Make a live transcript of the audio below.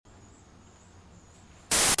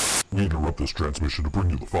We interrupt this transmission to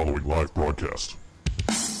bring you the following live broadcast.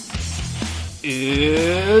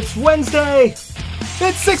 It's Wednesday!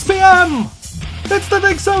 It's 6 p.m! It's the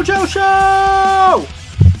ThinkSoJoE Show!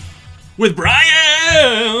 With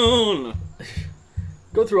Brian!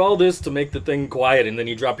 Go through all this to make the thing quiet, and then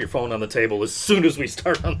you drop your phone on the table as soon as we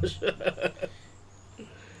start on the show.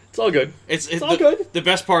 It's all good. It's all good. The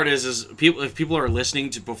best part is if people are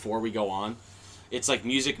listening to before we go on, it's like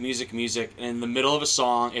music, and in the middle of a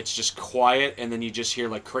song, it's just quiet, and then you just hear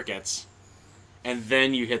like crickets, and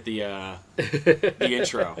then you hit the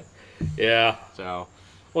intro. Yeah. So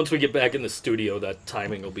once we get back in the studio, that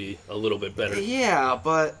timing will be a little bit better. Yeah,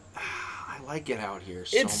 but I like it out here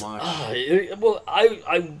so much.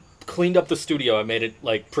 I cleaned up the studio. I made it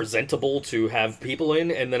like presentable to have people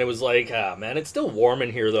in, and then it was like, man, it's still warm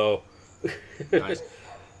in here though. Nice.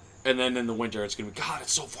 And then in the winter, it's gonna be, God,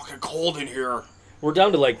 it's so fucking cold in here. We're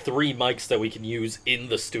down to like 3 mics that we can use in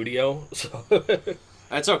the studio. So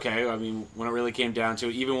that's okay. I mean, when it really came down to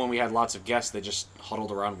it, even when we had lots of guests, they just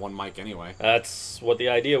huddled around one mic anyway. That's what the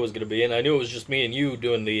idea was going to be, and I knew it was just me and you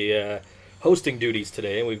doing the hosting duties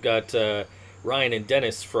today. And we've got Ryan and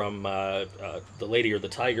Dennis from The Lady or the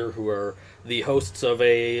Tiger, who are the hosts of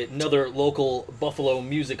another local Buffalo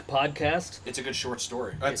music podcast. It's a good short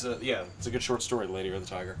story. It's a good short story, The Lady or the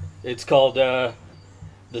Tiger. It's called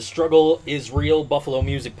The Struggle is Real Buffalo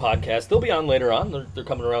Music Podcast. They'll be on later on. They're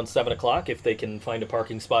coming around 7 o'clock if they can find a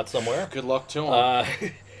parking spot somewhere. Good luck to them.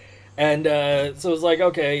 So it's like,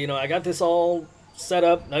 okay, I got this all set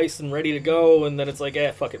up, nice and ready to go, and then it's like,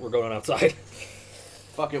 fuck it, we're going outside.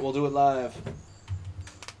 Fuck it, we'll do it live.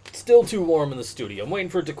 Still too warm in the studio. I'm waiting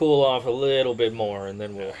for it to cool off a little bit more, and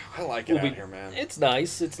then we'll... I like it out here, man. It's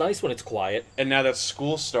nice. It's nice when it's quiet. And now that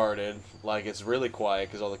school started, like, it's really quiet,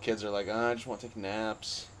 because all the kids are like, I just want to take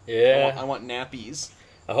naps. Yeah. I want nappies.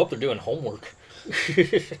 I hope they're doing homework.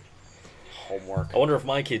 Homework. I wonder if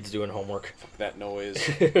my kid's doing homework. Fuck that noise.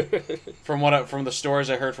 From the stories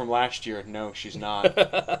I heard from last year, no, she's not.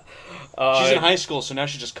 She's in high school, so now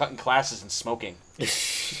she's just cutting classes and smoking.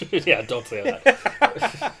 Yeah, don't say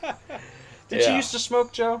that. Did you used to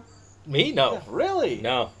smoke, Joe? Me? No. Yeah, really?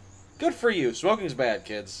 No. Good for you. Smoking's bad,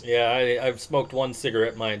 kids. Yeah, I've smoked one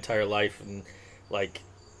cigarette my entire life and, like,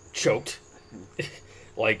 choked.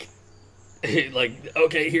 like,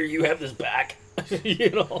 okay, here, you have this back.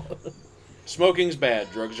 Smoking's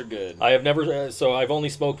bad. Drugs are good. I have never, so I've only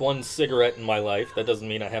smoked one cigarette in my life. That doesn't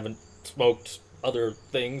mean I haven't smoked other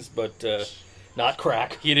things, but not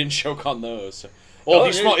crack. You didn't choke on those. Well,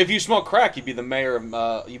 if you smoke crack, you'd be the mayor of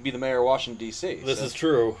Washington D.C. This is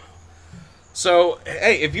true. So,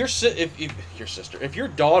 hey, if your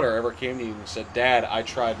daughter ever came to you and said, "Dad, I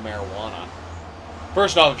tried marijuana,"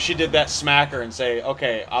 first off, if she did that, smack her and say,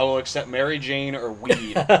 "Okay, I will accept Mary Jane or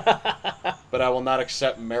weed, but I will not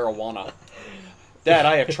accept marijuana." Dad,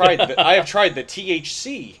 I have tried the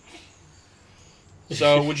THC.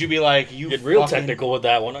 So would you be like, you get real technical with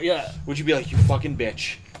that one? Yeah. Would you be like, you fucking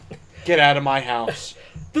bitch, get out of my house?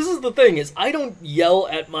 This is the thing, is I don't yell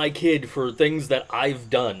at my kid for things that I've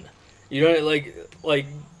done. Like,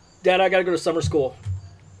 Dad, I gotta go to summer school.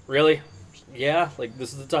 Really? Yeah? Like,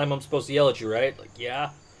 this is the time I'm supposed to yell at you, right? Like,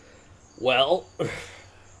 yeah. Well,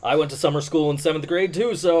 I went to summer school in 7th grade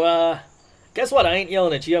too, so, guess what? I ain't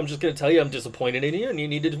yelling at you. I'm just gonna tell you I'm disappointed in you and you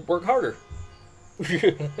need to work harder.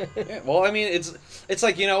 Yeah, well, I mean, it's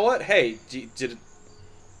like, you know what? Hey,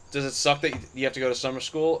 does it suck that you have to go to summer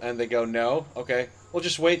school? And they go, no. Okay, well,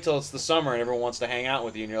 just wait till it's the summer and everyone wants to hang out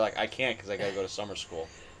with you, and you're like, I can't because I gotta go to summer school.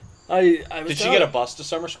 Did she get a bus to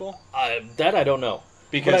summer school? That I don't know.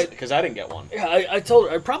 Because I didn't get one. Yeah, I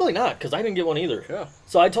told her, probably not, because I didn't get one either. Yeah.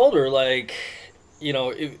 So I told her, like,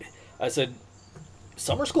 I said,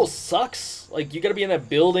 summer school sucks. Like, you gotta be in that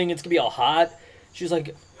building, it's gonna be all hot. She's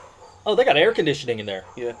like, oh, they got air conditioning in there.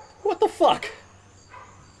 Yeah. What the fuck?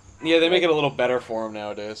 Yeah, they make it a little better for them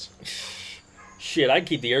nowadays. Shit, I'd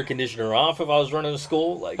keep the air conditioner off if I was running a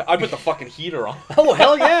school. Like, I'd put the fucking heater on. Oh,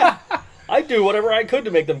 hell yeah. I'd do whatever I could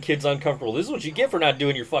to make them kids uncomfortable. This is what you get for not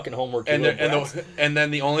doing your fucking homework. And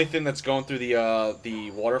then the only thing that's going through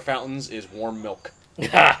the water fountains is warm milk.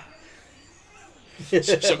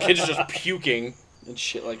 so kids are just puking and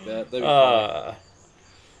shit like that. That'd be funny.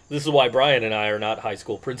 This is why Brian and I are not high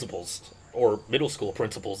school principals or middle school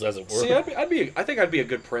principals, as it were. See, I think I'd be a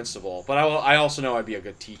good principal, but I also know I'd be a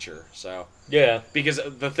good teacher. So yeah, because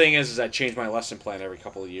the thing is I change my lesson plan every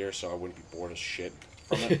couple of years, so I wouldn't be bored as shit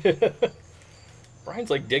from it. Brian's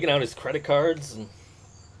like digging out his credit cards and.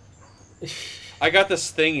 I got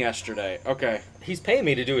this thing yesterday. Okay. He's paying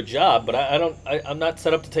me to do a job, but I'm not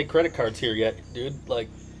set up to take credit cards here yet, dude. Like,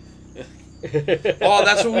 Oh,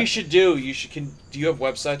 that's what we should do. Do you have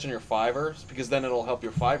websites on your Fiverr? Because then it'll help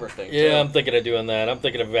your Fiverr thing. Yeah, too. I'm thinking of doing that. I'm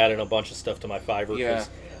thinking of adding a bunch of stuff to my Fiverr Yeah.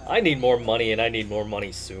 I need more money, and I need more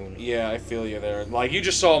money soon. Yeah, I feel you there. Like, you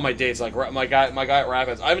just saw my dates. Like, my guy at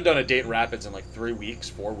Rapids. I haven't done a date in Rapids in like 3 weeks,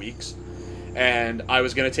 4 weeks, and I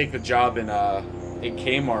was gonna take the job in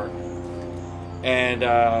Kmart, and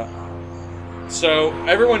so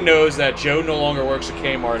everyone knows that Joe no longer works at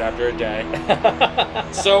Kmart after a day.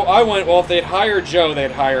 So I went, well, if they'd hire Joe,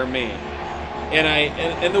 they'd hire me.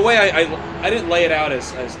 And the way I didn't lay it out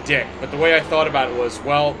as dick, but the way I thought about it was,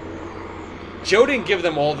 well, Joe didn't give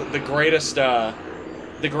them all the greatest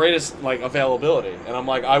like availability, and I'm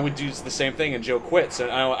like, I would do the same thing, and Joe quits,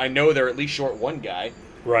 and I know they're at least short one guy.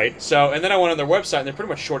 Right. So, and then I went on their website, and they're pretty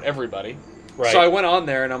much short everybody. Right. So I went on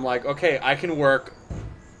there, and I'm like, okay, I can work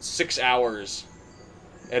 6 hours,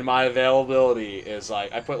 and my availability is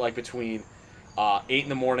like, I put like between 8 in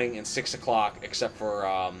the morning and 6 o'clock, except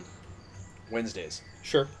for Wednesdays.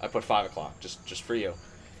 Sure. I put 5 o'clock just for you.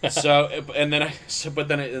 So, and then but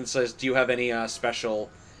then it says, do you have any special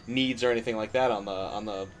needs or anything like that on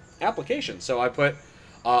the application? So I put,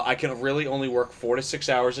 I can really only work 4 to 6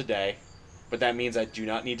 hours a day, but that means I do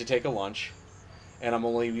not need to take a lunch, and I'm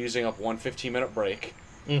only using up one 15-minute break.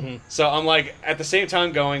 Mm-hmm. So I'm like, at the same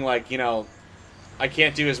time going like, I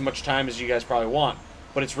can't do as much time as you guys probably want,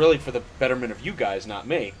 but it's really for the betterment of you guys, not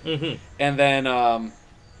me. Mm-hmm. And then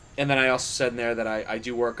I also said in there that I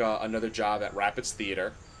do work another job at Rapids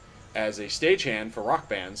Theater as a stagehand for rock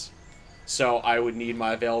bands. So I would need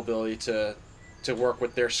my availability to work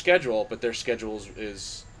with their schedule, but their schedule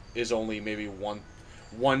is only maybe one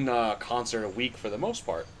concert a week for the most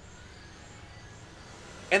part.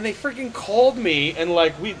 And they freaking called me and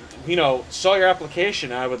like, we saw your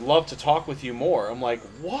application and I would love to talk with you more. I'm like,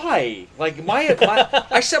 why? Like my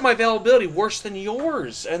I set my availability worse than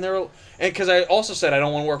yours, and because I also said I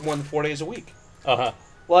don't want to work more than 4 days a week.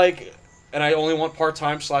 Like, and I only want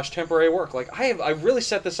part-time / temporary work. Like, I really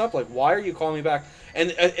set this up. Like, why are you calling me back?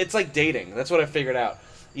 And it's like dating. That's what I figured out.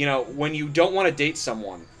 When you don't want to date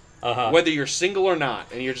someone, whether you're single or not,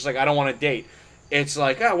 and you're just like, I don't want to date, it's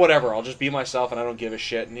like, whatever, I'll just be myself and I don't give a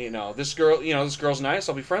shit. And, this girl's nice,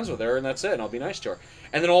 I'll be friends with her, and that's it, and I'll be nice to her.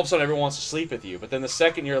 And then all of a sudden everyone wants to sleep with you. But then the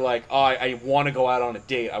second you're like, oh, I want to go out on a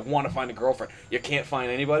date, I want to find a girlfriend, you can't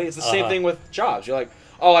find anybody. It's the same thing with jobs. You're like,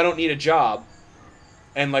 oh, I don't need a job.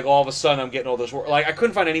 And, like, all of a sudden I'm getting all this work. Like, I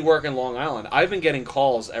couldn't find any work in Long Island. I've been getting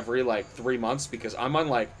calls every, 3 months because I'm on,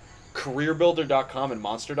 careerbuilder.com and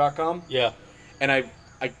monster.com. Yeah. And I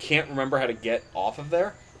can't remember how to get off of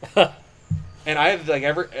there. And I have,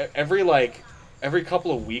 every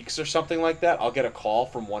couple of weeks or something like that, I'll get a call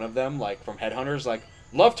from one of them, from headhunters,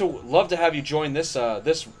 love to have you join this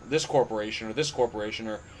corporation or this corporation,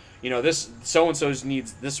 or, this so-and-so's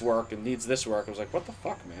needs this work and needs this work. I was like, what the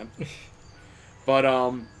fuck, man? But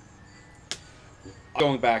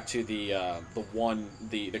going back to the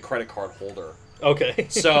credit card holder. Okay.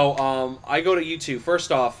 So I go to U2.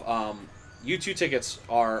 First off, U2 tickets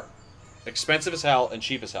are expensive as hell and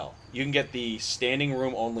cheap as hell. You can get the standing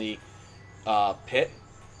room only pit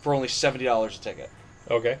for only $70 a ticket.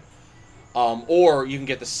 Okay. Or you can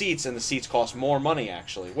get the seats, and the seats cost more money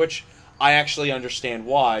actually, which I actually understand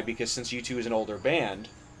why, because since U2 is an older band,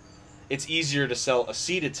 it's easier to sell a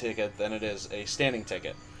seated ticket than it is a standing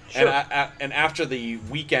ticket. Sure. And after the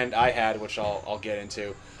weekend I had, which I'll get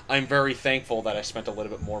into, I'm very thankful that I spent a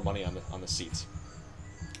little bit more money on the seats.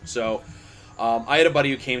 So I had a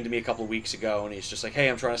buddy who came to me a couple of weeks ago, and he's just like, hey,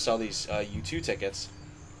 I'm trying to sell these U2 tickets.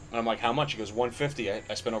 And I'm like, how much? He goes, $150.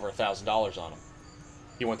 I spent over $1,000 on them.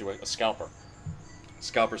 He went through a scalper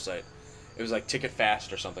site. It was like Ticket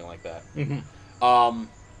Fast or something like that. Mm-hmm.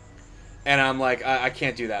 And I'm like, I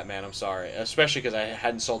can't do that, man. I'm sorry. Especially because I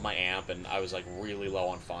hadn't sold my amp, and I was, really low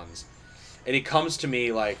on funds. And he comes to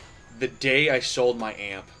me, the day I sold my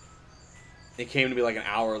amp. He came to me, an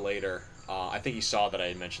hour later. I think he saw that I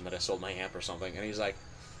had mentioned that I sold my amp or something. And he's like,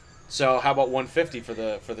 so how about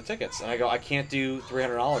 $150 for the tickets? And I go, I can't do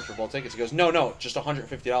 $300 for both tickets. He goes, no, just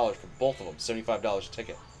 $150 for both of them, $75 a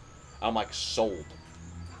ticket. I'm like, sold.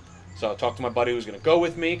 So I talked to my buddy who was going to go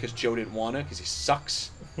with me, because Joe didn't want to, because he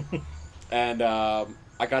sucks. And I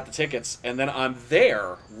got the tickets, and then I'm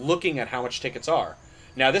there looking at how much tickets are.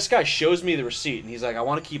 Now this guy shows me the receipt, and he's like, I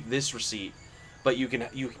want to keep this receipt, but you can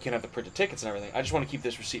have the printed tickets and everything. I just want to keep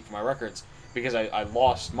this receipt for my records, because I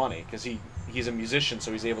lost money, because he's a musician,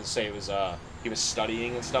 so he's able to say he was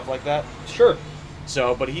studying and stuff like that. Sure.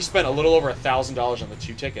 So, but he spent a little over $1,000 on the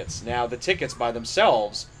 2 tickets. Now the tickets by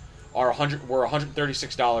themselves were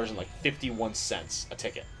 $136.51 a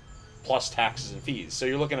ticket, plus taxes and fees. So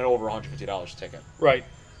you're looking at over $150 a ticket. Right.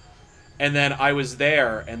 And then I was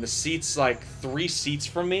there, and the seats, like 3 seats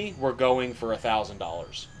from me, were going for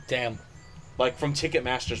 $1,000. Damn. Like from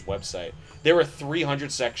Ticketmaster's website, there were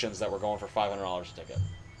 300 sections that were going for $500 a ticket.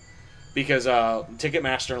 Because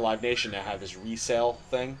Ticketmaster and Live Nation now have this resale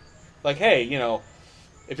thing. Like, hey, you know,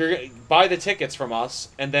 if you're gonna buy the tickets from us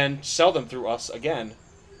and then sell them through us again.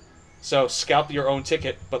 So scalp your own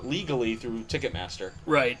ticket, but legally through Ticketmaster.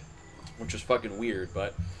 Right. Which was fucking weird,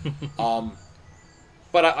 but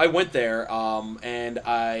but I went there,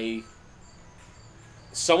 and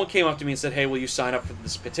someone came up to me and said, "Hey, will you sign up for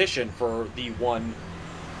this petition for the one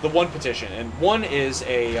petition?" And one is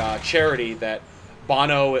a charity that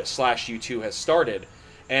Bono/U2 has started,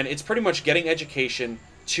 and it's pretty much getting education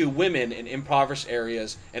to women in impoverished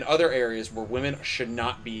areas and other areas where women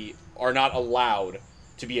are not allowed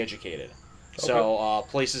to be educated. Okay. So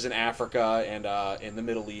places in Africa and in the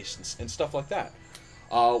Middle East and stuff like that.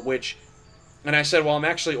 And I said, well, I'm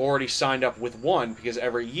actually already signed up with one because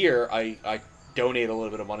every year I donate a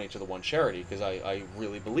little bit of money to the one charity because I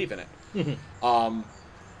really believe in it.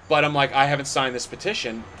 But I'm like, I haven't signed this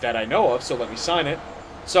petition that I know of, so let me sign it.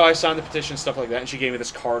 So I signed the petition, stuff like that, and she gave me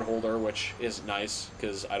this card holder, which is nice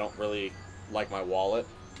because I don't really like my wallet.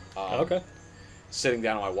 Okay. Sitting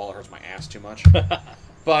down on my wallet hurts my ass too much.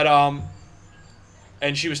 But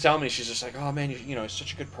and she was telling me, she's just like, oh man, you know, you're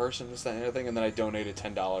such a good person, this, that, and everything. And then I donated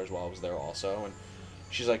 $10 while I was there also. And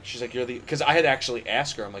she's like, you're the, because I had actually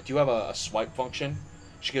asked her, I'm like, do you have a swipe function?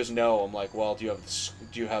 She goes, no. I'm like, well, do you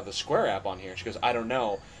have the Square app on here? She goes, I don't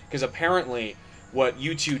know, because apparently what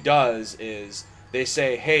U2 does is they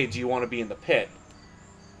say, hey, do you want to be in the pit?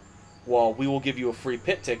 Well, we will give you a free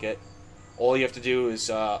pit ticket. All you have to do is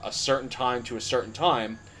a certain time to a certain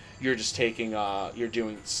time. You're just setting up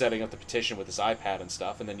the petition with this iPad and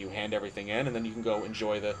stuff, and then you hand everything in, and then you can go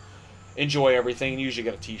enjoy everything. And you usually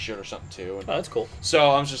get a T-shirt or something too. And that's cool.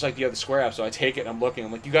 So I'm just like, you have the Square app, so I take it and I'm looking.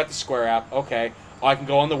 I'm like, you got the Square app? Okay. I can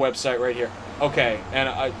go on the website right here. Okay.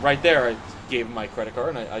 And right there, I gave him my credit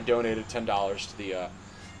card, and I donated $10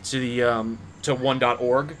 to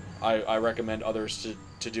one.org. I recommend others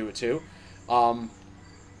to do it too.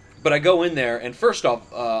 But I go in there, and first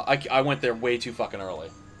off, I went there way too fucking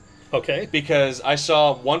early. Okay. Because I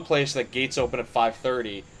saw one place that gates open at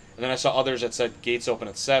 5:30, and then I saw others that said gates open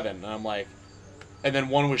at 7, and I'm like, and then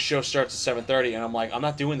one was show starts at 7:30, and I'm like, I'm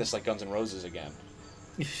not doing this like Guns N' Roses again.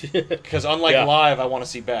 Because unlike live, I want to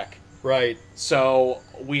see Beck. Right. So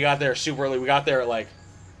we got there super early. We got there at like,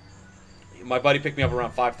 my buddy picked me up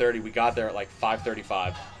around 5:30. We got there at like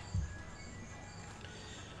 5:35.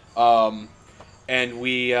 And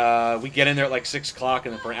we get in there at like 6 o'clock,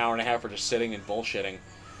 and then for an hour and a half we're just sitting and bullshitting.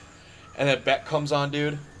 And then Beck comes on,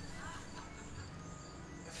 dude.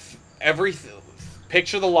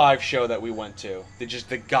 Picture the live show that we went to.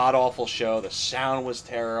 The god-awful show. The sound was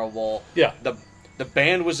terrible. Yeah. The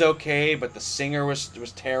band was okay, but the singer was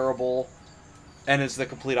terrible. And it's the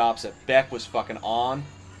complete opposite. Beck was fucking on.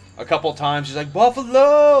 A couple times he's like,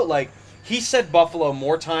 Buffalo! Like, he said Buffalo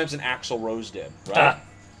more times than Axl Rose did, right?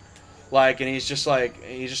 Like, and he's just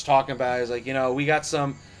talking about, he's like, you know, we got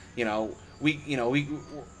some, we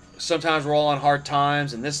sometimes we're all on hard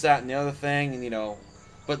times and this, that, and the other thing, and, you know,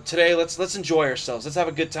 but today let's enjoy ourselves. Let's have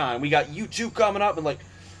a good time. We got U2 coming up, and, like,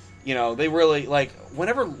 you know, they really, like,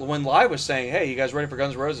 when Live was saying, hey, you guys ready for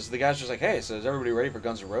Guns N' Roses? The guy's just like, hey, so is everybody ready for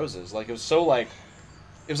Guns N' Roses? Like, it was so, like,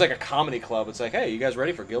 it was like a comedy club. It's like, hey, you guys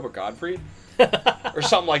ready for Gilbert Gottfried? Or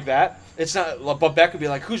something like that. It's not, but Beck would be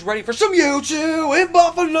like, who's ready for some U2 in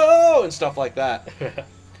Buffalo? And stuff like that.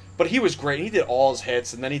 But he was great. He did all his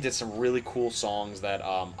hits, and then he did some really cool songs that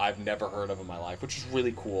I've never heard of in my life, which is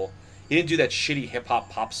really cool. He didn't do that shitty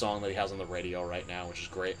hip-hop pop song that he has on the radio right now, which is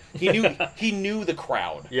great. He knew the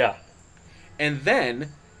crowd. Yeah. And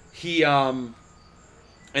then and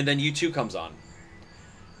then U2 comes on.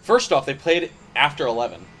 First off, they played after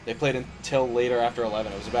 11. They played until later after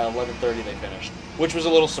 11. It was about 11:30 they finished, which was a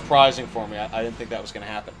little surprising for me. I didn't think that was going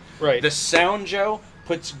to happen. Right. The sound, Joe,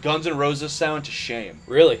 puts Guns N' Roses sound to shame.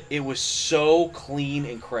 Really? It was so clean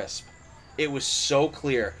and crisp. It was so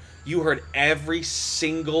clear. You heard every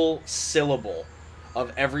single syllable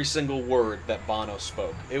of every single word that Bono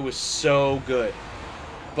spoke. It was so good.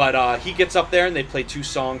 But he gets up there and they play 2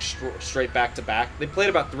 songs straight back to back. They played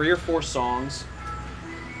about 3 or 4 songs.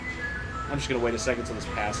 I'm just going to wait a second till this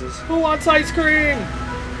passes. Who wants ice cream?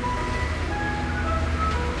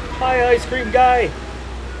 Hi, ice cream guy.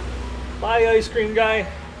 Bye, ice cream guy.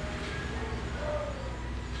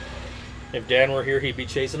 If Dan were here, he'd be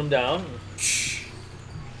chasing him down.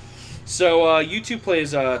 So U2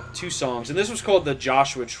 plays 2 songs, and this was called the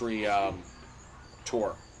Joshua Tree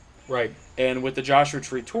tour. Right. And with the Joshua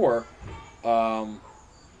Tree tour,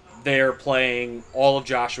 they're playing all of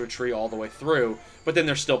Joshua Tree all the way through, but then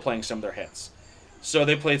they're still playing some of their hits. So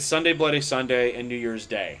they played Sunday Bloody Sunday and New Year's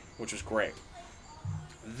Day, which was great.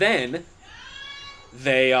 Then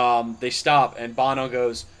they stop and Bono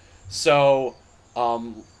goes, so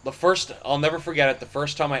the first, I'll never forget it, the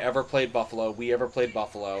first time I ever played Buffalo, we ever played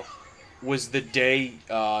Buffalo, was the day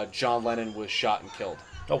John Lennon was shot and killed.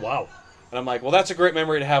 Oh, wow. And I'm like, well, that's a great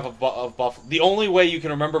memory to have of Buffalo. The only way you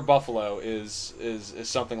can remember Buffalo is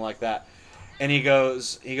something like that. And he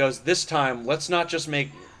goes, this time, let's not just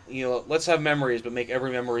make, let's have memories, but make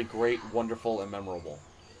every memory great, wonderful, and memorable.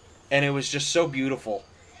 And it was just so beautiful.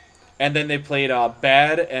 And then they played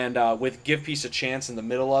Bad and with Give Peace a Chance in the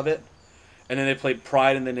middle of it. And then they played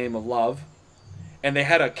Pride in the Name of Love. And they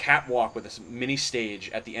had a catwalk with this mini stage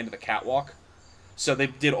at the end of the catwalk. So they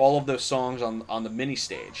did all of those songs on the mini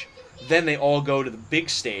stage. Then they all go to the big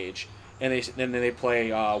stage, and then they play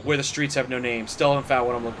Where the Streets Have No Name, Still Haven't Found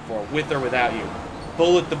What I'm Looking For, With or Without You,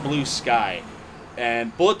 Bullet the Blue Sky.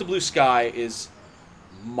 And Bullet the Blue Sky is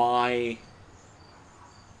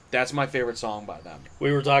that's my favorite song by them.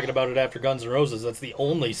 We were talking about it after Guns N' Roses. That's the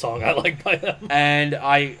only song I like by them. And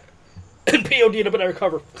And P.O.D. in a banana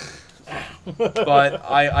cover. But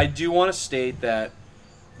I do want to state that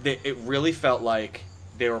it really felt like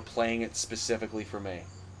they were playing it specifically for me.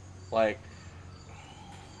 Like,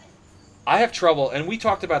 I have trouble, and we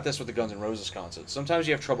talked about this with the Guns N' Roses concert. Sometimes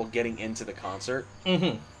you have trouble getting into the concert.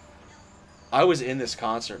 Mm-hmm. I was in this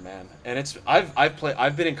concert, man, and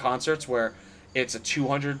I've been in concerts where it's a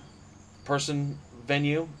 200-person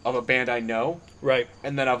venue of a band I know, Right.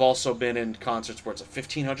 and then I've also been in concerts where it's a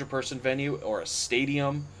 1,500-person venue or a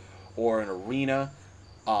stadium or an arena,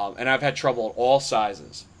 and I've had trouble at all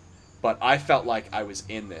sizes. But I felt like I was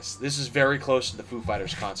in this. This is very close to the Foo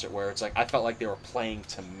Fighters concert where it's like I felt like they were playing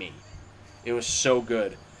to me. It was so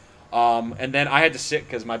good. And then I had to sit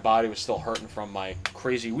because my body was still hurting from my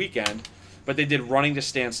crazy weekend. But they did Running to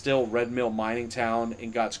Stand Still, Red Mill, Mining Town, In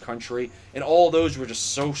God's Country. And all those were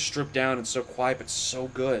just so stripped down and so quiet, but so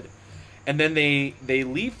good. And then they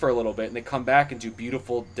leave for a little bit and they come back and do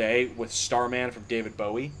Beautiful Day with Starman from David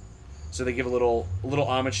Bowie. So they give a little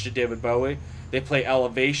homage to David Bowie. They play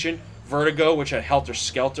Elevation, Vertigo, which had Helter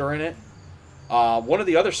Skelter in it. One of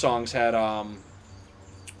the other songs had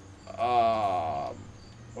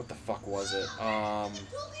what the fuck was it?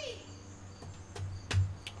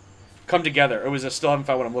 Come Together. It was a Still Haven't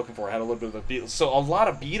Found What I'm Looking For. It had a little bit of the Beatles. So a lot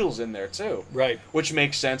of Beatles in there too. Right. Which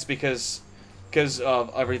makes sense because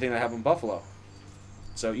of everything that happened in Buffalo.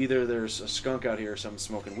 So either there's a skunk out here or someone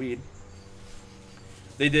smoking weed.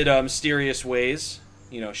 They did Mysterious Ways.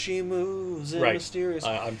 She moves in mysterious.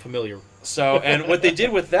 I'm familiar. So, and what they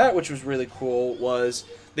did with that, which was really cool, was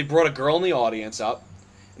they brought a girl in the audience up.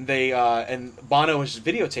 And Bono was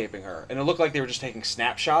videotaping her, and it looked like they were just taking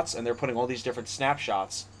snapshots, and they're putting all these different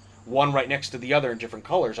snapshots, one right next to the other in different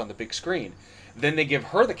colors on the big screen. Then they give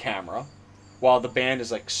her the camera, while the band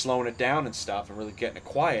is like slowing it down and stuff, and really getting it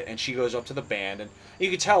quiet. And she goes up to the band, and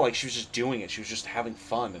you could tell like she was just doing it. She was just having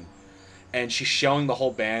fun, and she's showing the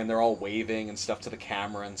whole band. They're all waving and stuff to the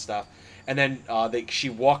camera and stuff. And then she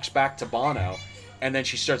walks back to Bono, and then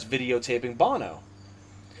she starts videotaping Bono.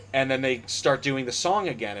 And then they start doing the song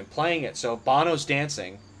again and playing it. So Bono's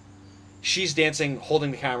dancing. She's dancing,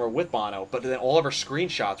 holding the camera with Bono. But then all of her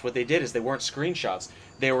screenshots, what they did is they weren't screenshots.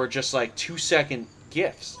 They were just like 2-second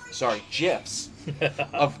GIFs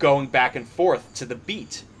of going back and forth to the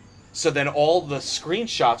beat. So then all the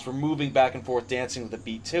screenshots were moving back and forth, dancing with the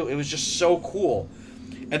beat too. It was just so cool.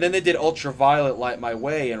 And then they did Ultraviolet, Light My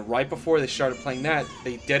Way, and right before they started playing that,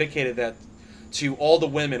 they dedicated that to all the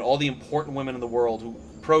women, all the important women in the world who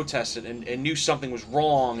protested and knew something was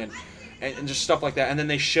wrong and just stuff like that. And then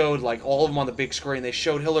they showed like all of them on the big screen. They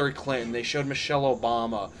showed Hillary Clinton, they showed Michelle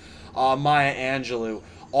Obama, Maya Angelou,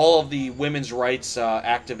 all of the women's rights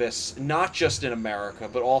activists, not just in America,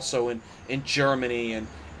 but also in Germany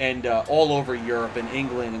and all over Europe and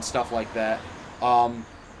England and stuff like that. And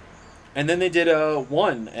then they did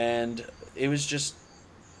one, and it was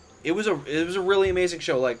a really amazing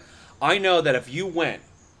show. Like, I know that if you went,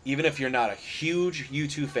 even if you're not a huge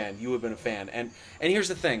U2 fan, you would have been a fan. And here's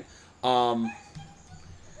the thing,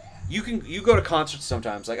 you go to concerts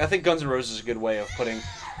sometimes. Like, I think Guns N' Roses is a good way of putting.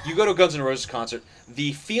 You go to a Guns N' Roses concert,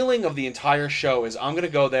 the feeling of the entire show is I'm going to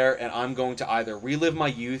go there and I'm going to either relive my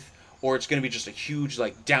youth or it's going to be just a huge,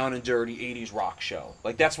 like, down and dirty 80s rock show.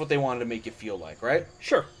 Like, that's what they wanted to make you feel like, right?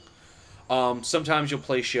 Sure. Sometimes you'll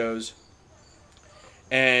play shows,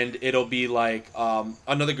 and it'll be like,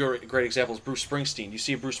 another great example is Bruce Springsteen. You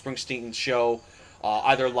see a Bruce Springsteen show,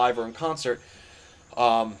 either live or in concert,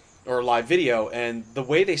 or live video, and the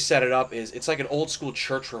way they set it up is it's like an old school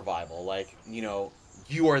church revival. Like, you know,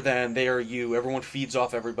 you are them, they are you. Everyone feeds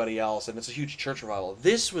off everybody else, and it's a huge church revival.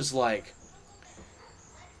 This was like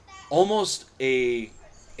almost a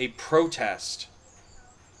protest,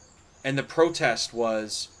 and the protest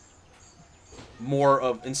was more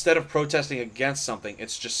of, instead of protesting against something,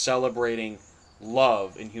 it's just celebrating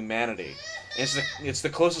love and humanity. And it's the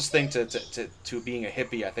closest thing to being a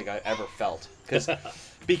hippie I think I ever felt, because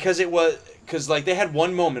like they had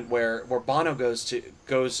one moment where Bono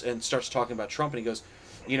goes and starts talking about Trump, and he goes,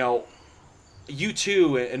 you know, you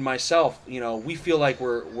two and myself, you know, we feel like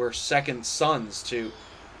we're second sons to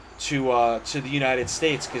the United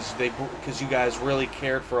States, because you guys really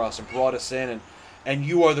cared for us and brought us in, and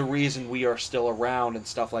you are the reason we are still around and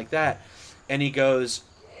stuff like that. And he goes,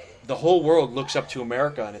 the whole world looks up to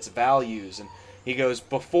America and its values. And he goes,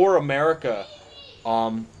 before America,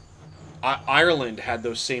 Ireland had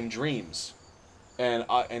those same dreams.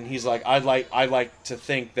 And he's like, I like to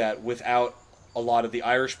think that without a lot of the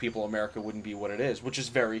Irish people, America wouldn't be what it is, which is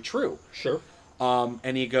very true. Sure.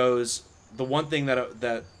 And he goes, the one thing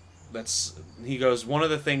he goes, one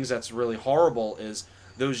of the things that's really horrible is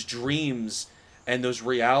those dreams and those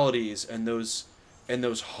realities and those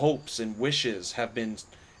hopes and wishes have been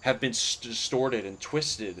distorted and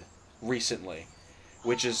twisted recently,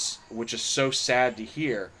 which is so sad to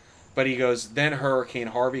hear. But he goes, then Hurricane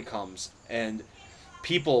Harvey comes, and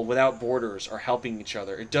people without borders are helping each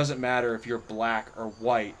other. It doesn't matter if you're black or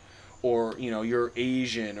white, or, you know, you're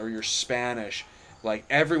Asian or you're Spanish. Like,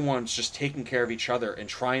 everyone's just taking care of each other and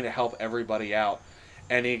trying to help everybody out.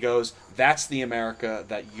 And he goes, that's the America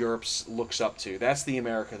that Europe looks up to. That's the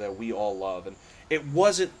America that we all love. And it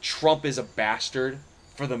wasn't Trump is a bastard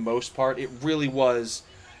for the most part. It really was,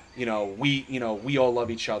 we all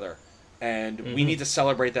love each other. And we need to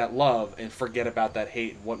celebrate that love and forget about that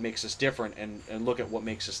hate and what makes us different, and look at what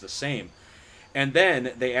makes us the same. And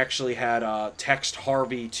then they actually had text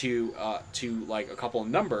Harvey to like a couple of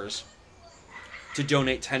numbers to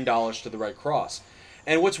donate $10 to the Red Cross.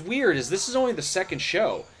 And what's weird is this is only the second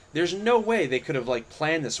show. There's no way they could have like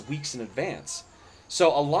planned this weeks in advance. So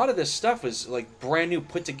a lot of this stuff was like brand new,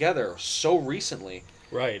 put together so recently.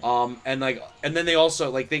 Right. And then they also,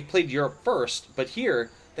 like, they played Europe first, but here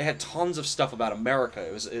they had tons of stuff about America.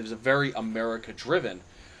 It was a very America driven,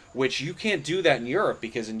 which you can't do that in Europe,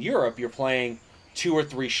 because in Europe you're playing 2 or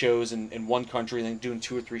 3 shows in one country and then doing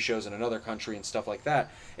 2 or 3 shows in another country and stuff like that.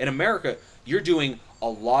 In America, you're doing a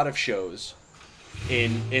lot of shows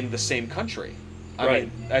in the same country. I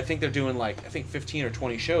mean, I think they're doing 15 or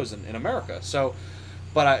 20 shows in America. So,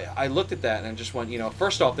 but I looked at that and I just went,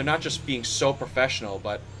 first off, they're not just being so professional,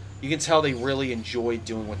 but you can tell they really enjoyed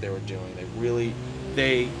doing what they were doing.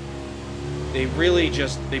 They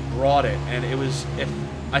brought it, and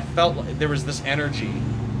I felt like there was this energy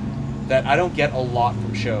that I don't get a lot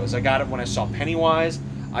from shows. I got it when I saw Pennywise,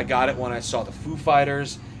 I got it when I saw the Foo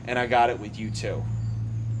Fighters, and I got it with U2.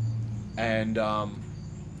 And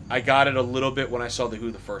I got it a little bit when I saw The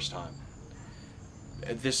Who the first time.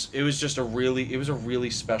 It was a really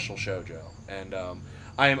special show, Joe. And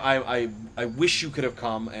I wish you could have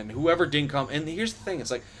come, and whoever didn't come. And here's the thing: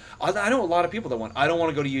 it's like I know a lot of people that went. I don't want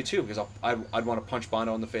to go to U2 because I'd want to punch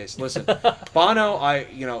Bono in the face. Listen, Bono,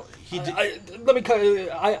 he did. Let me cut.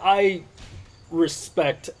 I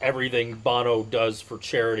respect everything Bono does for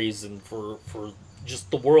charities and for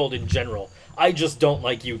just the world in general. I just don't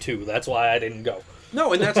like U2. That's why I didn't go.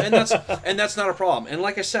 No, and that's not a problem. And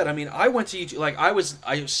like I said, I mean, I went to U2. Like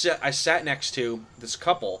I sat next to this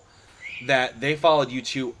couple that they followed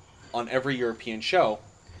U2 on every European show,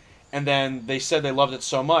 and then they said they loved it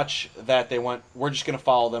so much that they went, we're just going to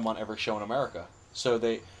follow them on every show in America. So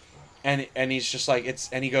and he's just like,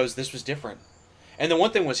 and he goes, this was different. And the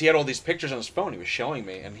one thing was, he had all these pictures on his phone he was showing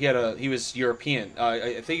me, and he was European.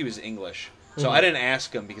 I think he was English. So I didn't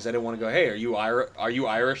ask him because I didn't want to go, hey, are you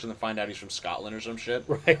Irish? And then find out he's from Scotland or some shit.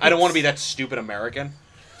 Right. I don't want to be that stupid American.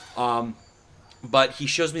 But he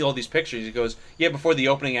shows me all these pictures. He goes, yeah, before the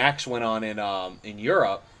opening acts went on in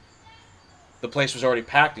Europe, the place was already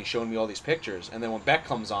packed. He's showing me all these pictures. And then when Beck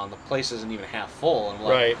comes on, the place isn't even half full.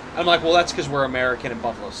 And I'm like, well, that's because we're American and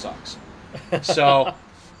Buffalo sucks. So,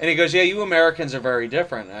 and he goes, yeah, you Americans are very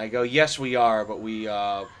different. And I go, yes, we are, but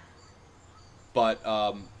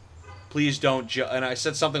please don't judge. And I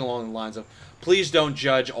said something along the lines of, please don't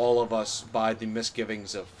judge all of us by the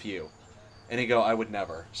misgivings of few. And he go, I would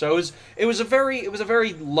never. So it was a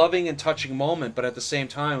very loving and touching moment, but at the same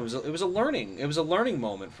time, it was a learning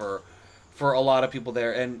moment for a lot of people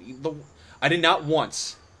there. And I did not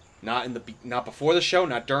once, not before the show,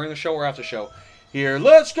 not during the show or after the show, hear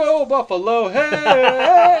 "Let's go Buffalo, hey."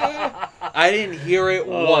 I didn't hear it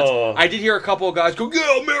once. I did hear a couple of guys go,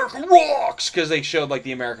 "Yeah, America rocks," because they showed like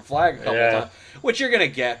the American flag a couple of times, which you're gonna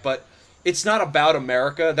get, but it's not about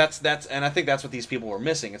America. That's and I think that's what these people were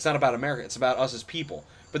missing. It's not about America. It's about us as people.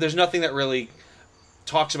 But there's nothing that really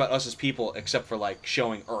talks about us as people except for like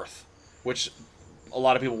showing Earth, which a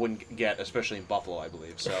lot of people wouldn't get, especially in Buffalo, I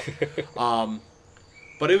believe. So,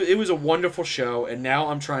 but it was a wonderful show, and now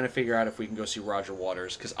I'm trying to figure out if we can go see Roger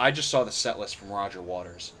Waters, because I just saw the set list from Roger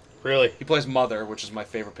Waters. Really? He plays Mother, which is my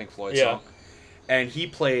favorite Pink Floyd song. And he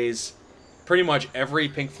plays pretty much every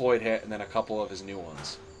Pink Floyd hit and then a couple of his new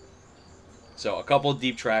ones. So a couple of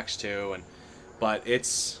deep tracks too, but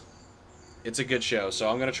it's a good show. So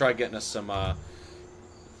I'm gonna try getting us some,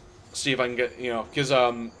 see if I can get, because I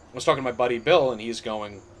was talking to my buddy Bill, and he's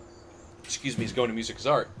going to Music is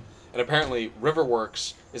Art, and apparently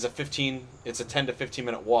Riverworks is a 10 to 15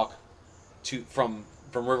 minute walk from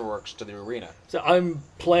Riverworks to the arena. So I'm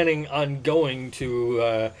planning on going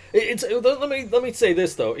to. Let me say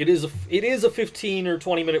this though. It is a 15 or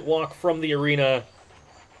 20 minute walk from the arena,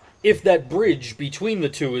 if that bridge between the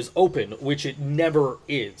two is open, which it never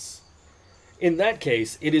is. In that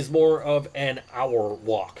case, it is more of an hour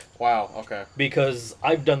walk. Wow. Okay. Because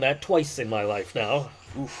I've done that twice in my life now.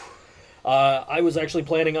 Oof. I was actually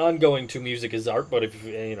planning on going to Music is Art, but if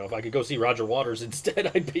I could go see Roger Waters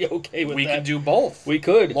instead, I'd be okay with that. We could do both. We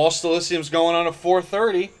could. Lost Elysium's going on at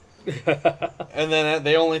 4:30, and then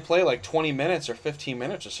they only play like 20 minutes or 15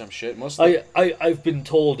 minutes or some shit. I've been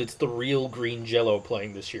told it's the real Green Jello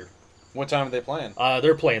playing this year. What time are they playing?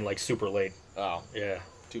 They're playing like super late. Oh, yeah.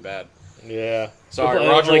 Too bad. Yeah. Sorry,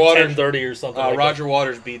 Roger like Waters. 10:30 or something. Like Roger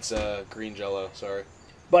Waters beats Green Jello. Sorry.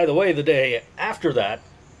 By the way, the day after that,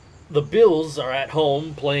 the Bills are at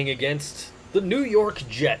home playing against the New York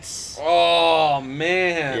Jets. Oh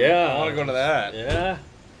man! Yeah, I want to go to that. Yeah,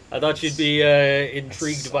 I thought you'd be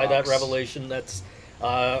intrigued by that revelation. That's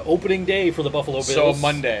opening day for the Buffalo Bills. So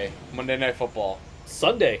Monday Night Football.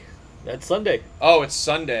 Sunday. That's Sunday. Oh, it's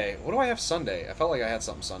Sunday. What do I have Sunday? I felt like I had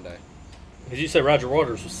something Sunday. Because you said Roger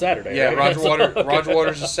Waters was Saturday. Yeah, right? Okay. Roger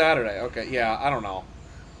Waters is Saturday. Okay, yeah, I don't know.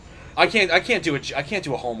 I can't do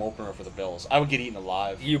a home opener for the Bills. I would get eaten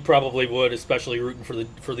alive. You probably would, especially rooting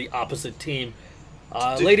for the opposite team.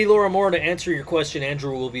 Lady Laura Moore, to answer your question,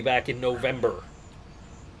 Andrew will be back in November.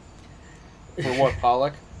 For what,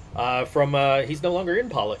 Pollock? He's no longer in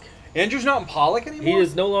Pollock. Andrew's not in Pollock anymore? He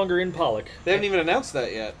is no longer in Pollock. They haven't even announced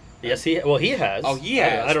that yet. Yes, he has. Oh, he has.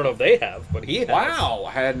 I don't know if they have, but he has. Wow,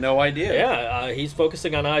 I had no idea. Yeah, he's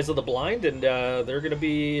focusing on Eyes of the Blind, and they'll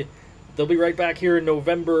be right back here in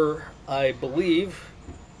November, I believe.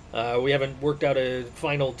 We haven't worked out a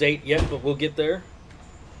final date yet, but we'll get there.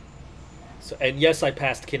 So, and yes, I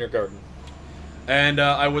passed kindergarten. And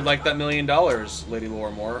I would like that $1 million, Lady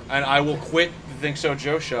Laura Moore. And I will quit the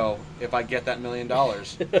ThinkSoJoE show if I get that $1 million.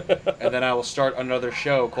 And then I will start another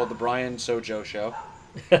show called the Brian SoJoE Show.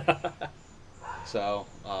 So,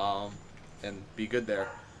 and be good there.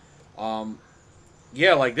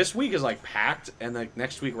 Yeah, like this week is like packed, and like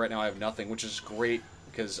next week right now I have nothing, which is great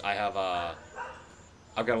because I have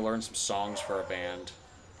I've got to learn some songs for a band,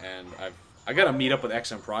 and I got to meet up with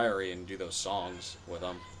XM Priory and do those songs with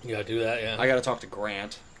them. You gotta do that, yeah. I got to talk to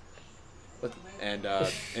Grant, and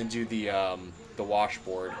do the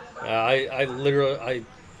washboard. I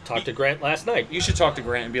talked to Grant last night. You should talk to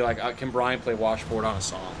Grant and be like, can Brian play washboard on a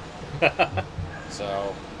song?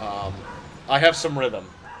 So, I have some rhythm.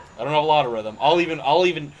 I don't have a lot of rhythm.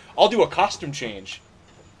 I'll do a costume change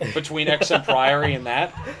between XM Priory and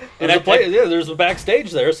that. There's a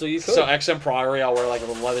backstage there, so you could. So XM Priory, I'll wear like a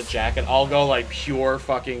leather jacket. I'll go like pure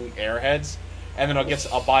fucking Airheads, and then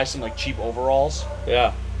I'll buy some like cheap overalls.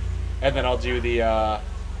 Yeah. And then I'll do I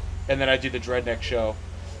do the Dreadneck show.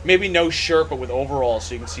 Maybe no shirt, but with overalls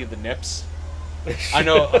so you can see the nips. I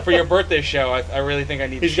know, for your birthday show, I really think I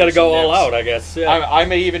need to He's got to go all out, I guess. Yeah. I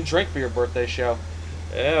may even drink for your birthday show.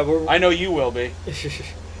 Yeah, I know you will be.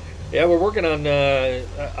 Yeah, we're working on...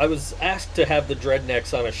 I was asked to have the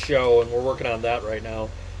Dreadnecks on a show, and we're working on that right now.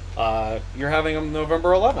 You're having them November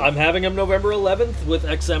 11th. I'm having them November 11th with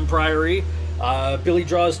XM Priory, Billy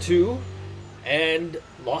Draws 2, and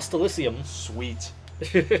Lost Elysium. Sweet.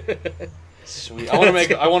 Sweet. I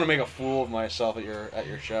want to make a fool of myself at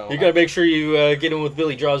your show. You gotta make sure you get in with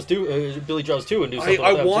Billy Draws 2 and do something.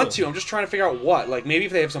 I want to. I'm just trying to figure out what. Like maybe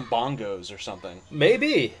if they have some bongos or something.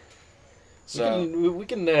 Maybe. So we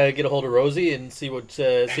can get a hold of Rosie and see where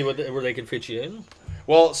they can fit you in.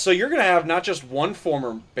 Well, so you're gonna have not just one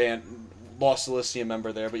former band Lost Elysium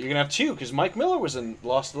member there, but you're gonna have two because Mike Miller was in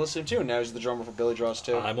Lost Elysium too, and now he's the drummer for Billy Draws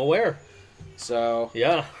 2. I'm aware. So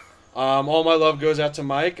yeah. All my love goes out to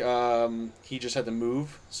Mike. He just had to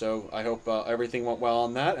move, so I hope everything went well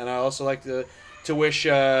on that. And I also like to wish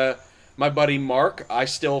my buddy Mark, I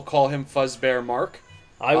still call him Fuzzbear Mark,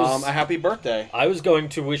 a happy birthday. I was going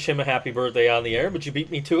to wish him a happy birthday on the air, but you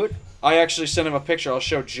beat me to it. I actually sent him a picture. I'll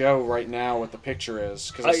show Joe right now what the picture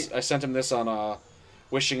is, because I sent him this on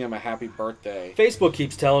wishing him a happy birthday. Facebook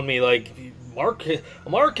keeps telling me, like, Mark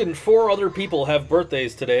and 4 other people have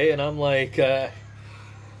birthdays today, and I'm like, yeah,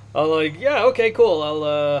 okay, cool.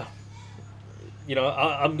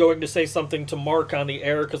 I'm going to say something to Mark on the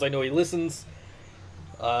air because I know he listens.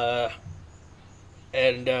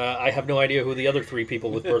 And I have no idea who the other 3 people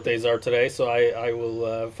with birthdays are today, so I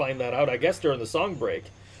will find that out, I guess, during the song break.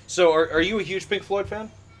 So, are you a huge Pink Floyd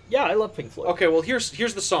fan? Yeah, I love Pink Floyd. Okay, well, here's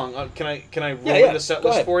the song. Can I roll in the set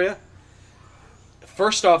list for you?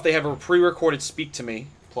 First off, they have a pre-recorded "Speak to Me"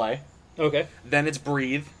 play. Okay. Then it's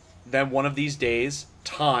 "Breathe." Then "One of These Days,"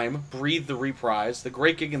 "Time," "Breathe," the reprise, "The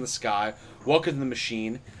Great Gig in the Sky," "Welcome to the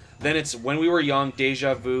Machine." Then it's "When We Were Young,"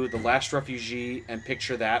 "Deja Vu," "The Last Refugee," and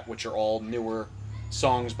 "Picture That," which are all newer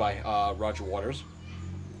songs by Roger Waters.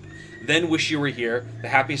 Then "Wish You Were Here," "The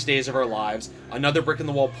Happiest Days of Our Lives," "Another Brick in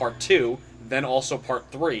the Wall Part 2, then also Part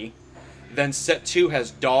 3. Then set 2 has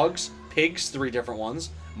 "Dogs," "Pigs," 3 different ones,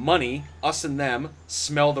 "Money," "Us and Them,"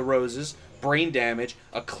 "Smell the Roses," "Brain Damage,"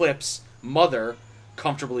 "Eclipse," "Mother,"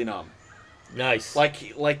 "Comfortably Numb." Nice.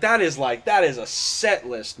 That is a set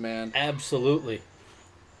list, man. Absolutely.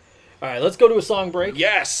 All right, let's go to a song break.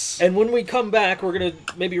 Yes! And when we come back, we're going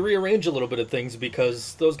to maybe rearrange a little bit of things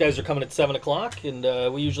because those guys are coming at 7 o'clock, and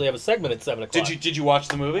we usually have a segment at 7 o'clock. Did you watch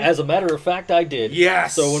the movie? As a matter of fact, I did.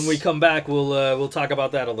 Yes! So when we come back, we'll talk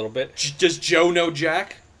about that a little bit. Does Joe know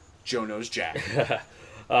Jack? Joe knows Jack.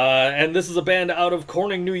 And this is a band out of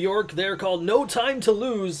Corning, New York. They're called No Time to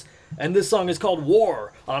Lose, and this song is called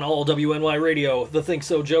War on all WNY Radio, the Think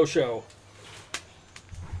So Joe Show.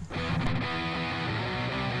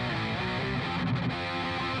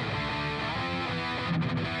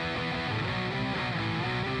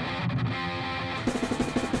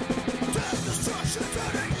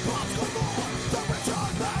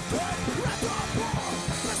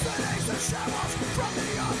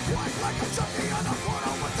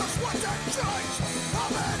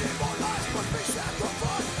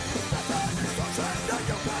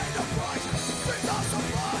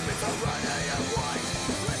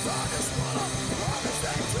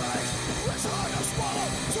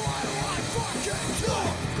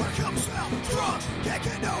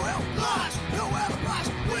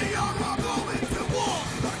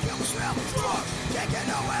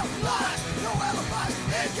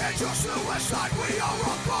 Suicide, we are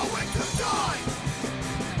all going to die.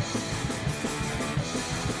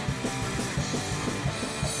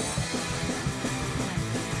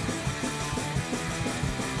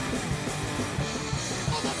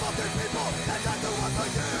 Motherfucking people, and I know what they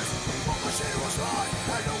use. What machine was right,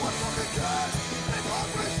 and no one fucking cares.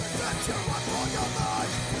 Hypocrisy presents you up for your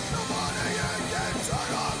lives. Nobody in games are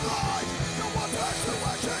alive. No one has to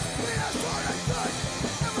ashes, he has tried anything.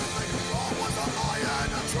 Everything wrong was a lie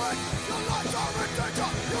and a trick. Your lives are in danger,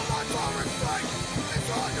 your lives are in fake. It's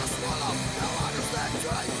hard to swallow, now I understand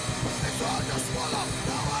take. It's hard to swallow,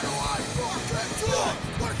 now how do I fucking do it?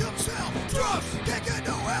 Work himself, drugs, can't get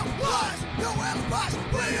no help, lies, no alibis.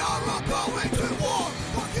 We are all going to war.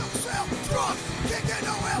 Work himself, drugs, can't get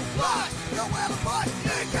no help, lies, no alibis.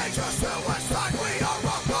 Engage your suicide, we are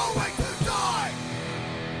all going to die.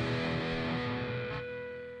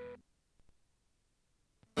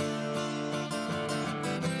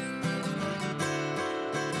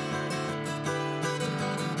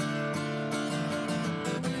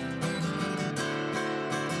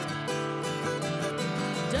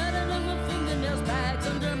 Dirt under my fingernails, bags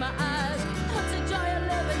under my eyes. What's the joy of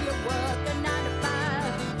living? You work a 9 to 5.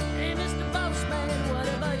 Hey, Mr. Bossman,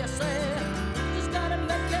 whatever you say, just gotta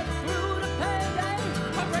make it through the payday.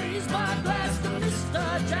 I raise my glass to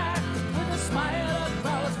Mr. Jack with a smile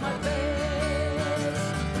across my face.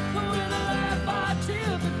 With a laugh, I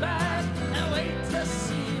tilt it back and wait to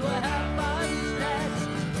see what happens next.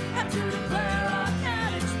 And to declare I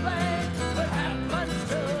can't explain what happens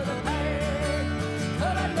to the pain.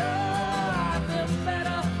 But I know I feel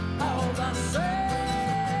better all the same.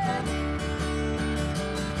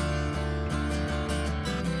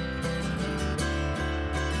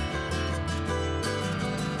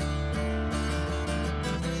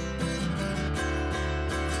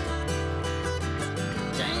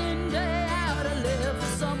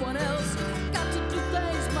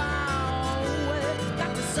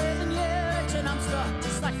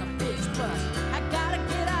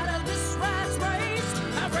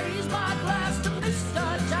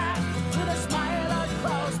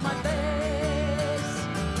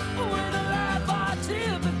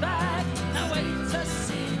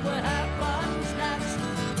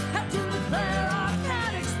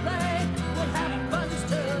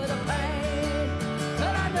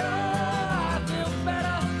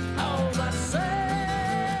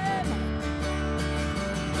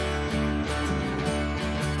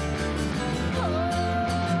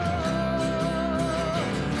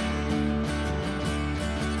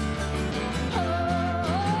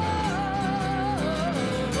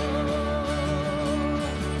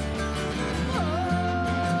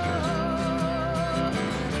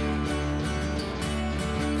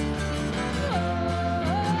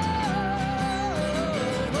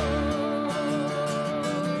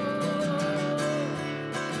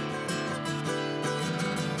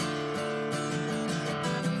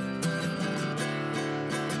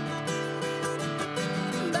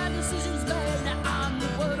 decisions made, now I'm the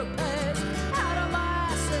one who pays. Out of my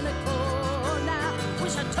ass in the corner.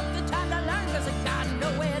 Wish I took the time to learn, cause I got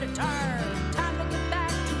nowhere to turn. Time to get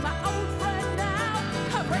back to my old friend now.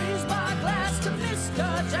 I raise my glass to Mr.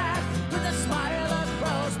 Jack with a smile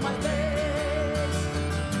across my face.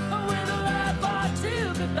 With a laugh or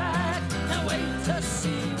two, be back and wait to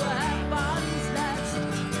see what happens next.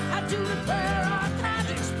 I do the prayer I can't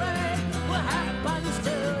explain what happens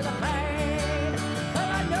to the pain. But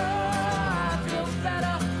I know I feel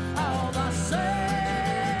better all the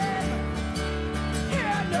same.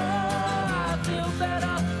 Yeah, I know I feel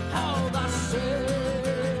better all the same.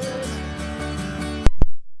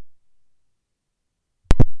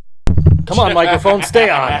 Come on, microphone, stay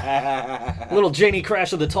on. Little Janie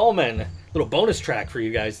Crash of the Tall Men. Little bonus track for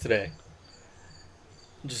you guys today.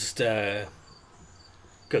 Just,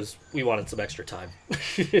 because we wanted some extra time.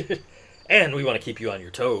 And we want to keep you on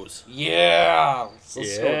your toes. Yeah. Let's go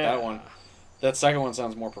with Yeah. that one. That second one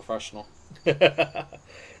sounds more professional.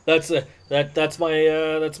 That's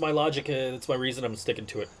my logic. That's my reason I'm sticking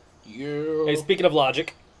to it. Yeah. Hey, speaking of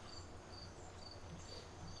logic,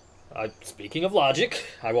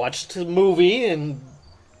 I watched a movie and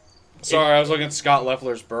Sorry, I was looking at Scott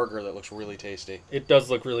Leffler's burger that looks really tasty. it does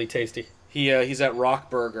look really tasty. He's at Rock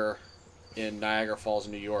Burger in Niagara Falls,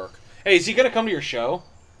 New York. Hey, is he gonna come to your show?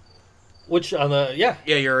 Which on the Yeah,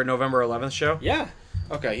 your November 11th show. yeah.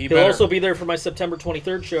 Okay, he He'll better. also be there for my September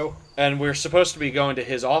 23rd show. And we're supposed to be going to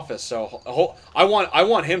his office, so I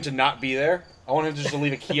want him to not be there. I want him just to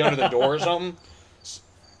leave a key under the door or something.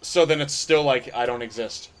 So then it's still like I don't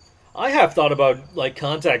exist. I have thought about like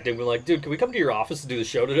contacting him, like, dude, can we come to your office to do the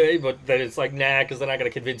show today? But then it's like, nah, because then I got to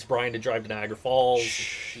convince Brian to drive to Niagara Falls.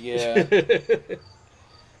 Yeah.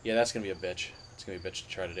 Yeah, that's gonna be a bitch. It's gonna be a bitch to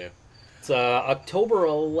try to do. It's October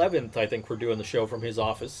 11th, I think we're doing the show from his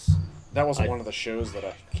office. That wasn't one of the shows that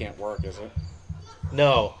I can't work, is it?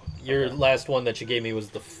 No, your last one that you gave me was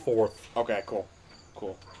the 4th, Okay, cool.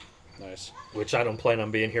 Nice. which I don't plan on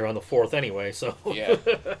being here on the 4th anyway, so. Yeah.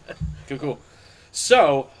 Cool.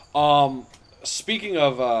 So, speaking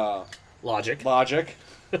of Logic. logic,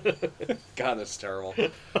 God, that's terrible.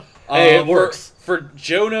 Hey, it works. For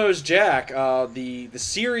Joe Knows Jack, the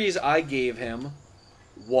series I gave him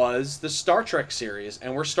was the Star Trek series,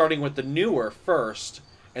 and we're starting with the newer first,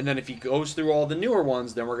 and then if he goes through all the newer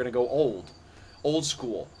ones, then we're gonna go old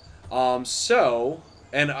school. I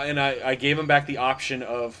gave him back the option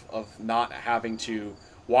of not having to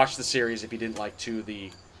watch the series if he didn't like two of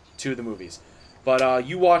the movies. But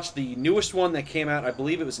you watched the newest one that came out, I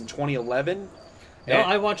believe it was in 2011. No,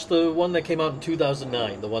 I watched the one that came out in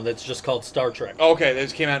 2009, the one that's just called Star Trek. Okay,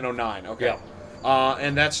 this came out in 2009. Okay. Yeah.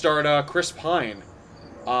 And that starred Chris Pine.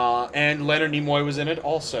 And Leonard Nimoy was in it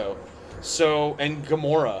also. So, and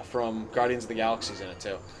Gamora from Guardians of the Galaxy is in it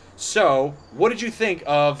too. So, what did you think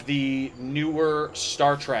of the newer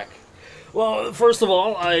Star Trek? Well, first of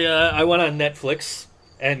all, I went on Netflix,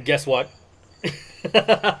 and guess what?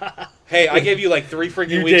 Hey, I gave you like 3 freaking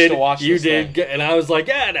You weeks did. to watch You this did, thing. and I was like,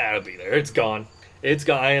 yeah, nah, it'll be there. It's gone. It's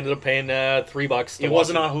gone. I ended up paying $3 to It watch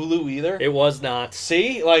wasn't on Hulu either? It was not.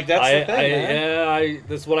 See? Like, that's the thing, man. Yeah,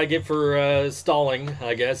 that's what I get for stalling,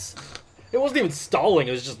 I guess. It wasn't even stalling.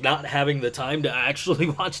 It was just not having the time to actually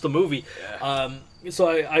watch the movie. Yeah. So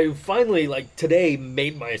I finally, like, today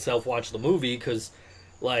made myself watch the movie because,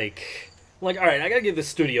 like, all right, I got to get this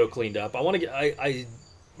studio cleaned up. I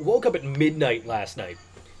woke up at midnight last night.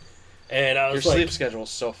 And I Your was like... sleep schedule is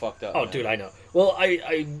so fucked up. Oh, man. dude, I know. Well,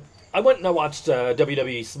 I went and I watched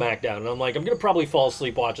WWE SmackDown, and I'm like, I'm going to probably fall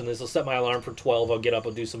asleep watching this. I'll set my alarm for 12. I'll get up,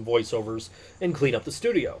 I'll do some voiceovers, and clean up the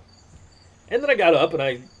studio. And then I got up, and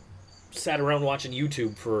I sat around watching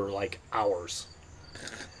YouTube for, like, hours.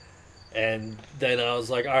 And then I was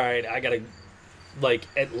like, all right, I got to, like,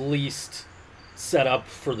 at least set up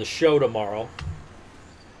for the show tomorrow.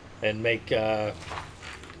 And make, and,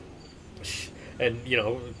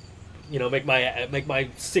 make my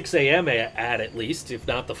 6 a.m. ad at least, if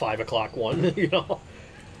not the 5 o'clock one,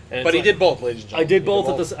 And But so he did both, ladies and I gentlemen. did both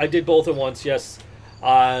at this. I did both at once. Yes.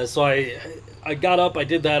 So I got up. I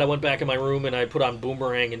did that. I went back in my room and I put on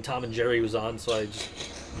Boomerang and Tom and Jerry was on. So I just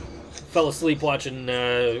fell asleep watching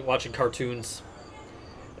cartoons,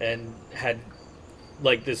 and had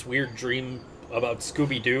like this weird dream about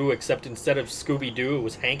Scooby Doo. Except instead of Scooby Doo, it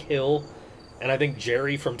was Hank Hill, and I think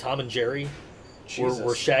Jerry from Tom and Jerry. Jesus.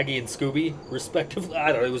 Were Shaggy and Scooby, respectively.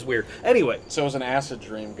 I don't know, it was weird. Anyway, So it was an acid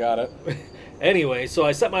dream, got it. so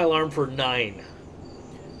I set my alarm for 9.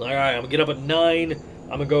 All right, I'm going to get up at 9. I'm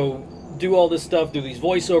going to go do all this stuff, do these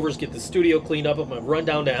voiceovers, get the studio cleaned up. I'm going to run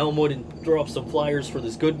down to Elmwood and throw up some flyers for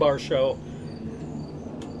this Good Bar show.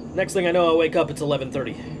 Next thing I know, I wake up, it's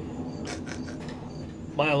 11:30.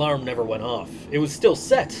 my alarm never went off. It was still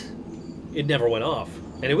set. It never went off.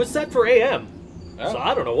 And it was set for AM. Oh. So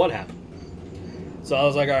I don't know what happened. So I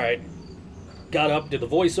was like, all right. Got up, did the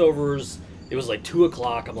voiceovers. It was like 2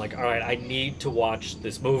 o'clock. I'm like, all right, I need to watch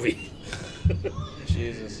this movie.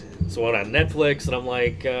 Jesus. So I went on Netflix, and I'm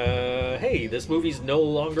like, hey, this movie's no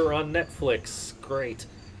longer on Netflix. Great.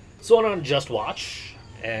 So I went on Just Watch,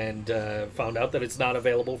 and found out that it's not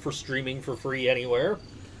available for streaming for free anywhere.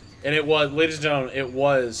 And it was, ladies and gentlemen, it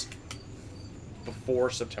was before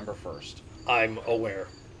September 1st. I'm aware.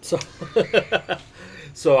 So,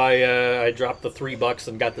 so I dropped the $3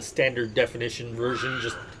 and got the standard definition version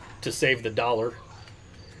just to save the $1.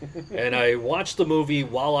 And I watched the movie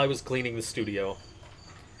while I was cleaning the studio.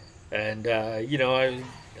 And, I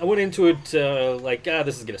went into it like,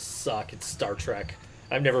 this is going to suck. It's Star Trek.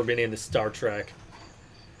 I've never been into Star Trek.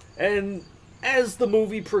 And as the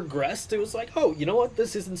movie progressed, it was like, oh, you know what?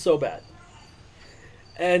 This isn't so bad.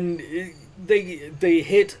 And they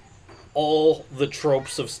hit all the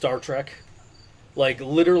tropes of Star Trek. Like,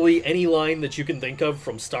 literally any line that you can think of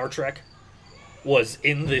from Star Trek was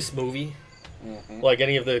in this movie. Mm-hmm. Like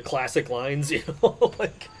any of the classic lines,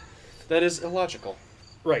 like... That is illogical.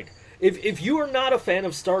 Right. If you are not a fan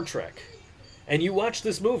of Star Trek, and you watch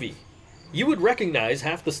this movie, you would recognize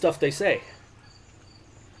half the stuff they say.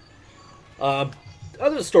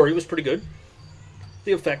 The story was pretty good.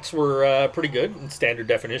 The effects were pretty good in standard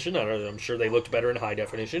definition. I'm sure they looked better in high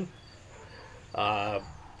definition. What'd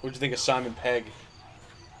you think of Simon Pegg?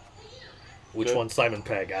 Which Good. one's Simon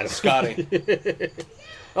Pegg? I don't Scotty.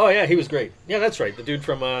 Oh, yeah, he was great. Yeah, that's right. The dude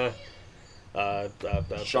from Shaun of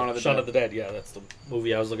the Shaun Dead. of the Dead. Yeah, that's the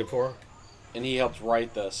movie I was looking for. And he helped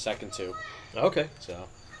write the second two. Okay. So,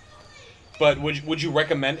 but would you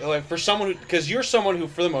recommend, like, for someone who, because you're someone who,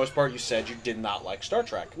 for the most part, you said you did not like Star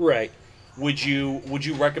Trek. Right. Would you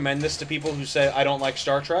recommend this to people who say I don't like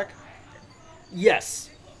Star Trek? Yes.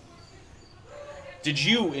 Did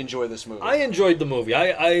you enjoy this movie? I enjoyed the movie.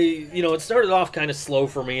 It started off kind of slow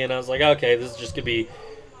for me, and I was like, okay, this is just gonna be,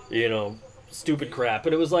 stupid crap.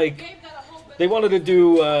 And it was like, they wanted to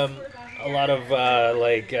do a lot of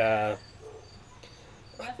like a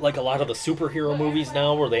lot of the superhero movies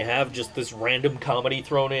now, where they have just this random comedy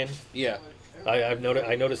thrown in. Yeah. I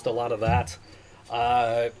noticed a lot of that.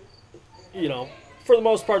 For the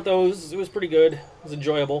most part, though, it was pretty good. It was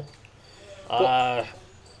enjoyable.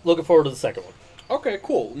 Looking forward to the second one. Okay,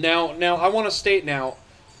 cool. Now I want to state now,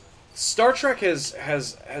 Star Trek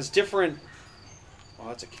has different. Oh,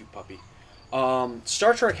 that's a cute puppy.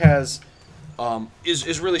 Star Trek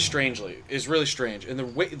is really strange, and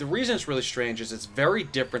the reason it's really strange is it's very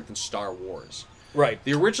different than Star Wars. Right.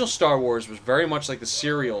 The original Star Wars was very much like the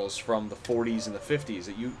serials from the 40s and the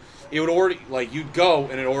 50s. It would already, like, you'd go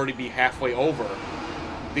and it'd already be halfway over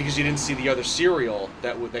because you didn't see the other serial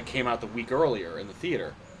that came out the week earlier in the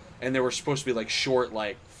theater. And they were supposed to be like short,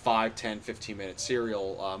 like 5, 10, 15-minute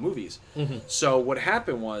serial movies. Mm-hmm. So what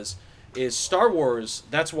happened is Star Wars.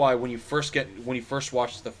 That's why when you first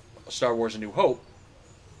watch the Star Wars: A New Hope,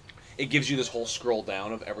 it gives you this whole scroll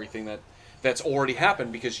down of everything that's already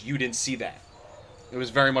happened because you didn't see that. It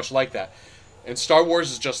was very much like that. And Star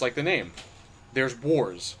Wars is just like the name. There's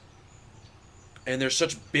wars, and there's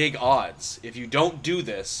such big odds. If you don't do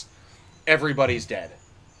this, everybody's dead.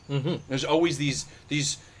 Mm-hmm. There's always these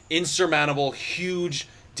insurmountable, huge,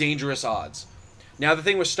 dangerous odds. Now, the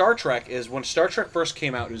thing with Star Trek is when Star Trek first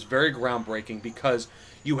came out, it was very groundbreaking because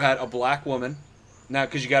you had a black woman. Now,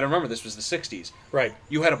 because you got to remember, this was the 60s. Right.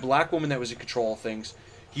 You had a black woman that was in control of things.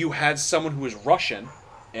 You had someone who was Russian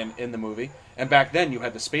in the movie. And back then, you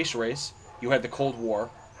had the space race. You had the Cold War.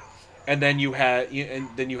 And then you had...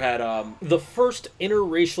 The first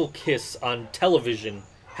interracial kiss on television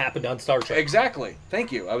happened on Star Trek. Exactly.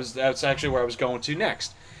 Thank you. That's actually where I was going to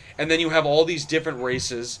next. And then you have all these different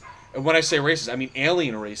races. And when I say races, I mean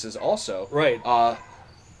alien races also. Right.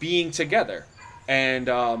 Being together. And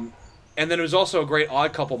then it was also a great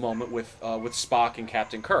odd couple moment with Spock and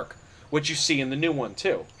Captain Kirk, which you see in the new one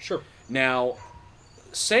too. Sure. Now,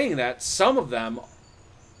 saying that, some of them,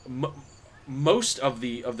 most of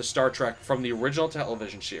the Star Trek from the original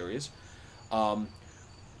television series,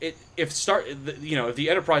 if the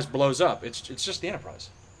Enterprise blows up, it's just the Enterprise.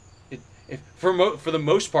 For the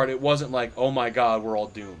most part, it wasn't like, oh my God, we're all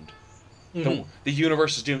doomed. Mm-hmm. The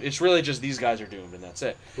universe is doomed. It's really just these guys are doomed, and that's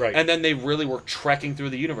it. Right. And then they really were trekking through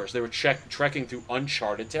the universe. They were trekking through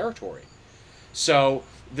uncharted territory. So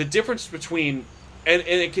the difference between... And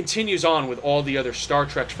it continues on with all the other Star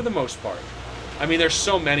Treks for the most part. I mean, there's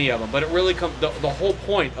so many of them, but it really comes... The whole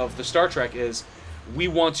point of the Star Trek is we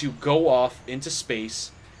want to go off into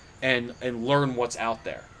space and learn what's out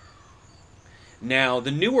there. Now,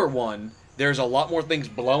 the newer one, there's a lot more things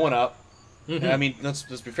blowing up. Mm-hmm. I mean, let's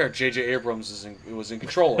be fair. J.J. Abrams was in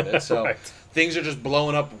control of it, so Right. things are just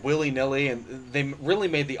blowing up willy-nilly, and they really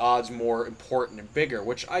made the odds more important and bigger,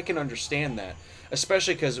 which I can understand that.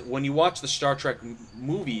 Especially because when you watch the Star Trek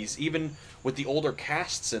movies, even with the older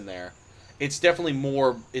casts in there, it's definitely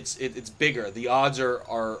more. It's bigger. The odds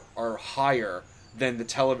are higher than the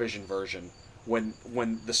television version when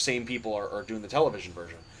the same people are doing the television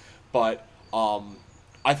version. But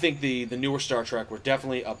I think the newer Star Trek were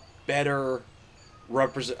definitely a better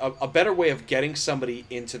a better way of getting somebody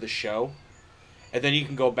into the show, and then you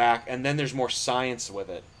can go back, and then there's more science with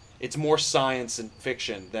it. It's more science and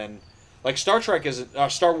fiction than like Star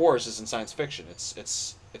Wars isn't science fiction.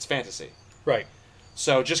 It's fantasy. Right.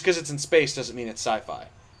 So just because it's in space doesn't mean it's sci-fi.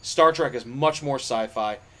 Star Trek is much more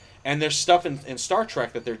sci-fi, and there's stuff in Star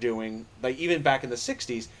Trek that they're doing, like even back in the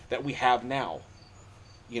 '60s, that we have now.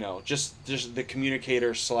 You know, just the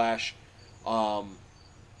communicator slash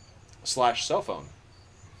cell phone,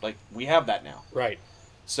 like we have that now. Right.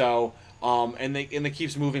 So and it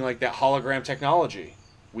keeps moving, like that hologram technology.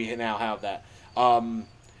 We now have that.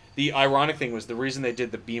 The ironic thing was the reason they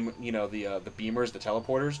did the beam, the beamers, the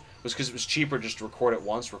teleporters, was because it was cheaper just to record it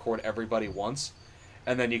once, record everybody once,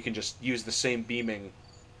 and then you can just use the same beaming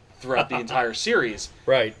throughout the entire series.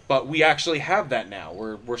 Right. But we actually have that now.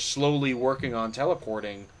 We're slowly working on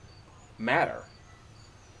teleporting matter.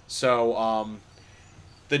 So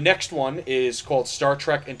the next one is called Star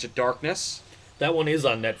Trek Into Darkness. That one is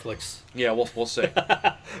on Netflix. Yeah, we'll see.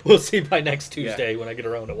 We'll see by next Tuesday when I get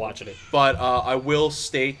around to watching it. But I will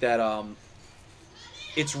state that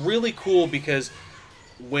it's really cool because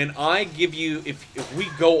when I give you, if we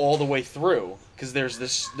go all the way through, because there's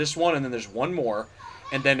this one and then there's one more,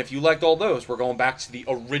 and then if you liked all those, we're going back to the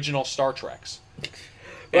original Star Treks.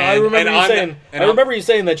 Well, I remember you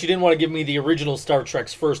saying that you didn't want to give me the original Star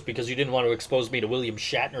Treks first because you didn't want to expose me to William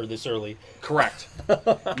Shatner this early. Correct.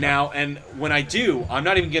 Now, and when I do, I'm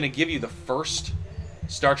not even going to give you the first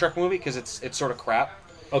Star Trek movie because it's sort of crap.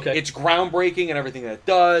 Okay. It's groundbreaking and everything that it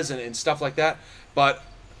does and stuff like that, but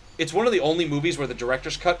it's one of the only movies where the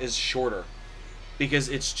director's cut is shorter because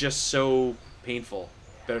it's just so painful.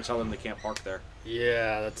 Better tell them they can't park there.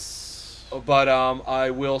 Yeah, that's... But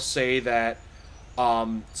I will say that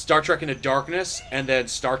Star Trek Into Darkness and then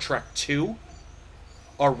Star Trek 2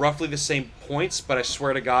 are roughly the same points, but I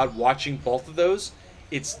swear to God, watching both of those,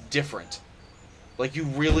 it's different. Like, you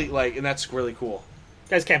really, and that's really cool.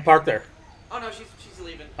 You guys can't park there. Oh no, she's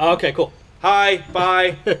leaving. Oh, okay, cool. Hi,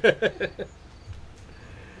 bye.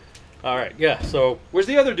 All right, yeah, so... Where's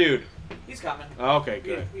the other dude? He's coming. Okay,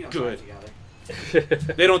 good. We don't Good. talk together.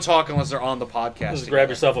 They don't talk unless they're on the podcast. Just grab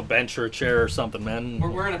yourself a bench or a chair or something, man.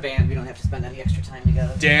 We're in a band. We don't have to spend any extra time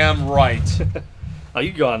together. Damn right. Oh,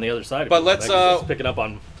 you can go on the other side. But let's, It's picking up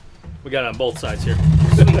on... We got it on both sides here.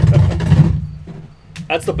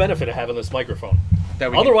 That's the benefit of having this microphone.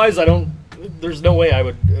 Otherwise, I don't... There's no way I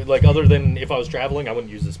would... other than if I was traveling, I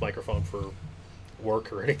wouldn't use this microphone for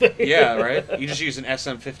work or anything. Yeah, right? You just use an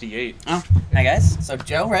SM58. Oh, hi guys. So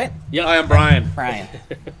Joe, right? Yeah. Hi, I'm Brian. Brian.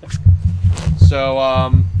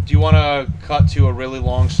 So, do you want to cut to a really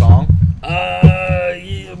long song?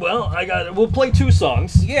 Yeah, well, we'll play two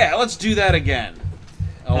songs. Yeah, let's do that again.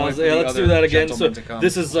 Let's do that again. So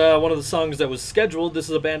this is one of the songs that was scheduled. This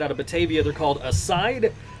is a band out of Batavia. They're called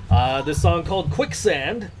Aside. This song called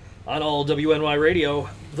Quicksand on all WNY Radio,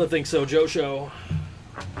 the ThinkSoJoE show.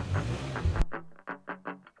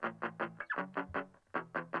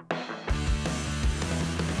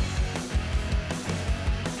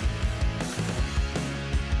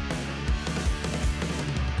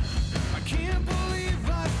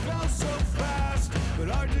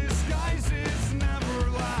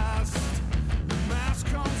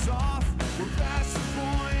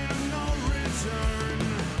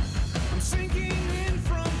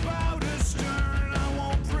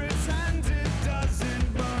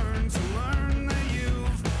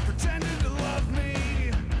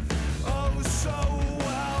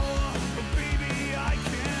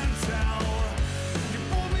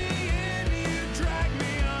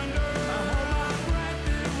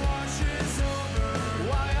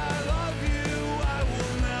 Why I love you.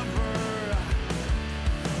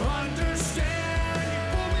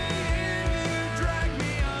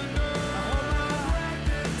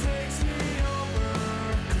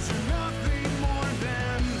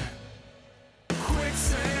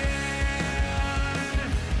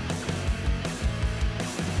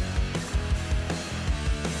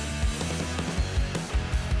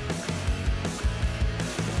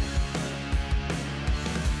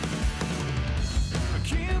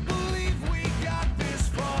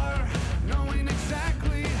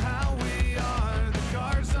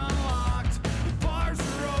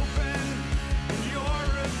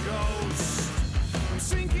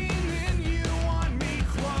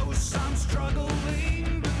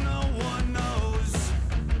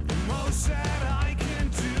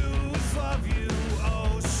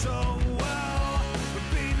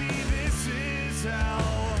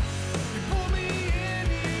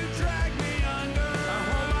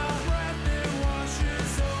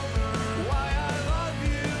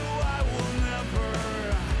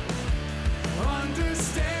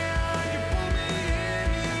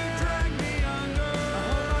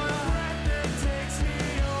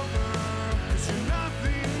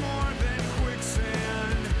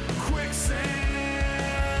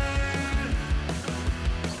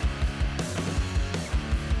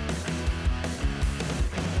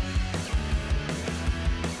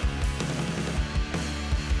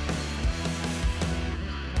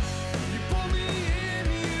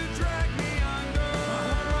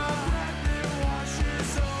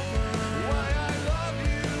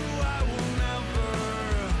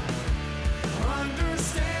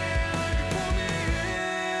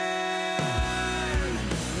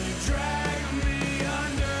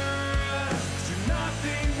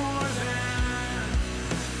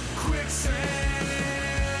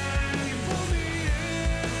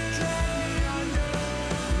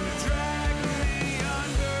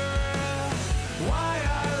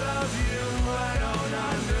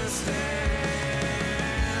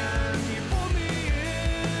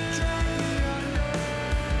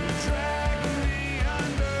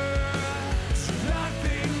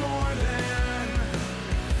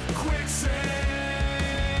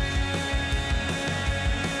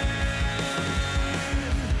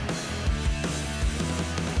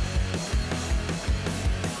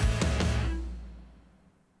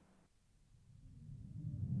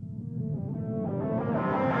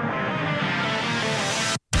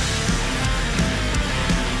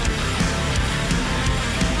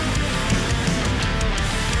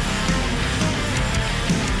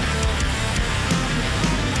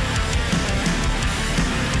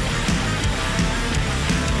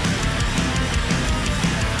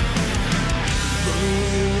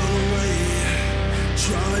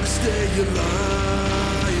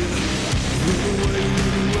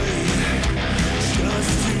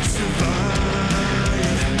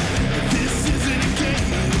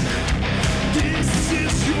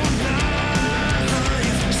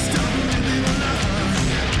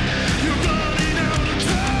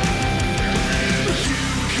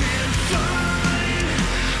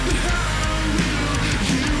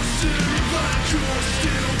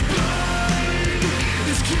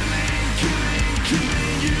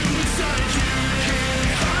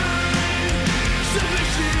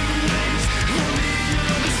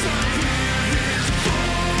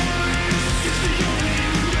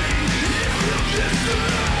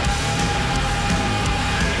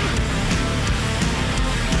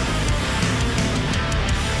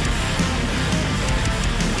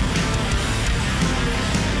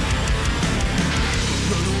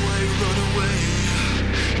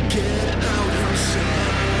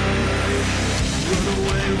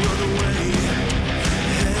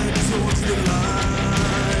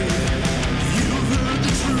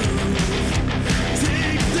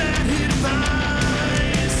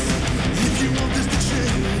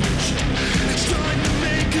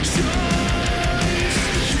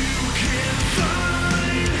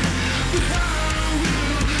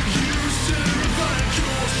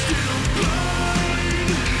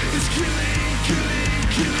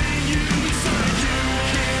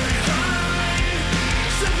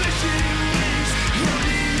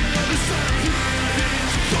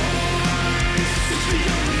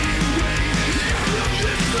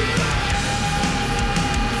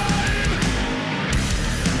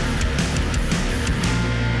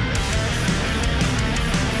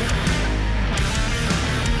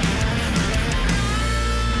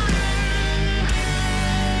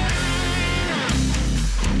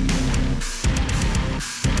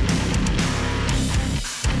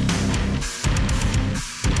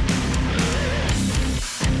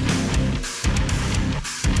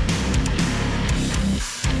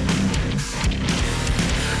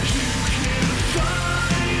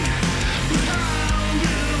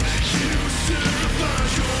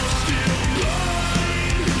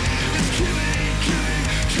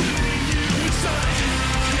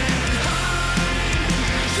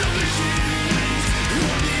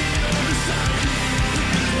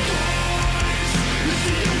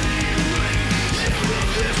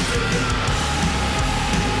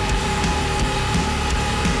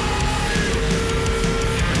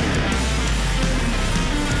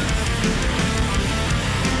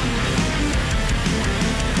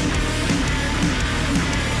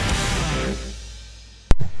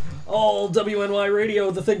 LWNY Radio,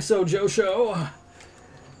 the ThinkSoJoE show.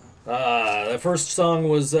 The first song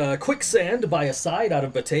was Quicksand by Aside out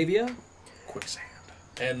of Batavia. Quicksand.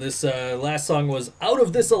 And this last song was Out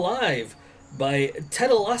of This Alive by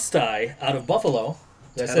Tedelastai out of Buffalo.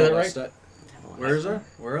 Did I say that right? Where is there?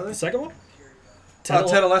 Where are The they? second one?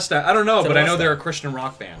 Tedelastai. I don't know, but I know Tedelastai. they're a Christian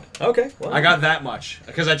rock band. Okay. Well, I got that much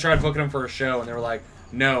because I tried booking them for a show, and they were like,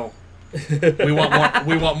 "No, we want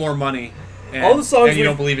more. We want more money." And, All the songs and you we-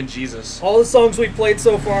 don't believe in Jesus. all the songs we've played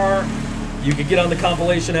so far, you can get on the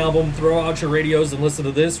compilation album, throw out your radios, and listen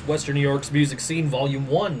to this, Western New York's Music Scene, Volume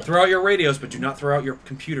 1. Throw out your radios, but do not throw out your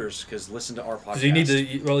computers because listen to our podcast. Because you need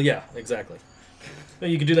to, well, yeah, exactly.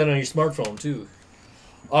 You can do that on your smartphone, too.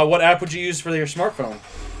 What app would you use for your smartphone?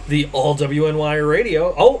 The All WNY Radio,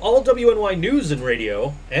 All WNY News and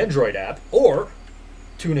Radio Android app, or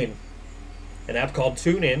TuneIn. An app called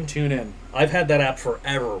TuneIn. Tune in. I've had that app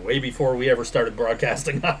forever, way before we ever started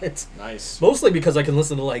broadcasting on it. Nice. Mostly because I can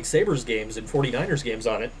listen to like Sabres games and 49ers games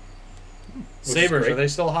on it. which is Sabres, great. are they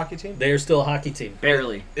still a hockey team? They are still a hockey team.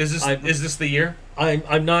 Barely. Is this the year?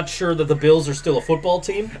 I'm not sure that the Bills are still a football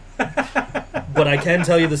team, but I can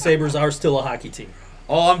tell you the Sabres are still a hockey team.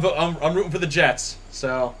 Oh, I'm rooting for the Jets.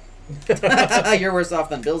 So You're worse off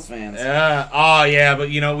than Bills fans. yeah. Oh yeah, but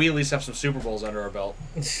you know we at least have some Super Bowls under our belt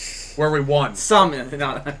where we won. Some,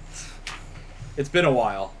 no. It's been a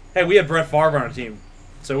while. Hey, we had Brett Favre on our team,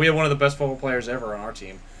 so we had one of the best football players ever on our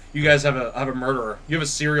team. You guys have a murderer. You have a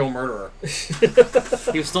serial murderer.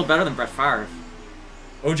 He was still better than Brett Favre.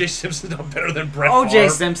 O.J. Simpson's not better than Brett Favre. O.J.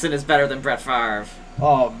 Simpson is better than Brett Favre.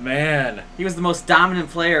 Oh man. He was the most dominant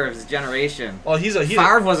player of his generation. Well,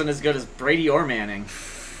 Favre wasn't as good as Brady or Manning.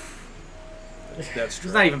 That's true.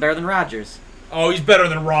 He's not even better than Rodgers. Oh, he's better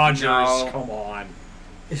than Rodgers. No. Come on.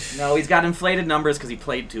 No, he's got inflated numbers because he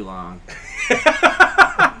played too long.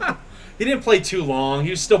 He didn't play too long.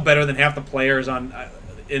 He was still better than half the players in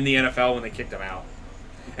the NFL when they kicked him out.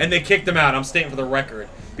 And they kicked him out. I'm stating for the record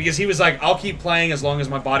because he was like, "I'll keep playing as long as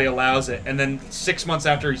my body allows it." And then 6 months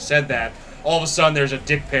after he said that, all of a sudden there's a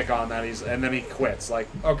dick pic on that. And then he quits. Like,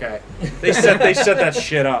 okay, they set that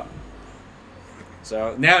shit up.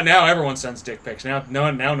 So now everyone sends dick pics. Now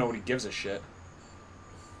nobody gives a shit.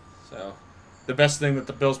 So the best thing that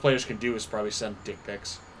the Bills players can do is probably send dick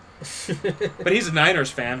pics. But he's a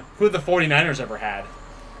Niners fan. Who have the 49ers ever had?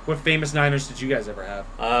 What famous Niners did you guys ever have?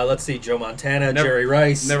 Let's see, Joe Montana, Never- Jerry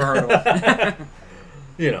Rice. Never heard of him.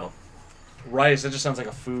 You know. Rice, that just sounds like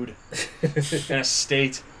a food. And a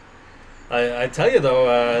state. I tell you,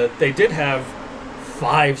 though, they did have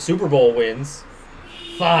 5 Super Bowl wins.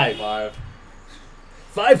 5.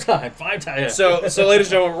 5 times. So ladies and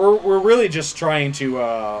gentlemen, we're really just trying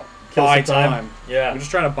to Kill buy some time. time. Yeah. We're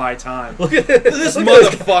just trying to buy time. Look at This look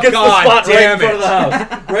at motherfucker. Gets the God spot right damn in front of it. the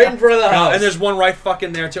house. Right in front of the house. And there's one right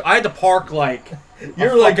fucking there too. I had to park like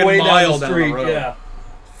You're a like fucking way mile down the street. road. Yeah.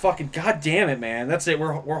 Fucking goddamn it, man. That's it.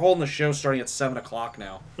 We're holding the show starting at 7:00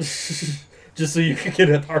 now. Just so you can get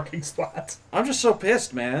a parking spot. I'm just so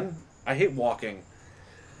pissed, man. I hate walking.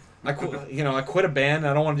 I quit a band. And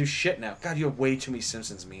I don't want to do shit now. God, you have way too many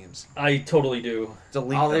Simpsons memes. I totally do.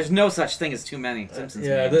 Delete Oh, them. there's no such thing as too many Simpsons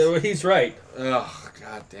Yeah, memes. he's right. Ugh,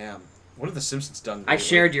 god damn. What have the Simpsons done? I lately?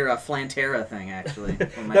 shared your Flantera thing, actually.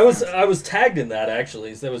 with my That was friends. I was tagged in that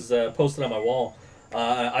actually. That was posted on my wall.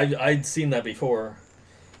 I'd seen that before.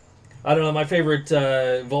 I don't know. My favorite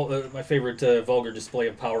vulgar display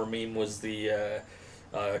of power meme was the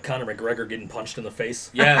Conor McGregor getting punched in the face.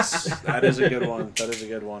 Yes, that is a good one. That is a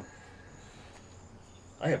good one.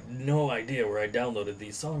 I have no idea where I downloaded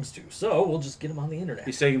these songs to, so we'll just get them on the internet.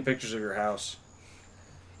 He's taking pictures of your house.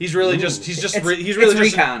 He's really Ooh. just. He's just. It's, He's really it's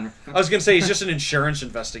just. recon. I was gonna say he's just an insurance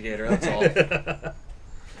investigator. That's all.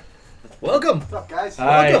 Welcome. What's up, guys?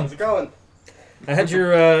 Hi. How's it going? I had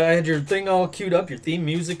your thing all queued up, your theme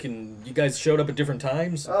music, and you guys showed up at different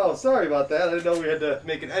times. Oh, sorry about that. I didn't know we had to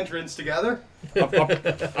make an entrance together.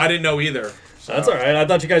 I didn't know either. So. That's all right. I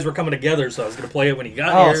thought you guys were coming together, so I was gonna play it when you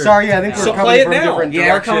got Oh, here. sorry. Yeah, I think So we're play coming it from now. different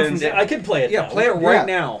Yeah, we're coming from directions. I can play it. Yeah, now. play it right Yeah.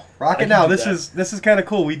 now. Rock I it can now. do This that. is kind of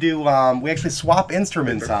cool. We do we actually swap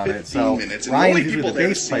instruments on it. So minutes, and the Ryan's only usually people the there to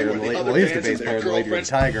bass see player, were the well, other he's the bands bass and player, their the Lady and the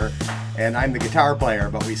Tiger, and I'm the guitar player.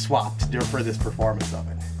 But we swapped for this performance of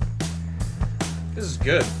it. This is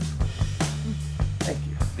good. Thank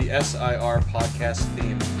you. The SIR podcast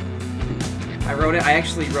theme. I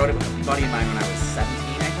actually wrote it with a buddy of mine when I was 17,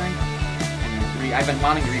 I think. And I've been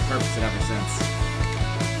wanting to repurpose it ever since.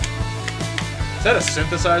 Is that a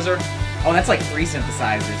synthesizer? Oh, that's like 3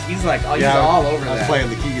 synthesizers. He's like, oh, he's Yeah, all over I was that. playing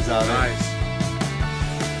the keys on it. Nice.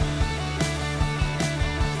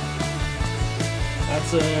 That's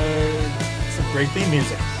some great theme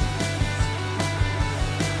music.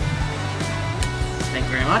 Thank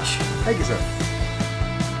you very much. Thank you, sir.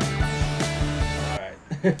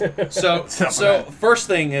 So first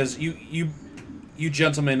thing is you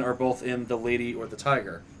gentlemen are both in The Lady or the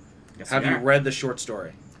Tiger. Yes, Have we you are. read the short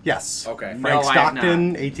story? Yes. Okay. Frank No, I have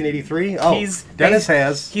Stockton, not. 1883. Oh, He's Dennis bas-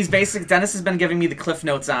 has. He's basic. Dennis has been giving me the cliff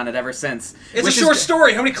notes on it ever since. It's which a short is-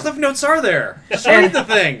 story. How many cliff notes are there? Just And- read the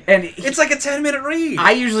thing. and it's like a 10-minute read.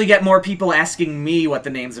 I usually get more people asking me what the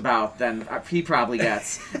name's about than he probably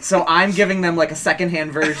gets. So I'm giving them like a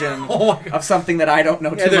secondhand version Oh my God. of something that I don't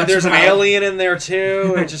know too Yeah, much there's an about. alien in there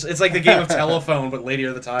too. It's like the game of telephone, but Lady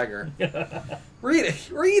or the Tiger. Read it.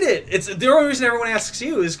 Read it. It's the only reason everyone asks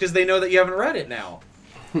you is because they know that you haven't read it now.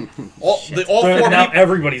 All So four now people.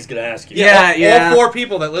 everybody's gonna ask you. Yeah. All 4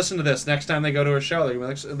 people that listen to this next time they go to a show,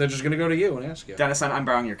 they're just gonna go to you and ask you. Dennis, I'm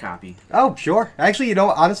borrowing your copy. Oh, sure. Actually,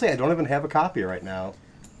 honestly, I don't even have a copy right now.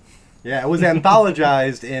 Yeah, it was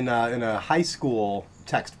anthologized in a high school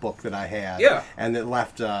textbook that I had. Yeah. And it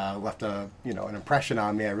left a an impression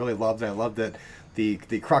on me. I really loved it. I loved that the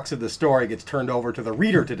crux of the story gets turned over to the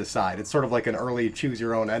reader to decide. It's sort of like an early choose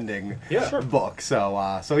your own ending book.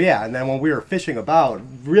 So yeah. And then when we were fishing about,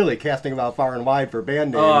 really casting about far and wide for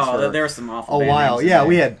band names for there were some awful a band while. names in Yeah, there.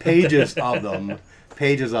 we had pages of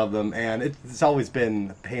them. And it's always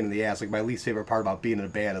been a pain in the ass. Like, my least favorite part about being in a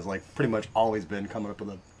band is like pretty much always been coming up with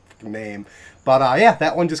a fucking name. But yeah,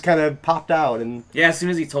 that one just kind of popped out, and Yeah, as soon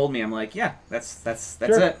as he told me, I'm like, yeah, that's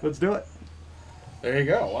sure, it. let's do it. There you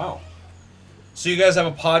go. Wow. So you guys have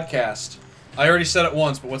a podcast. I already said it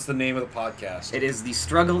once, but what's the name of the podcast? It is the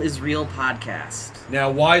Struggle is Real podcast.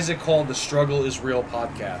 Now, why is it called the Struggle is Real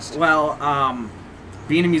podcast? Well,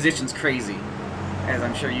 being a musician's crazy, as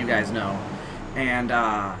I'm sure you guys know, and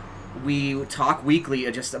we talk weekly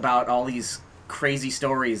just about all these crazy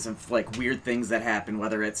stories of like weird things that happen.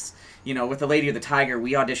 Whether it's with the Lady or the Tiger,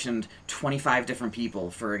 we auditioned 25 different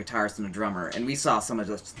people for a guitarist and a drummer, and we saw some of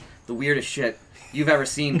the weirdest shit you've ever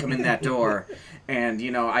seen come in that door. And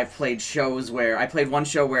I've played shows where I played one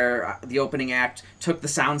show where the opening act took the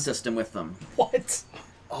sound system with them. What?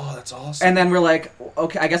 Oh, that's awesome. And then we're like,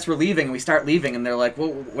 okay, I guess we're leaving. And we start leaving, and they're like,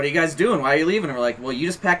 well, what are you guys doing? Why are you leaving? And we're like, well, you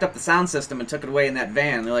just packed up the sound system and took it away in that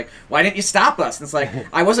van. And they're like, why didn't you stop us? And it's like,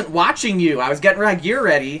 I wasn't watching you. I was getting my gear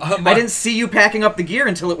ready. I didn't see you packing up the gear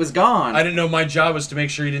until it was gone. I didn't know my job was to make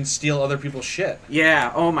sure you didn't steal other people's shit.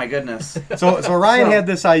 Yeah. Oh my goodness. So Ryan had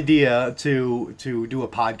this idea to do a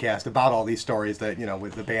podcast about all these stories that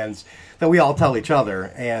with the bands that we all tell each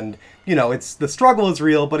other, and it's the struggle is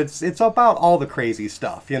real, but it's about all the crazy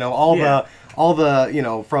stuff, all the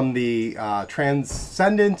from the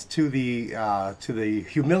transcendent to the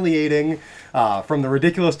humiliating, from the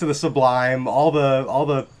ridiculous to the sublime, all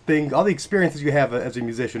the experiences you have as a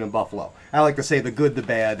musician in Buffalo. I like to say the good, the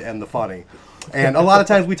bad, and the funny. And a lot of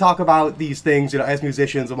times we talk about these things, as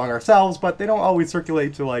musicians among ourselves, but they don't always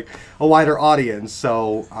circulate to like a wider audience.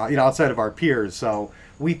 So, outside of our peers. So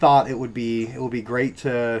we thought it would be great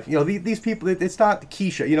to, these people. It's not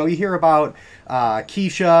Keisha. You hear about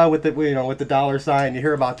Keisha with the dollar sign. You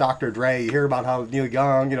hear about Dr. Dre. You hear about how Neil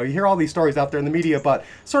Young. You hear all these stories out there in the media, but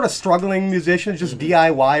sort of struggling musicians, just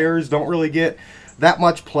DIYers, don't really get that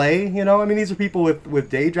much play. These are people with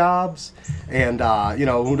day jobs and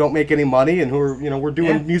who don't make any money, and who are we're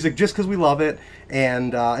doing music just because we love it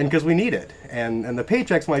and because we need it, and the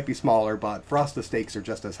paychecks might be smaller, but for us the stakes are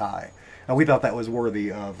just as high, and we thought that was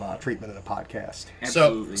worthy of treatment in a podcast.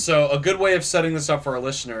 Absolutely. So a good way of setting this up for our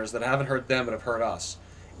listeners that haven't heard them but have heard us,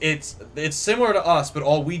 it's similar to us, but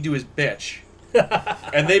all we do is bitch,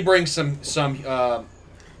 and they bring some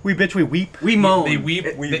We bitch, we weep, we moan. They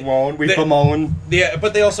weep. we moan, we bemoan. Yeah,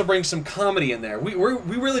 but they also bring some comedy in there. We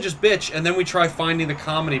really just bitch, and then we try finding the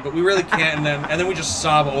comedy, but we really can't, and then we just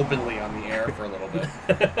sob openly on the air for a little bit.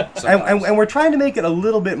 And we're trying to make it a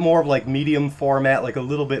little bit more of like medium format, like a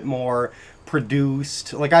little bit more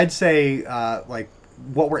produced. Like I'd say, like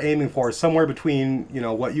what we're aiming for is somewhere between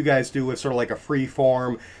what you guys do with sort of like a free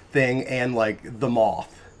form thing and like The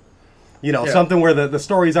Moth. Something where the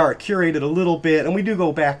stories are curated a little bit, and we do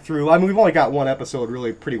go back through. I mean, we've only got one episode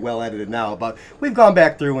really pretty well edited now, but we've gone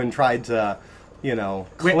back through and tried to,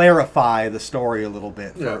 clarify the story a little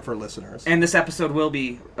bit for listeners. And this episode will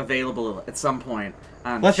be available at some point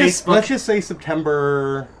on Let's Facebook. just say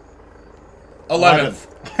September 11th.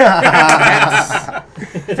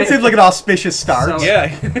 It seems like an auspicious start. So-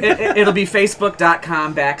 Yeah. It'll be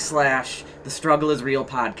facebook.com/The Struggle is Real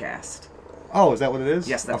podcast. Oh, is that what it is?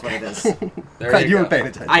 Yes, that's Okay. what it is. There You go. were paying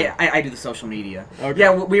attention. I do the social media. Okay.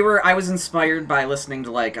 Yeah, I was inspired by listening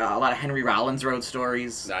to like a lot of Henry Rollins road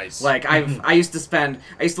stories. Nice. Like I used to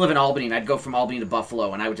live in Albany, and I'd go from Albany to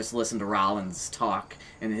Buffalo, and I would just listen to Rollins talk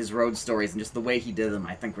and his road stories, and just the way he did them,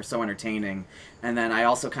 I think were so entertaining And then I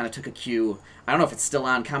also kind of took a cue. I don't know if it's still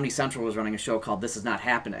on. Comedy Central was running a show called This Is Not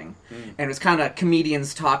Happening. And it was kind of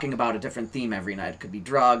comedians talking about a different theme every night. It could be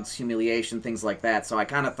drugs, humiliation, things like that. So I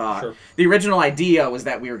kind of thought the original idea was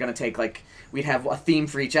that we were going to take, like, we'd have a theme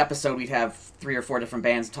for each episode. We'd have 3 or 4 different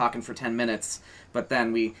bands talking for 10 minutes. But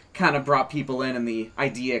then we kind of brought people in, and the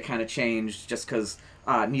idea kind of changed just because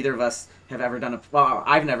neither of us have ever done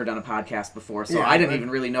I've never done a podcast before, so I didn't even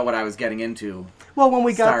really know what I was getting into. Well, when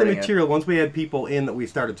we got the material, once we had people in that we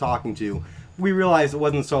started talking to, we realized it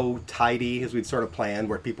wasn't so tidy as we'd sort of planned,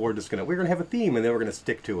 where people were just we're gonna have a theme and then we're gonna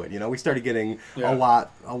stick to it. You know, we started getting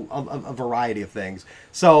a variety of things.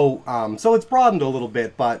 So so it's broadened a little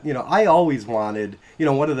bit, but you know, I always wanted, you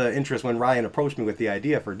know, one of the interests when Ryan approached me with the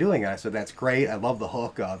idea for doing it, I said, that's great. I love the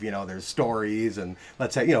hook of, you know, there's stories, and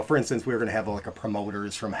let's say, you know, for instance, we were gonna have like a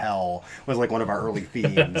Promoters from Hell was like one of our early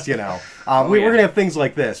themes. You know, we were gonna have things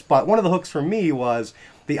like this, but one of the hooks for me was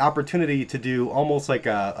the opportunity to do almost like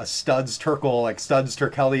a Studs Terkel, like Studs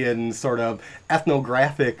Terkellian sort of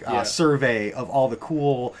ethnographic survey of all the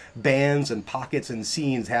cool bands and pockets and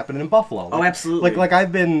scenes happening in Buffalo. Oh, absolutely. Like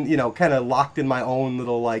I've been, you know, kind of locked in my own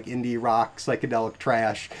little like indie rock, psychedelic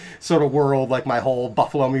trash sort of world, like my whole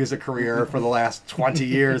Buffalo music career for the last 20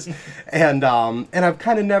 years. And I've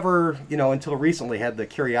kind of never, you know, until recently had the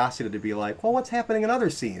curiosity to be like, well, what's happening in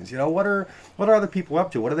other scenes? You know, what are other people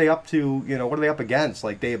up to? What are they up to? You know, what are they up against?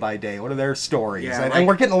 Like day by day, what are their stories? Yeah, and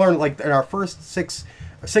we're getting to learn, like in our first six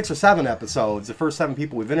or 7 episodes, the first 7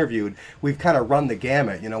 people we've interviewed, we've kind of run the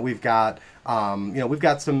gamut. You know, we've got we've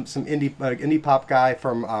got some indie pop guy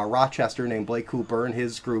from Rochester named Blake Cooper and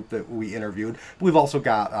his group that we interviewed. We've also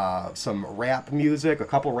got some rap music, a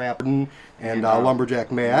couple rap, and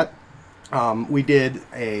Lumberjack Matt. We did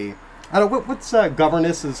I don't know what's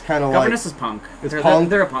Governess is kind of like. Governess is punk. It's punk.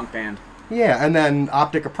 They're a punk band. Yeah, and then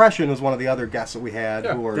Optic Oppression was one of the other guests that we had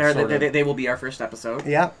who were they will be our first episode.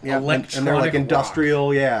 Yeah. And they're like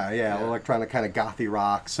industrial, electronic kind of gothy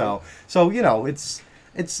rock. So you know, it's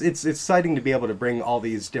exciting to be able to bring all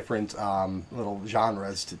these different little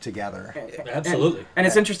genres together. Absolutely. And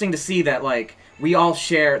it's interesting to see that, like, we all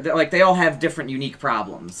share, like, they all have different unique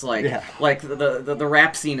problems. Like, the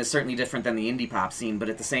rap scene is certainly different than the indie pop scene, but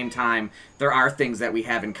at the same time, there are things that we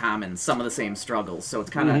have in common, some of the same struggles. So it's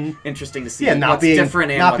kind of interesting to see what's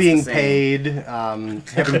different and not what's being the same. paid,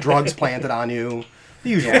 having drugs planted on you, the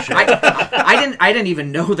usual shit. I didn't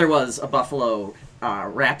even know there was a Buffalo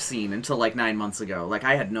rap scene until like 9 months ago. Like,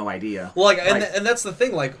 I had no idea. Well, and that's the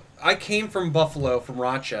thing. Like, I came from Buffalo, from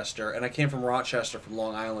Rochester, and I came from Rochester from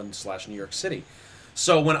Long Island / New York City.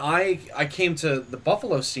 So when I came to the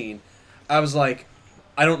Buffalo scene, I was like,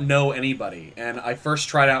 I don't know anybody. And I first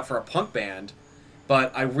tried out for a punk band,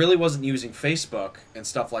 but I really wasn't using Facebook and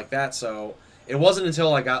stuff like that. So it wasn't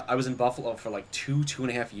until I was in Buffalo for like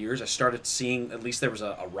 2.5 years, I started seeing, at least there was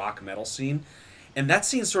a rock metal scene. And that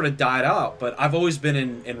scene sort of died out, but I've always been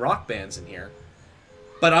in rock bands in here.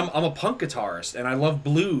 But I'm a punk guitarist, and I love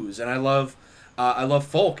blues, and I love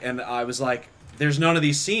folk, and I was like, there's none of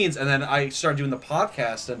these scenes. And then I started doing the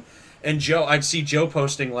podcast, and Joe, I'd see Joe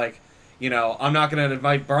posting like, you know, I'm not going to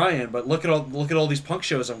invite Brian, but look at all these punk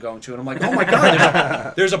shows I'm going to, and I'm like, oh my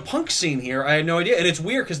god, there's a punk scene here. I had no idea, and it's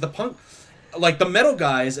weird because the punk, like the metal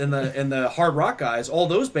guys and the hard rock guys, all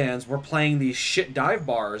those bands were playing these shit dive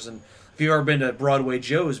bars, and if you've ever been to Broadway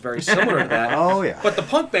Joe's, very similar to that. Oh, yeah. But the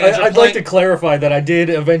punk bands I'd like to clarify that I did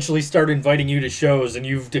eventually start inviting you to shows, and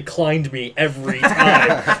you've declined me every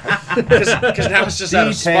time. Because now it's just out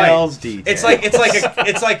of spite. Details.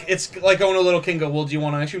 It's like going to Little King and go, well, do you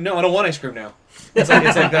want ice cream? No, I don't want ice cream now. It's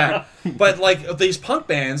like that. But like these punk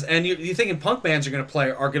bands, and you thinking punk bands are gonna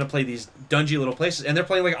play these dungy little places, and they're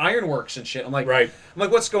playing like Ironworks and shit. I'm like,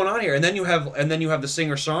 what's going on here? And then you have the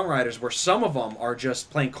singer songwriters where some of them are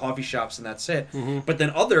just playing coffee shops and that's it. Mm-hmm. But then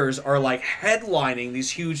others are like headlining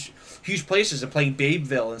these huge places and playing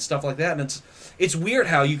Babeville and stuff like that. And it's weird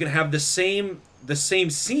how you can have the same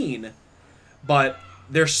scene, but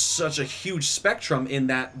there's such a huge spectrum in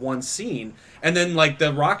that one scene. And then like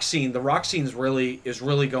the rock scene is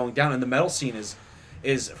really going down, and the metal scene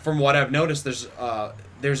is from what I've noticed,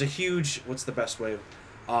 there's a huge, what's the best way,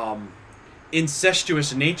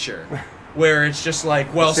 incestuous nature, where it's just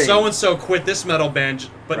like, well, so and so quit this metal band,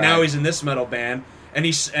 but now he's in this metal band, and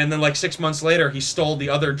then like 6 months later he stole the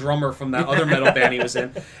other drummer from that other metal band he was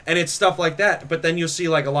in, and it's stuff like that. But then you'll see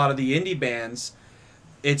like a lot of the indie bands,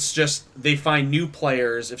 it's just they find new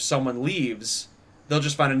players. If someone leaves, they'll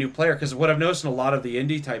just find a new player. Because what I've noticed in a lot of the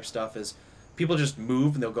indie type stuff is people just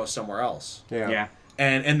move and they'll go somewhere else. Yeah.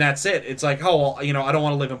 And that's it. It's like, oh, well, you know, I don't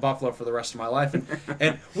want to live in Buffalo for the rest of my life,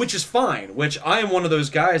 and which is fine. Which I am one of those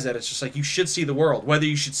guys that it's just like, you should see the world. Whether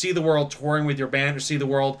you should see the world touring with your band or see the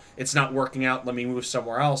world, it's not working out, let me move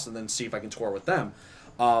somewhere else and then see if I can tour with them.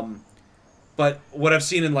 But what I've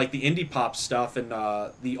seen in like the indie pop stuff and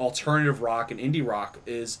the alternative rock and indie rock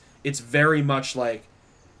is it's very much like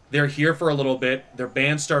they're here for a little bit, their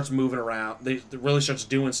band starts moving around, they really starts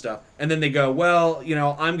doing stuff, and then they go, well, you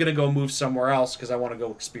know, I'm going to go move somewhere else because I want to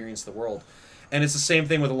go experience the world. And it's the same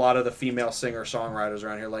thing with a lot of the female singer-songwriters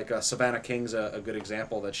around here. Like Savannah King's a good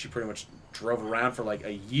example that she pretty much drove around for like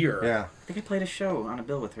a year. Yeah. I think I played a show on a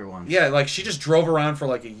bill with her once. Yeah, like she just drove around for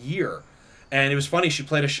like a year. And it was funny, she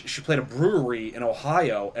played a brewery in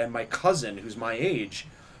Ohio, and my cousin, who's my age,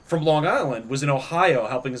 from Long Island, was in Ohio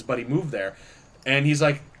helping his buddy move there. And he's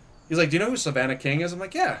like, do you know who Savannah King is? I'm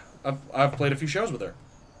like, yeah, I've played a few shows with her.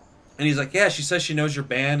 And he's like, yeah, she says she knows your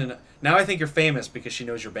band, and now I think you're famous because she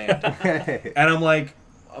knows your band. And I'm like,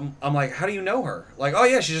 how do you know her? Like, oh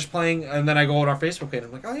yeah, she's just playing. And then I go on our Facebook page,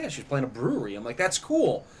 I'm like, oh yeah, she's playing a brewery. I'm like, that's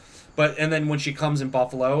cool. And then when she comes in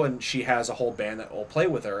Buffalo, and she has a whole band that will play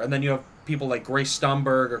with her, and then you have people like Grace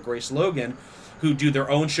Stumberg or Grace Logan, who do their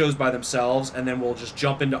own shows by themselves, and then will just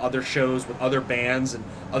jump into other shows with other bands and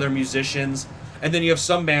other musicians. And then you have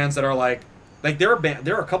some bands that are like there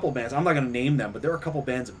are a couple bands, I'm not going to name them, but there are a couple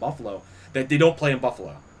bands in Buffalo that they don't play in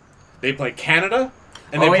Buffalo. They play Canada,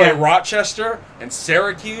 and they play Rochester and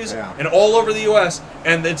Syracuse and all over the U.S.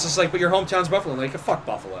 And it's just like, but your hometown's Buffalo. And they're like, fuck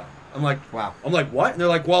Buffalo. I'm like, wow. I'm like, what? And they're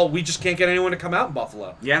like, well, we just can't get anyone to come out in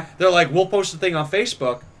Buffalo. Yeah. They're like, we'll post a thing on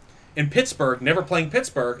Facebook in Pittsburgh, never playing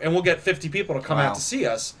Pittsburgh, and we'll get 50 people to come out to see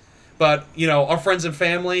us. But, you know, our friends and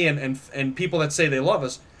family and people that say they love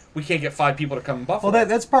us, we can't get 5 people to come in Buffalo. Well,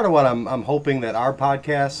 that's part of what I'm hoping that our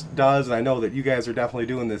podcast does, and I know that you guys are definitely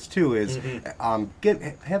doing this too, is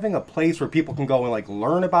having a place where people can go and like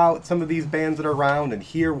learn about some of these bands that are around and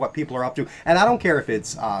hear what people are up to. And I don't care if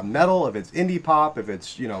it's metal, if it's indie pop, if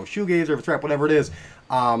it's, you know, shoegazer, if it's rap, whatever it is.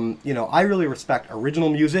 You know, I really respect original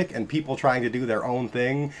music and people trying to do their own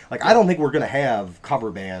thing. Like, I don't think we're going to have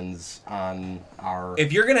cover bands on our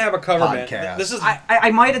If you're going to have a cover podcast. band, this is...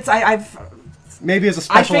 I might, I've... Maybe as a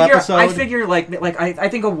special episode. I figure I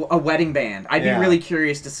think a wedding band. I'd be really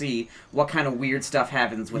curious to see what kind of weird stuff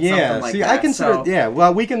happens with something like that. I consider. Yeah,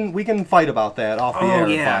 well, we can fight about that off the air.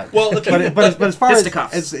 Yeah. But as far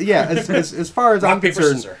as far as I'm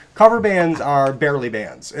concerned, cover bands are barely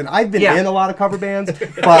bands, and I've been in a lot of cover bands,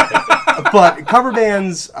 but cover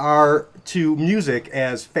bands are to music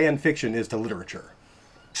as fan fiction is to literature.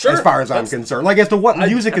 Sure, as far as I'm concerned, like as to what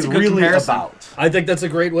music is really about. I think that's a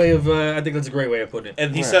great way of. Putting it.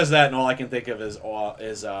 And he says that, and all I can think of is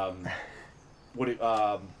the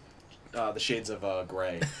Shades of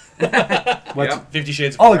Grey. 50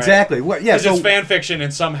 Shades of Grey. Oh, exactly. Because it's fan fiction,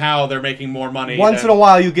 and somehow they're making more money. Once in a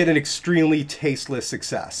while, you get an extremely tasteless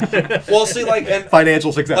success. Well, see, like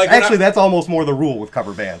financial success. Like, actually, that's almost more the rule with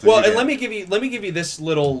cover bands. Well, and let me give you this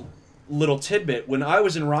little tidbit. When I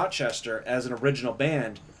was in Rochester as an original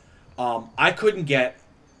band, I couldn't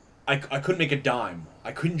make a dime.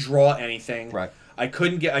 I couldn't draw anything. Right. I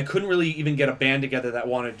couldn't really even get a band together that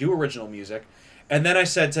wanted to do original music. And then I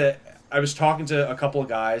was talking to a couple of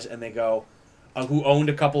guys, and they go, who owned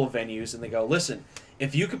a couple of venues, and they go, listen,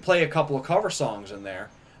 if you could play a couple of cover songs in there,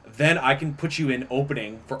 then I can put you in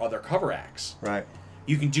opening for other cover acts. Right.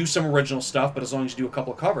 You can do some original stuff, but as long as you do a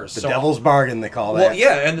couple of covers. The devil's bargain, they call that. Well,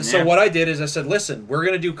 yeah, and so what I did is I said, listen, we're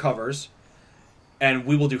going to do covers, and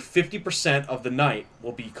we will do 50% of the night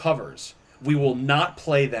will be covers. We will not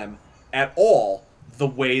play them at all the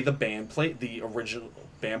way the original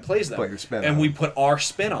band plays them. Put your spin and on we it. put our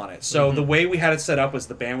spin on it. So the way we had it set up was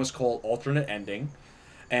the band was called Alternate Ending,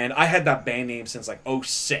 and I had that band name since like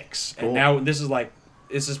 2006, and now this is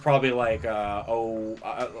probably like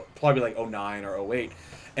 2009 or 2008.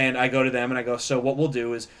 And I go to them and I go, so what we'll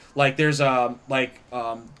do is like there's Guns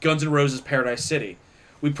N' Roses Paradise City.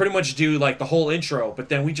 We pretty much do like the whole intro, but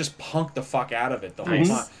then we just punk the fuck out of it the whole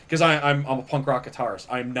time. Because I'm a punk rock guitarist.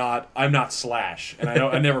 I'm not Slash, and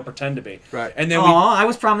I never pretend to be. Right. And then I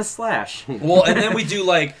was promised Slash. Well, and then we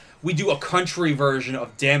do a country version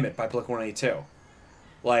of "Damn It" by Blink-182,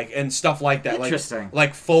 and stuff like that. Interesting.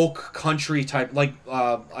 Like folk country type.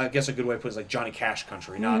 I guess a good way to put it is like Johnny Cash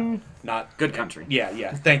country, not good country.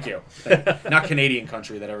 Yeah. Thank you. Not Canadian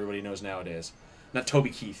country that everybody knows nowadays. Not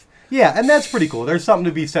Toby Keith. Yeah, and that's pretty cool. There's something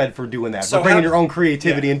to be said for doing that. For bringing your own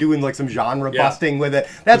creativity and doing like some genre busting with it.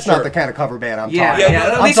 That's not the kind of cover band I'm talking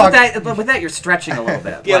about. At least with that, you're stretching a little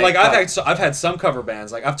bit. Yeah, I've had some cover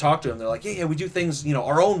bands. Like I've talked to them. They're like, yeah, we do things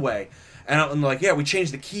our own way. And I'm like, yeah, we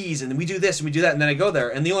changed the keys, and then we do this, and we do that, and then I go there,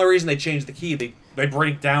 and the only reason they change the key, they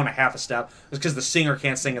break down a half a step, is because the singer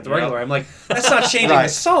can't sing at the regular. I'm like, that's not changing the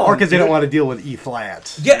song. Or because they don't want to deal with E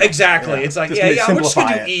flat. Yeah, exactly. It's like, Just we're just gonna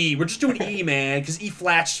simplify do it. E. We're just doing E, man, because E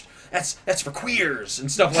flat, that's for queers and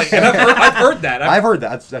stuff like. And I've heard that. I've heard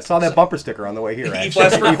that. I saw that bumper sticker on the way here. E Actually.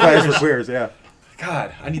 flat's for E flat is queers. for queers. Yeah.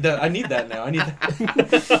 God, I need that now. I need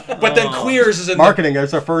that. But then queers is in Marketing.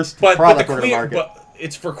 That's our first but product the we're gonna queer, market. but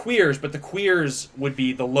it's for queers. But the queers would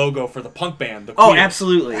be the logo for the punk band. The Oh, Queers.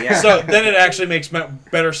 absolutely, yeah. So then it actually makes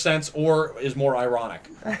better sense, or is more ironic.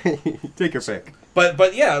 Take your pick.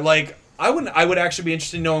 But yeah, like I would actually be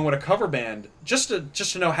interested in knowing what a cover band, just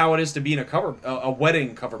to know how it is to be in a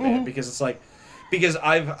wedding cover band, because it's like, because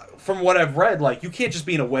from what I've read, like you can't just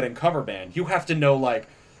be in a wedding cover band. You have to know, like,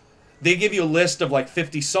 they give you a list of like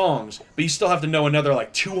 50 songs, but you still have to know another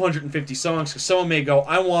like 250 songs, because someone may go,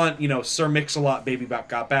 I want, Sir Mix-a-Lot, Baby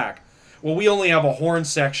Got Back. Well, we only have a horn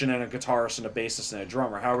section and a guitarist and a bassist and a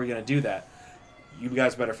drummer. How are we going to do that? You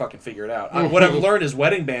guys better fucking figure it out. What I've learned is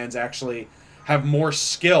wedding bands actually have more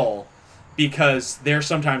skill, because they're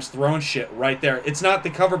sometimes throwing shit right there. It's not the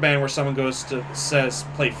cover band where someone says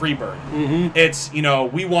play Freebird. Mm-hmm. It's,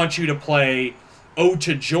 we want you to play Ode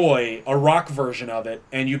to Joy, a rock version of it,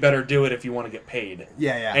 and you better do it if you want to get paid.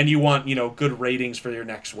 Yeah. And you want, good ratings for your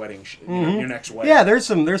next wedding, your next wedding. Yeah, there's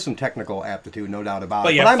some technical aptitude, no doubt about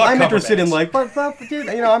But it. yeah, But fuck I'm cover interested in bands. dude,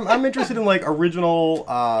 I'm interested in like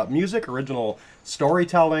original music, original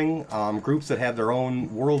storytelling, groups that have their own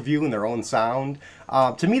worldview and their own sound.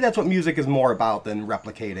 To me, that's what music is more about than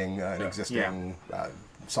replicating an existing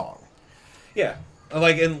song. Yeah.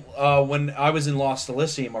 Like, when I was in Lost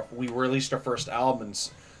Elysium, we released our first album, and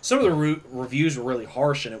some of the reviews were really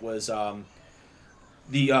harsh, and it was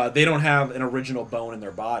they don't have an original bone in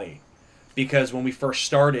their body. Because when we first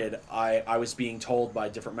started, I was being told by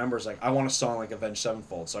different members, like, I want a song like Avenged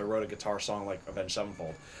Sevenfold, so I wrote a guitar song like Avenged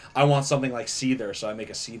Sevenfold. I want something like Seether, so I make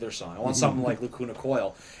a Seether song. I want something like Lacuna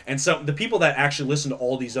Coil. And so the people that actually listen to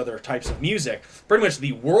all these other types of music, pretty much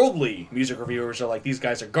the worldly music reviewers are like, these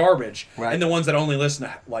guys are garbage. Right. And the ones that only listen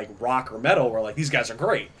to like rock or metal were like, these guys are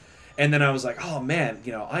great. And then I was like, oh man,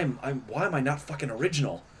 why am I not fucking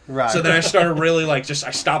original? Right. So then I started really like,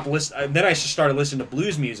 I stopped listening. Then I just started listening to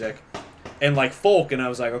blues music and like folk, and I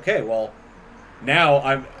was like, okay, well,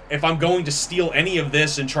 now if I'm going to steal any of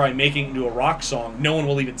this and try making it into a rock song, no one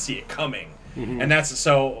will even see it coming. Mm-hmm. And that's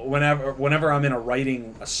so whenever I'm in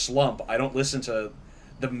a slump, I don't listen to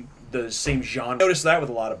the same genre. I notice that with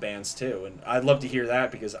a lot of bands too, and I'd love to hear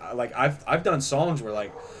that, because I've done songs where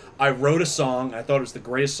like I wrote a song, I thought it was the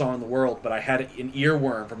greatest song in the world, but I had an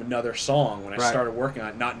earworm from another song when I started working on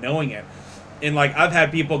it, not knowing it. And like I've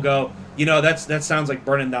had people go, that sounds like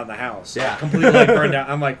Burning Down the House. Yeah. Like, completely like Burn Down.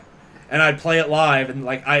 I'm like, and I'd play it live, and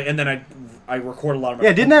like I record a lot of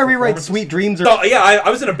my Didn't I rewrite performances. Sweet Dreams? Oh yeah, I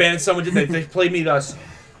was in a band. Someone did. They played me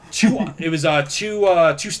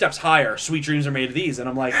two steps higher. Sweet Dreams are made of these, and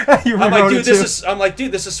I'm like, dude,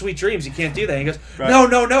 this is Sweet Dreams. You can't do that. And he goes,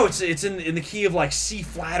 no, it's in the key of like C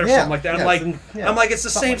flat or something like that. I'm like, it's the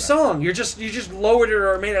same song. You just lowered it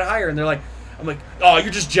or made it higher, and they're like. I'm like, oh,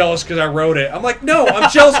 you're just jealous because I wrote it. I'm like, no,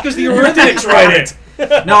 I'm jealous because the Eurythmics wrote it.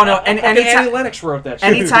 No, and Annie Lennox wrote that shit.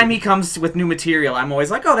 anytime he comes with new material, I'm always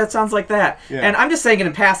like, oh, that sounds like that. Yeah. And I'm just saying it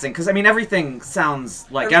in passing, because, I mean, everything sounds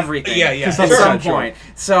like everything. Yeah. At Sure. some Sure. point.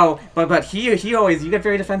 So, but he always, you get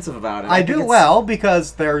very defensive about it. I think do, it's- well,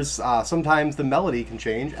 because there's sometimes the melody can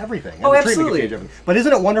change everything. And Oh, the treatment absolutely. can change everything. But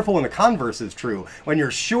isn't it wonderful when the converse is true? When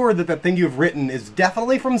you're sure that thing you've written is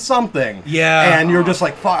definitely from something. Yeah. And you're just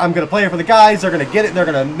like, fuck, I'm going to play it for the guys. They're going to get it. They're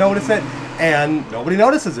going to notice it. And nobody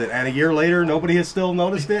notices it. And a year later, nobody has still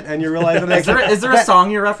noticed it. And you realize that Is there a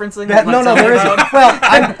song you're referencing? No, there isn't. Well,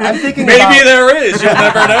 I'm thinking Maybe about... there is. You'll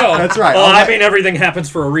never know. That's right. Well, I mean, everything happens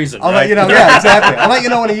for a reason. I'll right? let you know. Yeah, exactly. I'll let you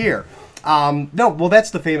know in a year. No, well,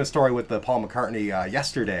 that's the famous story with the Paul McCartney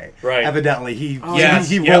yesterday. Right. Evidently, he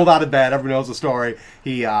yes, rolled out of bed. Everyone knows the story.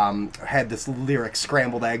 He had this lyric,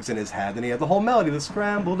 scrambled eggs, in his head. Then he had the whole melody, the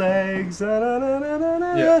scrambled eggs,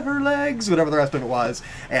 her legs, whatever the rest of it was.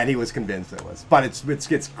 And he was convinced it was. But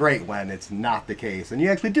it's great when it's not the case. And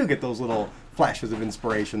you actually do get those little flashes of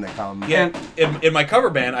inspiration that come. Yeah, in my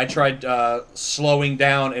cover band, I tried slowing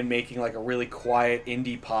down and making like a really quiet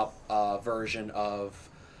indie pop version of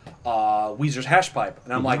Weezer's Hash Pipe,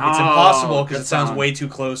 and I'm like, it's impossible because good it sounds song. way too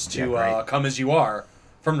close to great. Come As You Are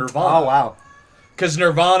from Nirvana. Oh, wow. Because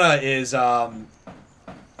Nirvana is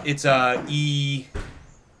it's E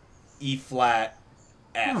flat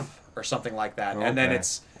F or something like that, and then Okay.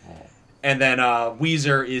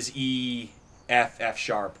 Weezer is E F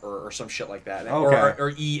sharp or some shit like that, Okay.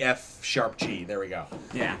 or E F sharp G. There we go.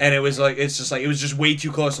 Yeah. And it was like it was just way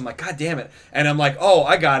too close. I'm like, God damn it! And I'm like, oh,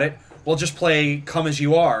 I got it. We'll just play "Come as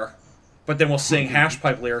You Are," but then we'll sing hash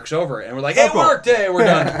pipe lyrics over it, and we're like, hey, it worked. Hey, we're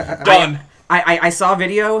done. Done. I saw a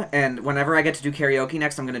video, and whenever I get to do karaoke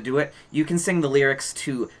next, I'm going to do it. You can sing the lyrics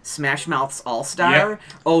to Smash Mouth's All-Star Yeah.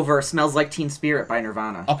 over Smells Like Teen Spirit by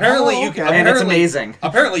Nirvana. Apparently, Oh, you can. okay. And it's Apparently, amazing.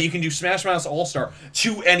 Apparently, you can do Smash Mouth's All Star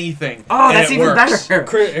to anything. Oh, and that's it even works.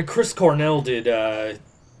 better. Chris Cornell did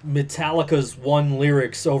Metallica's One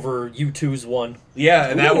lyrics over U2's One. Yeah,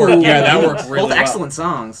 and that worked. Yeah, that worked really Both well. excellent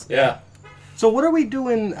songs. Yeah. So what are we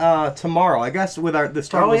doing tomorrow? I guess with the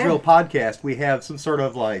Start Oh, Was yeah. Real podcast, we have some sort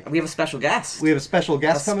of like We have a special guest. we have a special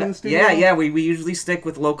guest coming in the studio. Yeah. We usually stick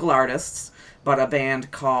with local artists, but a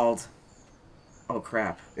band called... Oh,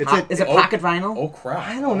 crap. It's Is it Pocket Vinyl? Oh crap.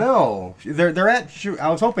 I don't know. They're at. I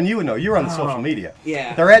was hoping you would know. You're on the social media.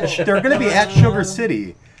 Yeah. They're going to be at Sugar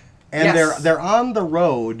City, and Yes. they're on the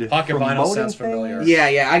road. Pocket Vinyl promoting sounds familiar. things.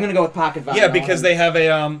 Yeah, I'm going to go with Pocket Vinyl. Yeah, because they have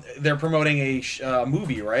they're promoting a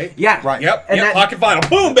movie, right? Yeah. Right. Yep. And Yep. that- Pocket Vinyl.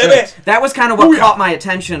 Boom, baby. That was kind of what caught my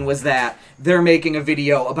attention, was that they're making a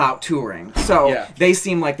video about touring. So Yeah. they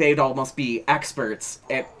seem like they'd almost be experts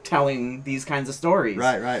at telling these kinds of stories.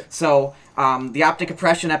 Right. So the Optic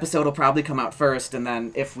Oppression episode will probably come out first, and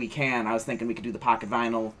then if we can, I was thinking we could do the Pocket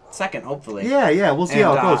Vinyl second, hopefully. Yeah, we'll see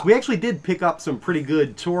how it And, goes. We actually did pick up some pretty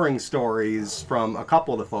good touring stories from a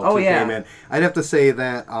couple of the folks Oh, who yeah. came in. I'd have to say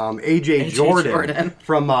that AJ Jordan, Jordan.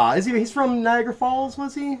 from he's from Niagara Falls,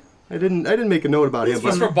 was he? I didn't make a note about him. He's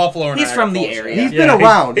but from Buffalo. Or He's Niagara from the Falls, area. yeah. He's been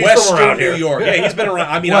around. He's from Western around New here. York. Yeah, he's been around.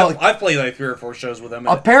 I mean, Well- I've played like 3 or 4 shows with him.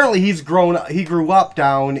 Apparently, he grew up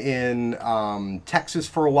down in Texas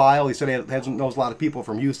for a while. He said he knows a lot of people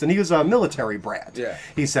from Houston. He was a military brat. Yeah.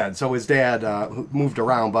 He said so. His dad moved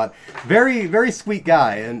around, but very very sweet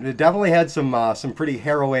guy, and definitely had some pretty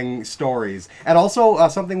harrowing stories. And also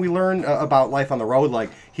something we learned about life on the road.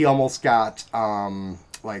 Like he almost got.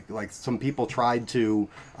 Like some people tried to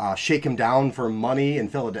shake him down for money in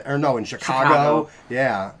Philadelphia, or no, in Chicago.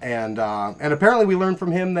 Yeah, and apparently we learned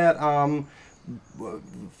from him that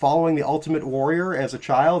following the Ultimate Warrior as a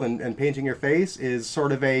child and painting your face is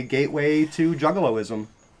sort of a gateway to juggaloism.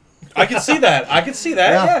 I can see that.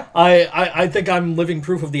 Yeah. Yeah. I think I'm living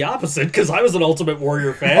proof of the opposite, because I was an Ultimate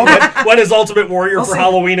Warrior fan. Went as Ultimate Warrior for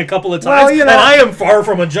Halloween a couple of times, Well, you know- and I am far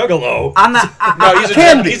from a juggalo. On the No, he's a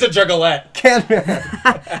Can be. he's a juggalette. Can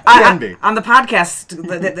be. on the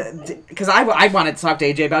podcast, because I wanted to talk to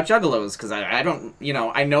AJ about juggalos, because I don't,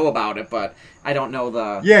 I know about it, but I don't know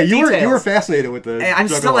the Yeah, you details. were fascinated with the. I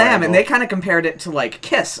still juggalo am, angle. and they kind of compared it to like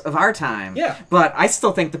Kiss of our time. Yeah. But I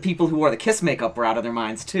still think the people who wore the Kiss makeup were out of their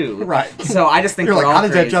minds too. Right. So I just think You're we're like, all how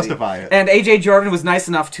does that crazy. justify it? And AJ Jordan was nice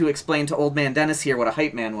enough to explain to old man Dennis here what a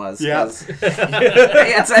hype man was. Yeah. 'cause-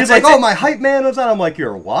 it's, He's like, oh, my hype man was on. I'm like,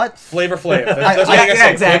 you're what? Flavor Flav. That's what I yeah,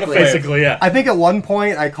 say. exactly. Flavor Flav. Basically, yeah. I think at one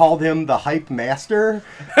point I called him the hype master.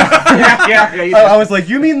 yeah, you I was like,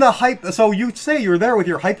 you mean the hype? So you say you were there with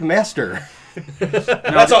your hype master?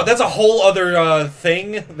 That's a whole other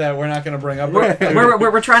thing that we're not going to bring up.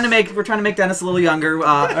 we're trying to make Dennis a little younger.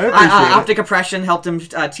 appreciate it. Optic Oppression helped him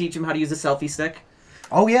teach him how to use a selfie stick.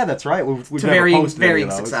 Oh yeah, that's right. We've To never varying- posted any varying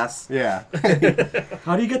of those. success. Yeah.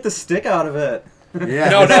 How do you get the stick out of it? Yeah.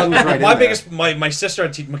 No, that was right in my there. biggest, my sister,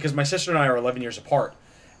 because my sister and I are 11 years apart,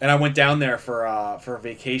 and I went down there for a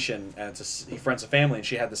vacation and to see friends and family, and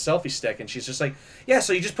she had the selfie stick, and she's just like, yeah,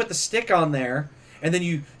 so you just put the stick on there, and then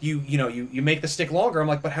you make the stick longer. I'm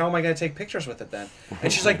like, but how am I going to take pictures with it then?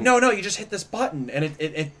 And she's like, no, you just hit this button, and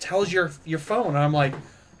it tells your phone, and I'm like,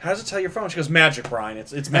 how does it tell your phone? She goes, magic, Brian.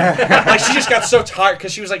 It's magic. Like, she just got so tired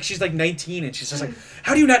because she's like 19, and she's just like,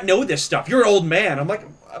 how do you not know this stuff? You're an old man. I'm like,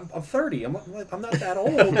 I'm 30. I'm not that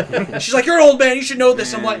old. And she's like, you're an old man. You should know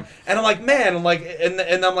this. I'm like, man,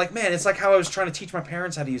 and I'm like, man, it's like how I was trying to teach my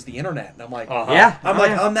parents how to use the internet. And I'm like, Yeah. I'm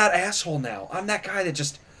like, I'm that asshole now. I'm that guy that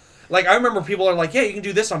just. Like, I remember people are like, yeah, you can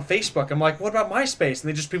do this on Facebook. I'm like, what about MySpace?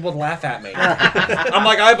 And people would laugh at me. I'm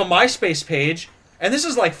like, I have a MySpace page. And this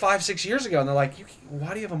is like 5-6 years ago. And they're like,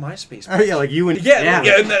 why do you have a MySpace page? Yeah, like you and Yeah,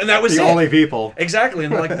 and that was the it. only people. Exactly.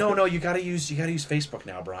 And they're like, no, you gotta use Facebook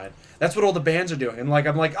now, Brian. That's what all the bands are doing. And like,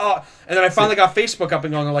 I'm like, oh. And then I finally got Facebook up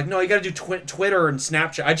and going. They're like, no, you gotta do Twitter and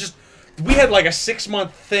Snapchat. We had like a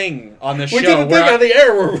 6-month thing on this We show didn't think on the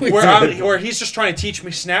air were we? where he's just trying to teach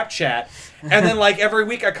me Snapchat, and then like every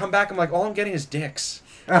week I come back, I'm like, all I'm getting is dicks.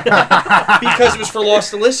 because it was for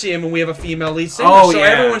Lost Elysium and we have a female lead singer. Oh, so yeah.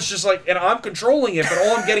 everyone's just like, and I'm controlling it, but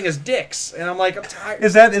all I'm getting is dicks, and I'm like, I'm tired.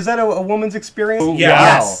 Is that a woman's experience?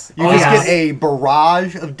 Yes. Wow. Oh, You just yes. get a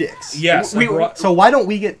barrage of dicks. Yes. So why don't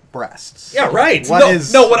we get breasts? Yeah, right. What No,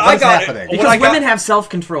 is no, what I is got- happening? what Because I got- women have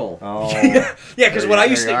self-control. Oh. Yeah, because what I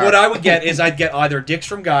used to, There you what are. I would get is I'd get either dicks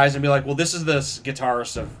from guys and be like, well, this is this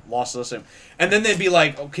guitarist of Lost Elysium, and then they'd be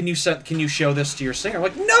like, oh, can you show this to your singer? I'm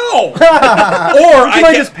like, no. Or Am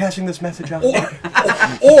I get, just passing this message out?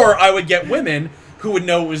 or I would get women who would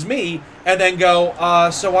know it was me and then go,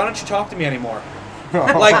 so why don't you talk to me anymore?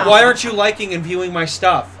 Like, why aren't you liking and viewing my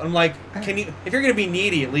stuff? I'm like, can you? If you're gonna be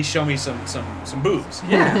needy, at least show me some boobs.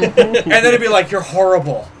 Yeah. And then it'd be like, you're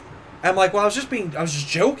horrible. I'm like, well, I was just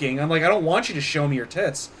joking. I'm like, I don't want you to show me your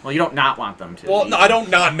tits. Well, you don't not want them to. Well, no, I don't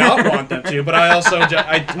not want them to, but I also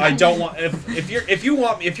I don't want if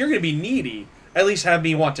you're gonna be needy, at least have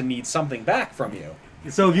me want to need something back from you.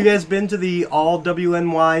 So have you guys been to the All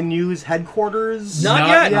WNY News headquarters? Not Not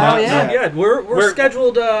yet. yet. Not yet. We're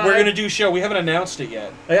scheduled. We're gonna do a show. We haven't announced it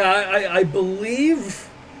yet. I believe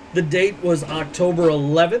the date was October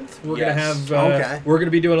 11th. We're Yes. gonna have. Okay. We're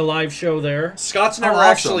gonna be doing a live show there. Scott's never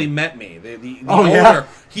awesome. actually met me. The Oh, owner, yeah?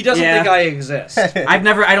 he doesn't Yeah. think I exist. I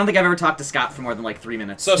don't think I've ever talked to Scott for more than like 3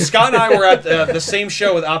 minutes. So Scott and I were at the same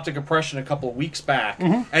show with Optic Oppression a couple of weeks back,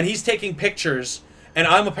 and he's taking pictures, and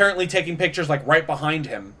I'm apparently taking pictures like right behind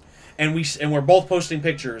him, and we're both posting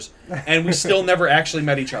pictures, and we still never actually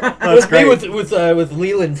met each other. That's With me, great. with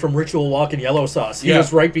Leland from Ritual Walk and Yellow Sauce. He Yeah.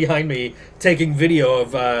 was right behind me taking video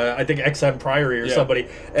of I think XM Priory or Yeah. somebody,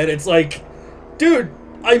 and it's like, dude,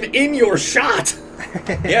 I'm in your shot.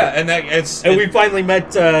 Yeah, and it's And we finally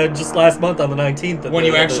met just last month on the 19th. at when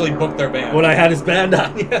the- you at actually the- booked their band. when I had his band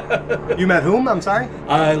on. Yeah. You met whom? I'm sorry.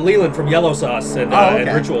 Leland from Yellow Sauce and, okay.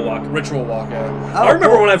 and Ritual Walk. Ritual Walk, yeah. Oh, I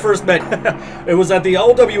remember cool. when I first met. It was at the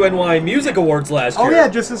LWNY Music Awards last Oh year. yeah,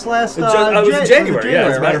 just this last. It was in January. Yeah,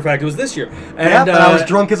 as a matter right? of fact, it was this year. Yeah, And and I was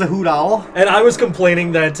drunk as a hoot owl. And I was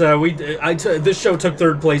complaining that this show took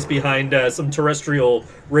third place behind some terrestrial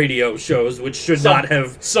radio shows, which should not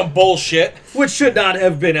have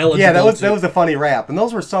been eligible. Yeah, that was to- a funny rap, and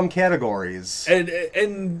those were some categories.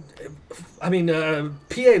 And I mean,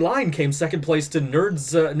 PA Line came second place to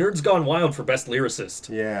Nerds Gone Wild for best lyricist.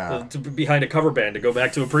 Yeah. Behind a cover band, to go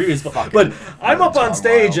back to a previous. But Fucking I'm up Nerds on Gone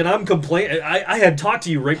stage Wild. and I'm complaining. I had talked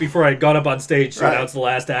to you right before I had gone up on stage to Right. announce the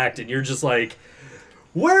last act, and you're just like,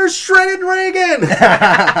 "Where's Shredded Reagan?"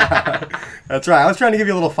 That's right. I was trying to give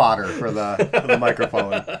you a little fodder for the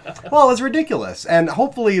microphone. Well, it's ridiculous, and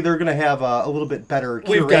hopefully they're going to have a little bit better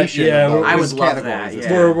We've got- curation. yeah, of those I would love categories.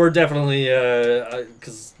 that, yeah. We're definitely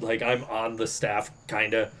because like I'm on the staff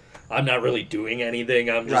kind of. I'm not really doing anything.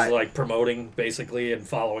 I'm just Right. like promoting basically and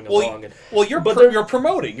following along. Well, you're But they're- you're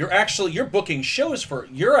promoting. You're booking shows for.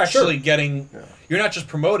 You're actually getting. You're not just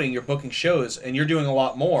promoting. You're booking shows, and you're doing a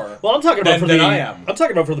lot more. Well, I'm talking about than for I am. I'm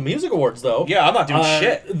talking about for the music awards though. Yeah, I'm not doing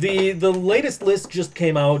shit. The latest list just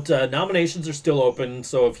came out. Nominations are still open,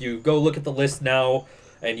 so if you go look at the list now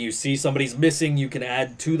and you see somebody's missing, you can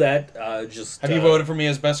add to that. Have you voted for me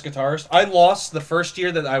as best guitarist? I lost the first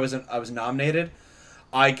year that I was nominated.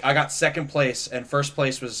 I got second place, and first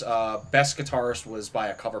place was best guitarist was by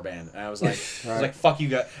a cover band, and I was like, fuck you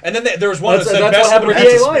guys. And then there was one That's that said what best happened to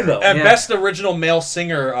original, PA Line though. and Yeah. best original male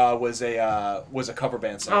singer was a cover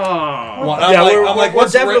band singer. Oh. Well, Yeah, I'm like, we're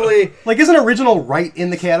what's the definitely. Like, isn't original right in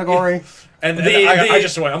the category? And The- I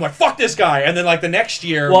just went, I'm like, fuck this guy. And then like the next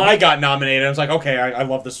year, Well, I I got nominated. I was like, okay, I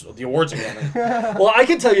love the awards again. Well, I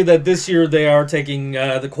can tell you that this year they are taking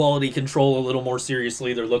the quality control a little more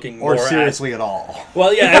seriously. They're looking Or more seriously at all?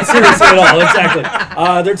 Well, yeah, it's seriously at all,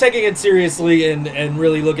 exactly. They're taking it seriously and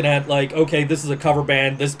really looking at, like, okay, this is a cover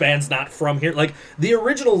band. This band's not from here. Like, the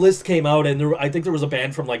original list came out, and I think there was a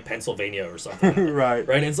band from, like, Pennsylvania or something. Right.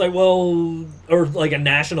 Right? And it's like, well, or, like, a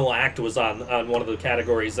national act was on one of the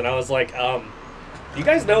categories. And I was like, you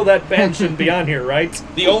guys know that band shouldn't be on here, right?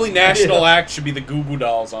 The only national act should be the Goo Goo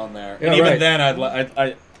Dolls on there. Yeah, And even right.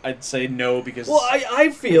 then, I'd say no because... Well, I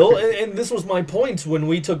feel, and this was my point when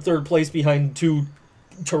we took third place behind two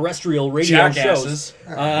terrestrial radio Jackasses.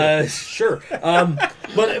 shows. Sure.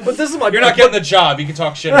 But this is my. You're not getting the job. You can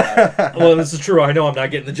talk shit about it. Well, this is true. I know I'm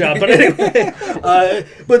not getting the job, but anyway.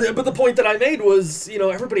 But the point that I made was,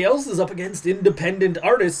 everybody else is up against independent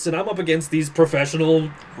artists, and I'm up against these professional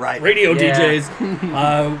radio Yeah.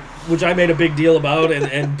 DJs, which I made a big deal about,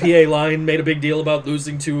 and PA Line made a big deal about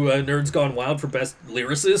losing to Nerds Gone Wild for best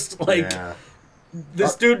lyricist. Like. Yeah.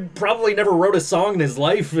 This dude probably never wrote a song in his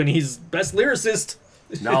life, and he's best lyricist.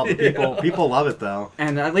 No, people love it though.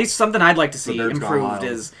 And at least something I'd like to see Nerds Gone improved Wild.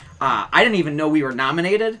 is I didn't even know we were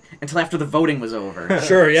nominated until after the voting was over.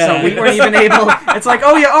 Sure, yeah. So we weren't even able. It's like,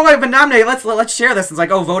 I've been nominated. Let's share this. It's like,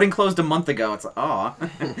 voting closed a month ago. It's like,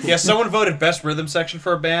 Yeah, someone voted best rhythm section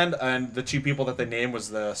for a band, and the two people that they named was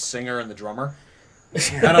the singer and the drummer.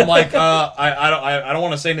 And I'm like, I don't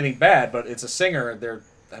want to say anything bad, but it's a singer.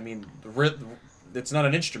 It's not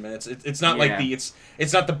an instrument. It's not like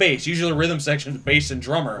it's not the bass. Usually the rhythm section is bass and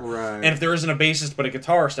drummer. Right. And if there isn't a bassist but a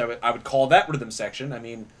guitarist, I would call that rhythm section. I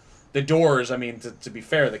mean, the Doors. I mean, to be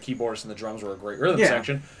fair, the keyboardists and the drums were a great rhythm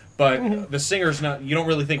section. But the singer's not. You don't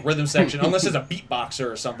really think rhythm section unless it's a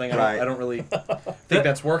beatboxer or something. I don't really think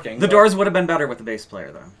that's working. the Doors would have been better with the bass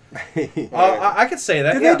player though. I could say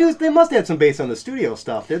that. Did Yeah. they must have had some bass on the studio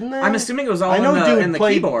stuff, didn't they? I'm assuming it was all I know dude in the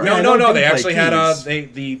played- keyboard. Yeah, I No, know they dude actually play had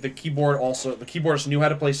keys. the keyboard also. The keyboardist knew how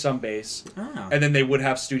to play some bass, and then they would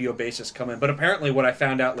have studio bassists come in. But apparently, what I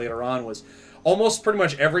found out later on was almost pretty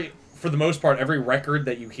much for the most part, every record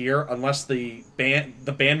that you hear, unless the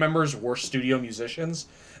band members were studio musicians,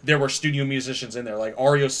 there were studio musicians in there, like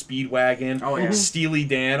REO Speedwagon, Steely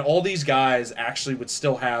Dan. All these guys actually would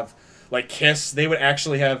still have, like Kiss, they would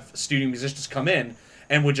actually have studio musicians come in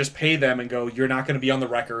and would just pay them and go, you're not going to be on the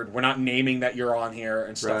record. We're not naming that you're on here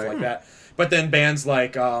and stuff like that. But then bands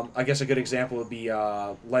like, I guess a good example would be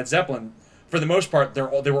Led Zeppelin. For the most part, they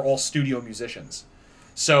were all studio musicians.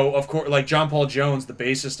 So, of course, like John Paul Jones, the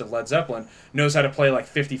bassist of Led Zeppelin, knows how to play like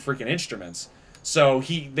 50 freaking instruments. So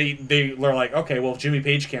they're like, okay, well, if Jimmy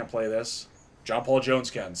Page can't play this, John Paul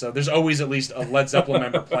Jones can. So there's always at least a Led Zeppelin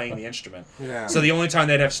member playing the instrument. Yeah. So the only time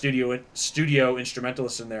they'd have studio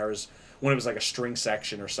instrumentalists in there is when it was like a string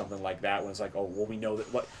section or something like that. When it's like, oh, well, we know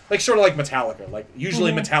that, like sort of like Metallica. Like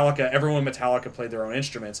usually everyone in Metallica played their own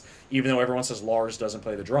instruments, even though everyone says Lars doesn't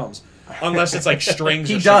play the drums, unless it's like strings.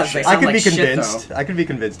 He or does. some shit. I could like be shit, convinced. though. I could be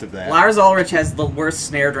convinced of that. Lars Ulrich has the worst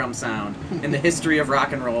snare drum sound in the history of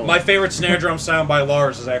rock and roll. My favorite snare drum sound by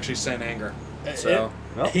Lars is actually Saint Anger. So.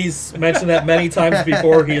 He's mentioned that many times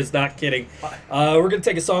before. He is not kidding. We're going to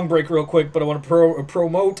take a song break real quick, but I want to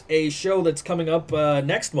promote a show that's coming up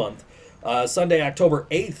next month. Sunday, October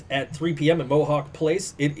 8th at 3 p.m. at Mohawk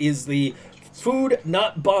Place. It is the Food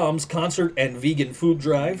Not Bombs concert and vegan food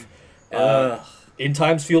drive. In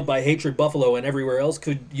times fueled by hatred, Buffalo and everywhere else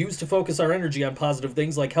could use to focus our energy on positive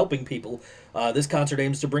things like helping people. This concert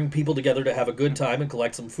aims to bring people together to have a good time and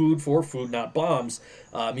collect some food for Food Not Bombs.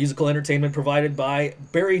 Musical entertainment provided by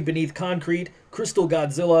Buried Beneath Concrete, Crystal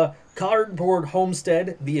Godzilla, Cardboard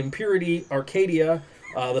Homestead, The Impurity, Arcadia,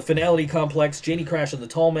 The Finality Complex, Janie Crash and the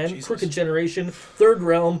Tall Men, Crooked Generation, Third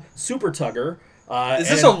Realm, Super Tugger. Is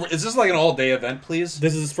this like an all-day event, please?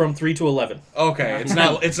 This is from 3 to 11. Okay,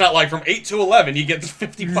 it's not like from 8 to 11 you get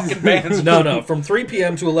 50 fucking bands. No, from 3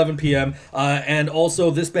 p.m. to 11 p.m. And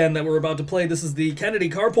also this band that we're about to play, this is the Kennedy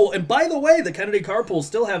Carpool. And by the way, the Kennedy Carpool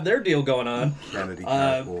still have their deal going on. Kennedy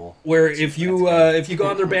Carpool. Where if you go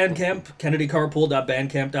on their Bandcamp,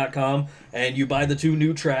 kennedycarpool.bandcamp.com, and you buy the 2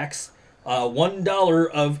 new tracks,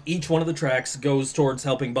 $1 of each one of the tracks goes towards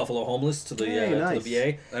helping Buffalo homeless to the nice. to the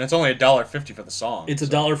VA. And it's only $1.50 for the song. It's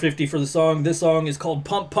 $1.50 for the song. This song is called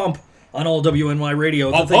Pump Pump on all WNY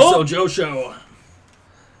Radio. Pump The Think So Pump? Joe Show.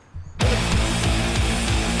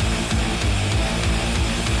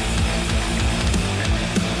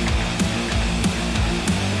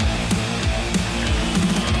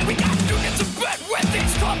 We got to get to bed with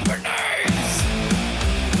these companies.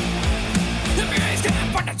 The VAs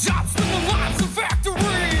can't find the jobs in the lives of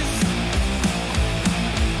factories.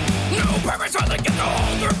 No parents hardly get to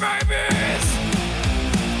hold their babies.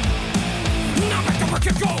 Now back to work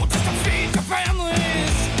you go just to feed the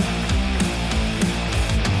families.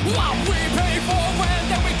 While we pay for rent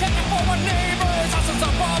and we can't for our neighbors, houses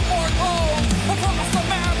above board homes. Across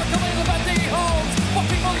America we live at the homes. While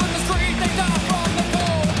people in the street they die from the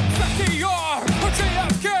cold. FDR or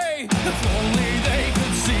JFK, if only they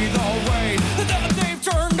could see the way that they've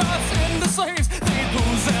turned us into slaves. They'd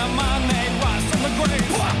lose their mind, they'd rise from the grave.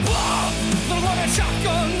 Pop, pop, the loaded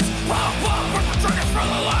shotguns. Pop, pop, perpetrators for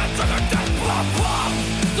the lives of their dead. Pop, pop,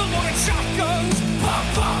 the loaded shotguns. Pop,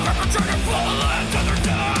 pop, perpetrators for the lives of their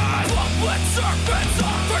dead. Public servants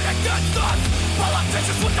often against us.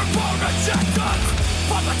 Politicians with their own agendas.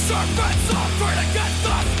 Public servants often against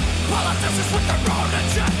us. Politicians with their own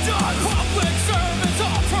agendas. Public servants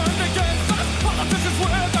all turned against us. Politicians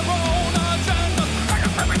with their own agendas. And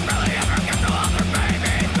if we really ever get to all their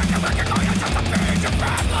babies, make it work, you're going to just to feed your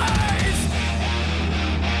families.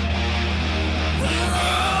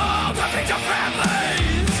 To feed your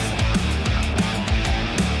families.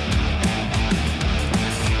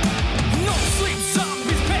 No sleep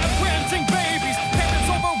zombies, parenting babies. Parents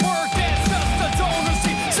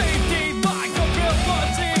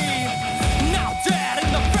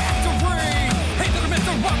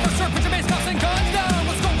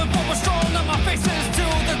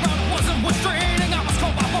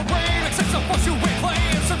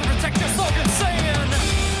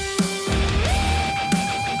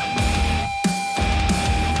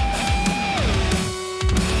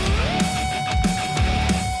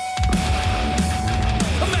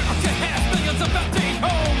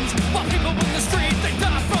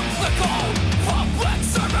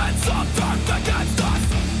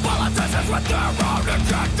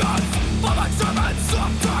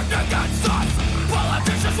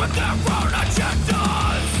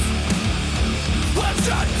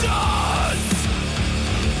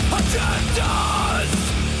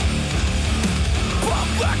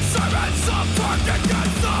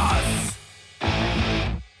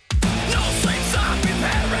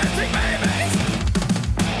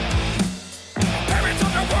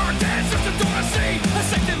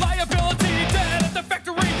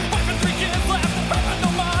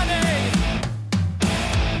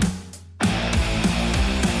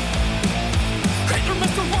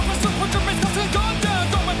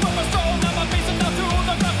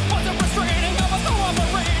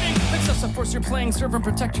Force you're playing, serve and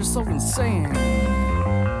protect your soul insane.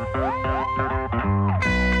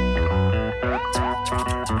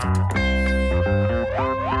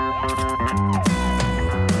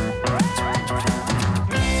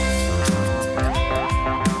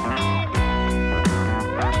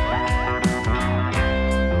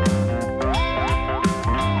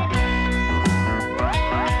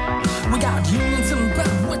 We got unions in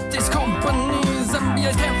bed with these companies.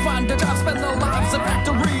 MBAs can't find a job, spend their lives in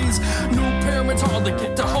factories. New parents hardly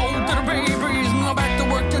get to hold their babies. Now back to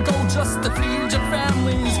work to go just to feed your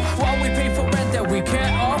families. While we pay for rent that we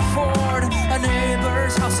can't afford. Our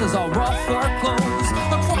neighbors' houses are rough or closed.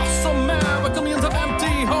 Across America, millions of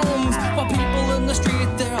empty homes. While people in the street,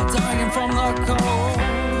 they're dying from the cold.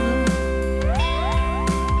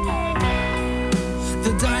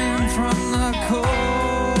 They're dying from the cold.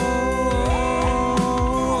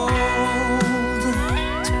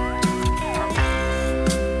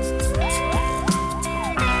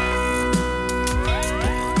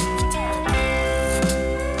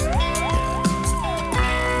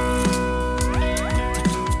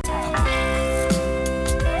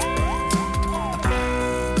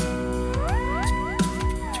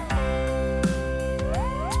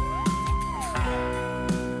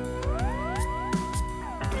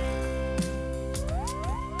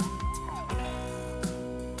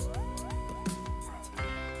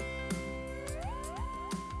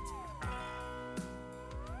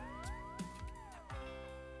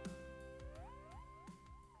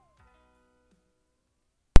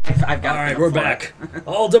 I've got All right, we're back.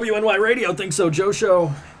 All WNY Radio Think So Joe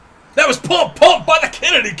show. That was Pump Pump by the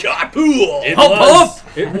Kennedy Coppool. It Pump was.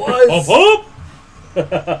 Pump. It was. Pump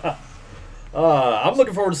Pump. I'm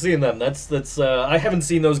looking forward to seeing them. That's. I haven't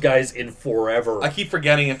seen those guys in forever. I keep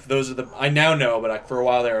forgetting if those are the. I now know, but for a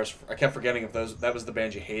while there, I kept forgetting if that was the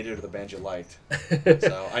band you hated or the band you liked.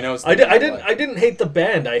 So I know it's. I didn't hate the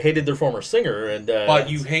band. I hated their former singer, and. But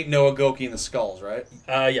you hate Noah Goki and the Skulls, right?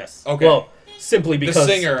 Yes. Okay. Well, simply The because.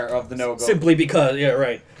 singer of the Noah Goki. Simply because. Yeah.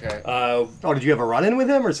 Right. Okay. Oh, did you have a run-in with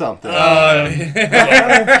him or something?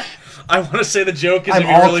 I want to say the joke is I'm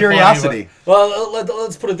all all curiosity. Well,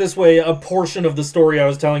 let's put it this way: a portion of the story I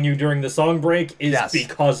was telling you during the song break is Yes.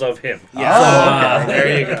 because of him. Yeah. Ah, okay.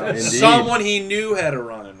 there you go. Indeed. Someone he knew had a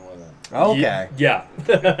run-in with him. Okay. Yeah.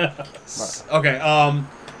 Okay.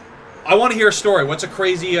 I want to hear a story. What's a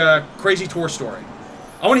crazy tour story?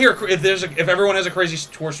 I want to hear if everyone has a crazy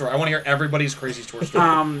tour story. I want to hear everybody's crazy tour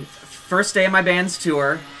story. First day of my band's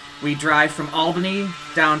tour, we drive from Albany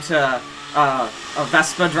down to a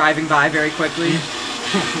Vespa driving by very quickly.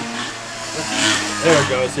 There it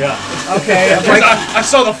goes. Yeah. Okay, I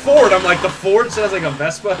saw the Ford. I'm like, the Ford says like a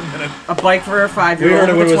Vespa, and then a bike for a We 5-year-old heard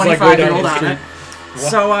it with a was like way down 25-year-old the on street. it.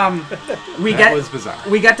 So we That was bizarre.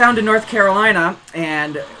 we get down to North Carolina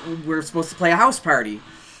and we're supposed to play a house party,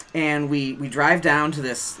 and we drive down to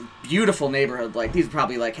this beautiful neighborhood. Like these are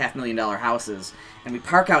probably like $500,000 houses, and we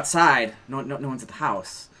park outside. No one's at the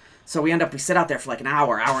house. So we sit out there for like an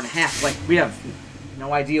hour and a half. Like we have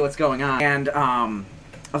no idea what's going on. And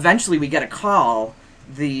eventually we get a call.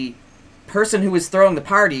 The person who was throwing the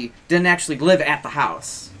party didn't actually live at the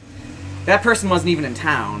house. That person wasn't even in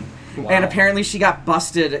town. Wow. And apparently she got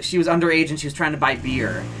busted. She was underage and she was trying to buy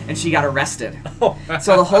beer. And she got arrested.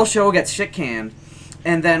 So the whole show gets shit canned.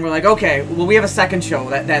 And then we're like, okay, well, we have a second show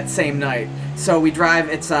that same night. So we drive,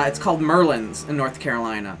 it's called Merlin's in North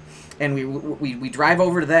Carolina. And we drive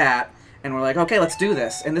over to that, and we're like, okay, let's do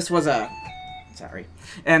this. And this was a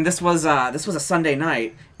Sunday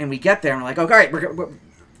night, and we get there, and we're like, okay, all right, we're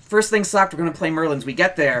first thing sucked, we're going to play Merlin's. We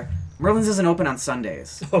get there, Merlin's isn't open on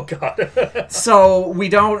Sundays. Oh, God. So we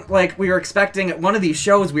were expecting at one of these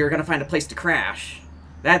shows we were going to find a place to crash.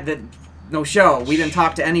 That no show. We didn't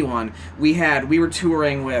talk to anyone. We were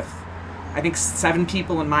touring with, I think, 7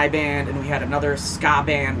 people in my band, and we had another ska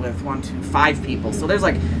band with 5 people. So there's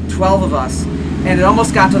like 12 of us, and it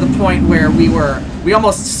almost got to the point where we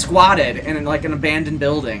almost squatted in like an abandoned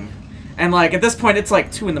building. And like at this point it's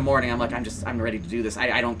like 2 a.m. I'm like, I'm ready to do this.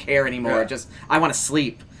 I don't care anymore. Yeah. I want to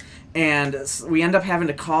sleep. And we end up having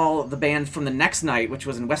to call the band from the next night, which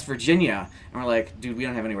was in West Virginia. And we're like, dude, we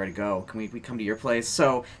don't have anywhere to go. Can we come to your place?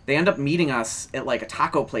 So they end up meeting us at like a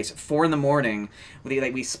taco place at 4 a.m.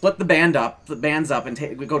 We split the bands up, and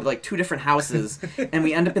we go to like 2 different houses. And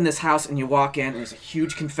we end up in this house, and you walk in, and there's a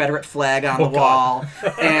huge Confederate flag on the wall.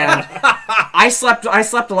 And I slept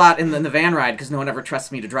a lot in the van ride because no one ever trusts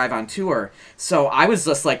me to drive on tour. So I was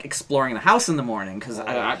just like exploring the house in the morning because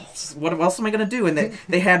what else am I gonna do? And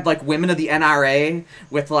they had like women of the NRA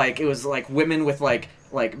with like it was like women with like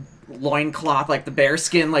loincloth, like the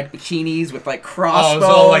bearskin like bikinis with like crossbows. Oh, it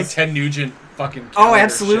was all like Ted Nugent fucking. Oh,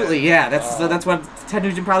 absolutely, shit. yeah. That's what Ted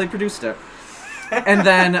Nugent probably produced it. And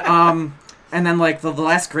then like the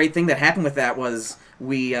last great thing that happened with that was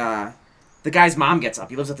the guy's mom gets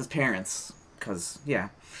up. He lives with his parents because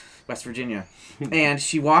West Virginia, and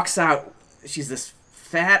she walks out. She's this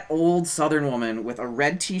fat old Southern woman with a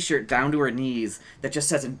red T-shirt down to her knees that just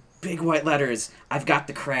says in big white letters, "I've got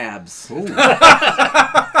the crabs."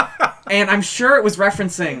 And I'm sure it was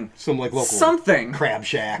referencing some like local something crab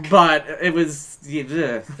shack, but it was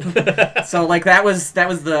so like that was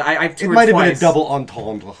the I've toured it might have twice. been a double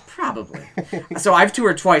entendre. Probably. So I've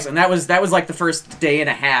toured twice, and that was like the first day and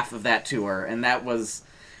a half of that tour, and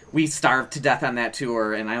we starved to death on that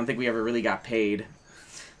tour, and I don't think we ever really got paid.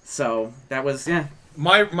 So that was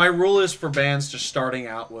My rule is for bands just starting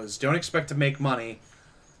out was don't expect to make money,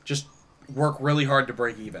 just work really hard to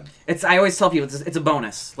break even. I always tell people it's a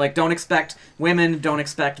bonus. Like, don't expect women, don't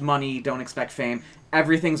expect money, don't expect fame.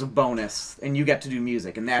 Everything's a bonus, and you get to do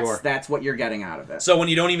music, and that's what you're getting out of it. So when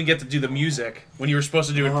you don't even get to do the music, when you were supposed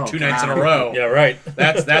to do it 2 nights in a row, Yeah, right.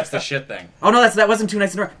 that's the shit thing. Oh no, that wasn't 2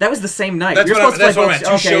 nights in a row. That was the same night. That's We were what I supposed to play meant.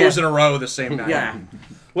 both- 2 shows in a row the same night. Yeah.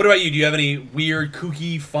 What about you? Do you have any weird,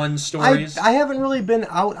 kooky, fun stories? I haven't really been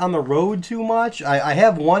out on the road too much. I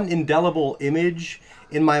have one indelible image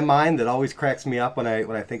in my mind that always cracks me up when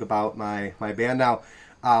I think about my band. Now,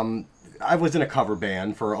 I was in a cover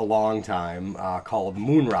band for a long time called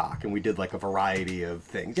Moonrock, and we did like a variety of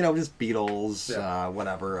things. You know, just Beatles,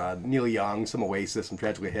 whatever, Neil Young, some Oasis, some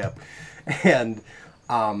Tragically Hip. And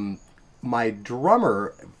my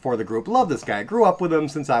drummer for the group, loved this guy. I grew up with him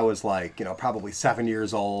since I was like, probably 7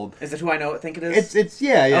 years old. Is it who I think it is? It's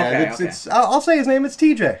yeah. Okay, It's I'll say his name is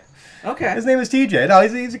TJ. Okay. His name is TJ. No,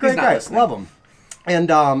 he's a great not guy. listening. Love him. And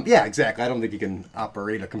yeah, exactly. I don't think he can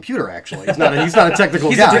operate a computer. Actually, he's not a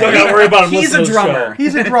technical guy. Don't gotta worry about him. He's a listening to the drummer. show.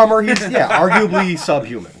 He's a drummer. He's arguably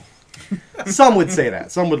subhuman. Some would say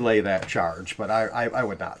that. Some would lay that charge, but I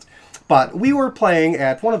would not. But we were playing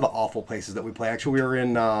at one of the awful places that we play. Actually, we were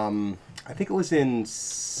in I think it was in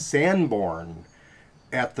Sanborn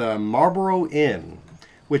at the Marlborough Inn,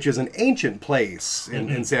 which is an ancient place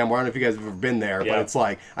in Sanborn. I don't know if you guys have ever been there, but it's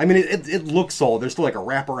like, I mean, it looks old. There's still like a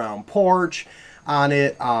wraparound porch on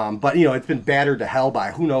it, but it's been battered to hell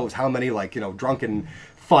by who knows how many drunken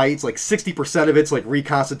fights. Like 60% of it's like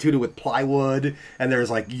reconstituted with plywood, and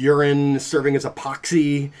there's like urine serving as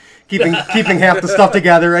epoxy, keeping half the stuff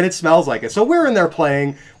together, and it smells like it. So we're in there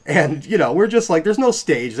playing, and we're just like, there's no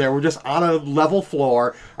stage there. We're just on a level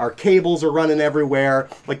floor. Our cables are running everywhere.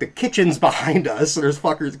 Like the kitchen's behind us. So there's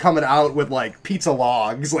fuckers coming out with like pizza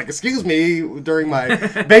logs. Like, excuse me, during my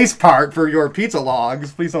bass part for your pizza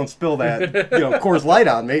logs. Please don't spill that Coors Light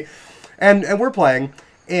on me. And we're playing,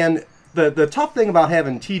 and the tough thing about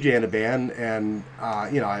having TJ in a band, and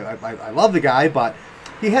I love the guy, but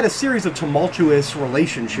he had a series of tumultuous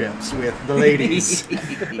relationships with the ladies,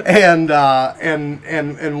 and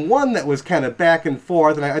one that was kind of back and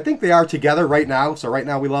forth, and I think they are together right now. So right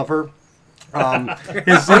now we love her.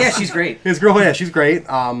 She's great. His girl, she's great.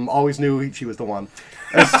 Always knew she was the one.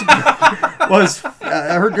 Her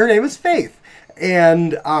name is Faith.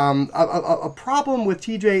 And a problem with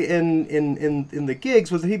TJ in the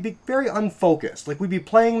gigs was that he'd be very unfocused. Like, we'd be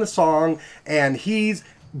playing the song, and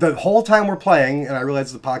the whole time we're playing, and I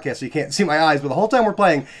realize it's a podcast so you can't see my eyes, but the whole time we're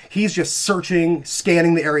playing, he's just searching,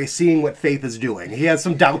 scanning the area, seeing what Faith is doing. He has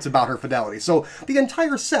some doubts about her fidelity. So the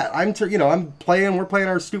entire set, we're playing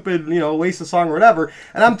our stupid, Oasis song or whatever,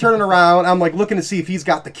 and I'm turning around, I'm like looking to see if he's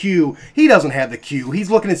got the cue. He doesn't have the cue. He's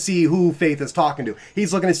looking to see who Faith is talking to.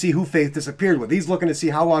 He's looking to see who Faith disappeared with. He's looking to see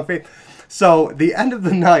how long Faith... So the end of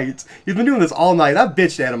the night, he's been doing this all night. I've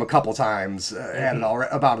bitched at him a couple times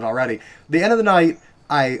about it already. The end of the night,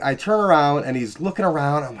 I turn around and he's looking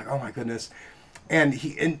around. I'm like, oh my goodness. And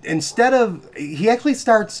he actually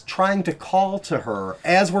starts trying to call to her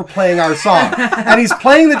as we're playing our song. And he's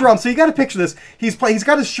playing the drums. So you got to picture this. He's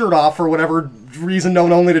got his shirt off for whatever reason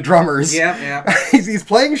known only to drummers. Yeah. He's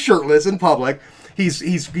playing shirtless in public.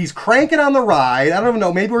 he's cranking on the ride. I don't even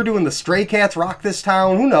know. Maybe we're doing the Stray Cats Rock This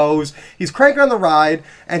Town. Who knows? He's cranking on the ride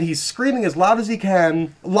and he's screaming as loud as he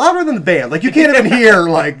can, louder than the band. Like you can't even hear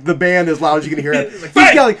like the band as loud as you can hear it. Like,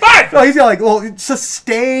 He's yelling. No, he's yelling like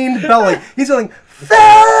sustained belling. He's yelling faith.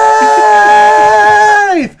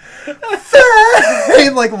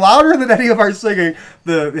 Faith! Like louder than any of our singing.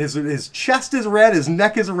 His chest is red, his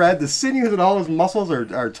neck is red, the sinews and all his muscles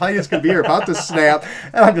are tight as can be, are about to snap.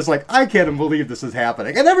 And I'm just like, I can't even believe this is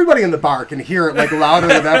happening. And everybody in the bar can hear it like louder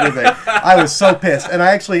than everything. I was so pissed. And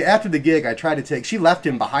I actually, after the gig, I tried to she left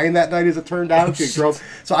him behind that night as it turned out. She drove.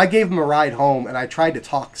 So I gave him a ride home and I tried to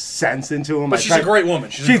talk sense into him. But she's a great woman.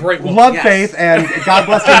 She's a great woman. Love Faith and God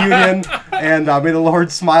bless the union. And may the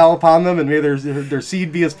Lord smile upon them and may their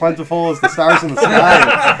seed be as plentiful as the stars in the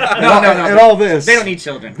sky. And all this. They don't need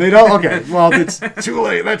children. They don't? Okay. Well, it's too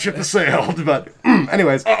late. That ship has sailed. But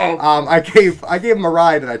anyways, I gave him a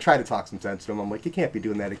ride and I tried to talk some sense to him. I'm like, you can't be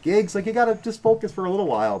doing that at gigs. Like, you got to just focus for a little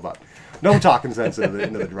while. But no talking sense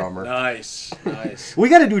into the drummer. Nice. We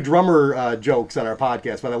got to do drummer jokes on our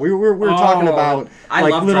podcast. By the way, we were talking about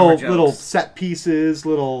like little set pieces,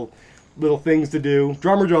 little things to do.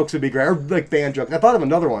 Drummer jokes would be great, or like band jokes. I thought of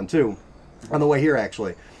another one too on the way here.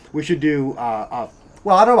 Actually, we should do.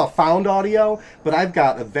 Well, I don't know about found audio, but I've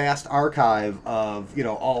got a vast archive of,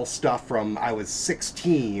 all stuff from I was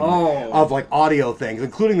 16 of like audio things,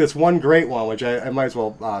 including this one great one, which I might as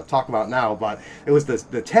well talk about now. But it was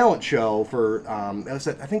the talent show for, it was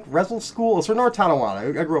at, I think, Resl School. It's for North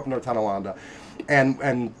Tonawanda. I grew up in North Tonawanda.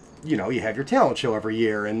 And you have your talent show every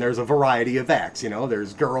year, and there's a variety of acts.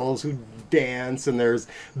 There's girls who dance, and there's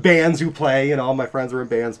bands who play. All my friends were in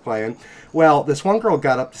bands playing. Well, this one girl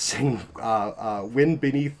got up to sing "Wind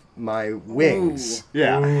Beneath My Wings." Ooh.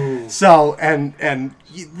 Yeah. Ooh. So and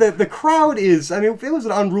the crowd is, it was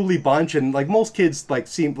an unruly bunch, and like most kids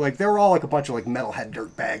seemed like they were all like a bunch of like metalhead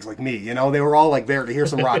dirtbags like me. They were all like there to hear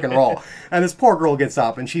some rock and roll. And this poor girl gets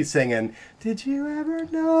up and she's singing, "Did you ever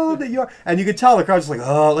know that you're..." And you could tell the crowd's just like,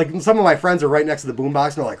 oh, like some of my friends are right next to the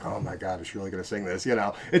boombox and they're like, oh my God, is she really gonna sing this?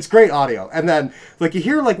 It's great audio. And then like you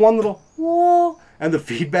hear like one little whoa, and the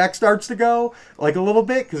feedback starts to go like a little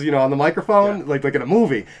bit because on the microphone, like in a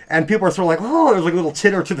movie, and people are sort of like, oh, there's like a little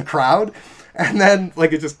titter to the crowd, and then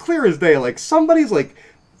like it's just clear as day, like somebody's like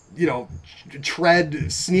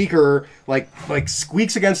tread sneaker like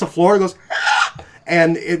squeaks against the floor, and goes ah!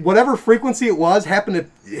 And whatever frequency it was happened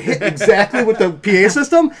to hit exactly with the PA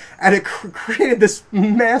system, and it created this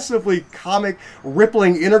massively comic,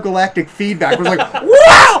 rippling, intergalactic feedback. It was like,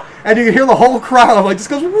 wow! And you can hear the whole crowd like just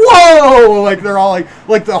goes, whoa! Like they're all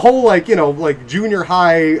like the whole like junior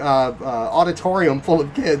high auditorium full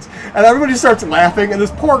of kids, and everybody starts laughing. And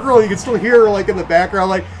this poor girl, you can still hear her like in the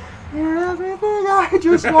background, like, "You're everything I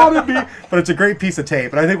just want to be." But it's a great piece of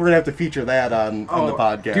tape, and I think we're gonna have to feature that on the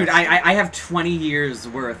podcast. Dude, I have 20 years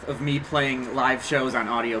worth of me playing live shows on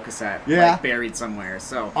audio cassette, buried somewhere.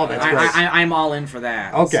 So that's great. I'm all in for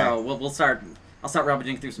that. Okay, so we'll start. I'll start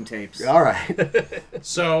rummaging through some tapes. All right.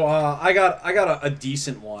 So I got a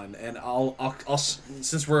decent one, and I'll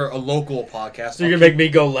since we're a local podcast, so you're gonna make me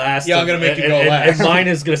go last. Yeah, I'm gonna make you go last, and mine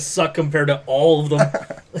is gonna suck compared to all of them.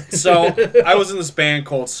 So I was in this band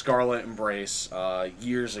called Scarlet Embrace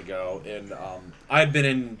years ago, and I had been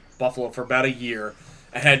in Buffalo for about a year.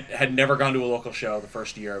 I had never gone to a local show the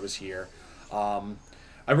first year I was here.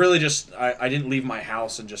 I really just I didn't leave my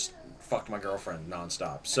house and just fucked my girlfriend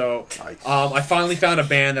nonstop. So I finally found a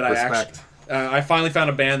band that I finally found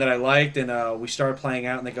a band that I liked, and we started playing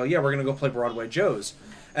out, and they go, yeah, we're gonna go play Broadway Joe's.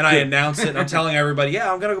 And I announced it, and I'm telling everybody, yeah,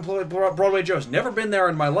 I'm going to go play Broadway Joe's. Never been there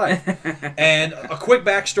in my life. And a quick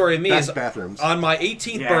backstory of me is, on my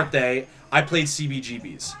 18th birthday, I played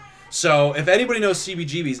CBGB's. So if anybody knows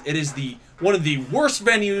CBGB's, it is one of the worst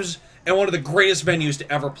venues and one of the greatest venues to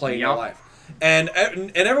ever play in your life. And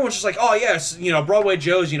everyone's just like, oh, yes, Broadway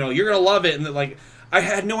Joe's, you're going to love it. And like, I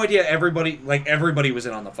had no idea everybody was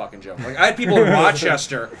in on the fucking joke. Like, I had people in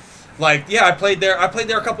Rochester... Like, yeah, I played there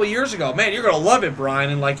a couple of years ago. Man, you're gonna love it, Brian.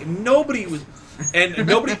 And like nobody was,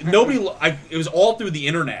 it was all through the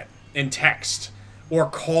internet and text or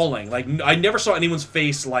calling. Like I never saw anyone's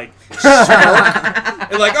face like smirk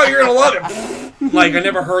and like, oh, you're gonna love it. Like I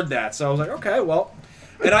never heard that. So I was like, okay, well,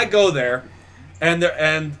 and I go there, and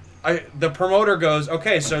the promoter goes,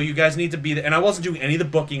 okay, so you guys need to be there. And I wasn't doing any of the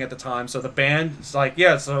booking at the time, so the band's like,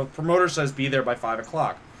 yeah, so promoter says be there by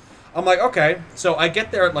 5:00. I'm like, okay. So I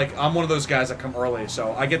get there at I'm one of those guys that come early.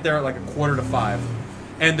 So I get there at 5:15,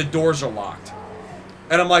 and the doors are locked.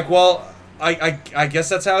 And I'm like, well, I guess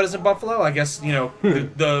that's how it is in Buffalo. I guess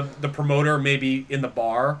the promoter may be in the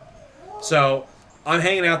bar. So I'm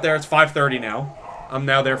hanging out there. It's 5:30 now. I'm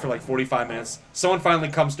now there for like 45 minutes. Someone finally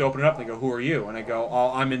comes to open it up, and they go, "Who are you?" And I go,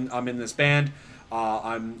 "Oh, I'm in this band.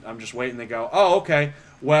 I'm just waiting." They go, "Oh, okay.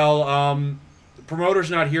 Well, the promoter's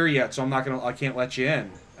not here yet, so I can't let you in."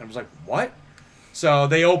 And I was like, "What?" So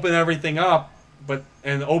they open everything up,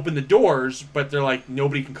 and open the doors, but they're like,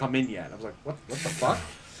 nobody can come in yet. I was like, what the fuck?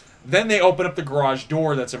 Then they open up the garage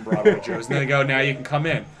door that's in Broadway Joe's, and they go, now you can come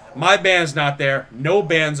in. My band's not there. No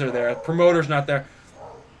bands are there. Promoter's not there.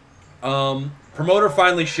 Promoter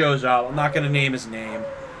finally shows up. I'm not going to name his name.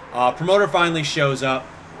 Promoter finally shows up,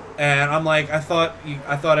 and I'm like, I thought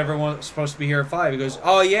everyone was supposed to be here at 5. He goes,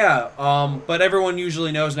 oh yeah, but everyone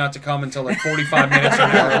usually knows not to come until like 45 minutes or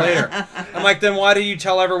an hour later. I'm like, then why do you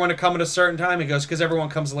tell everyone to come at a certain time? He goes, because everyone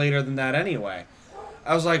comes later than that anyway.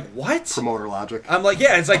 I was like, what? Promoter logic. I'm like,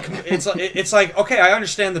 yeah, it's like okay, I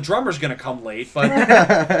understand the drummer's gonna come late, but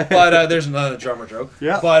there's another drummer joke.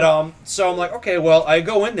 Yeah. But so I'm like, okay, well, I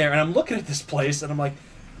go in there and I'm looking at this place and I'm like,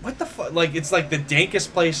 what the fuck? Like, it's like the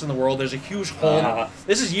dankest place in the world. There's a huge hole.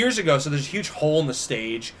 This is years ago, so there's a huge hole in the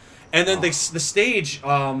stage, and then the stage,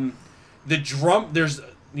 the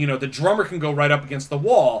drummer can go right up against the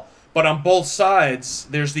wall, but on both sides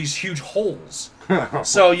there's these huge holes.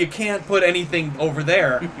 So you can't put anything over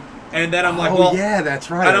there. And then I'm like, well, yeah, that's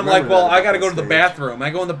right. And I'm like, well, I got to go to the bathroom. I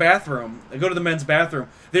go in the bathroom. I go to the men's bathroom.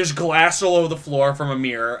 There's glass all over the floor from a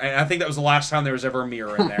mirror. And I think that was the last time there was ever a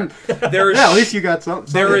mirror in there. There is at least you got some.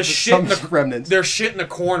 There is shit in the remnants. There's shit in the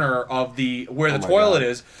corner of where the toilet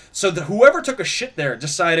is. So whoever took a shit there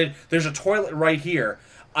decided there's a toilet right here.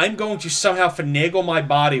 I'm going to somehow finagle my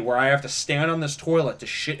body where I have to stand on this toilet to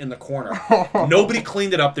shit in the corner. Nobody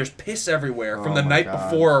cleaned it up. There's piss everywhere from the night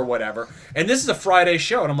before or whatever. And this is a Friday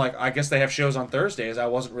show. And I'm like, I guess they have shows on Thursdays. I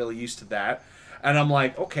wasn't really used to that. And I'm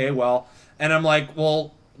like, okay, well. And I'm like,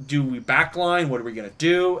 well, do we backline? What are we going to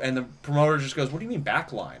do? And the promoter just goes, what do you mean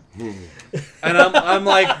backline? And I'm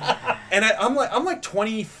like, I'm like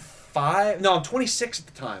 25. No, I'm 26 at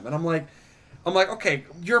the time. And I'm like, okay,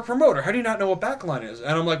 you're a promoter. How do you not know what backline is?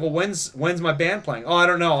 And I'm like, well, when's my band playing? Oh, I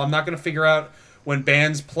don't know. I'm not going to figure out when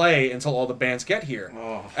bands play until all the bands get here.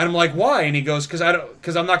 Oh. And I'm like, why? And he goes, because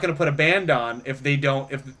I'm not going to put a band on if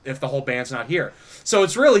the whole band's not here. So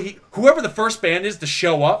it's really whoever the first band is to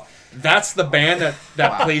show up. That's the band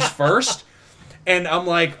that plays first. And I'm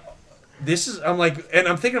like, and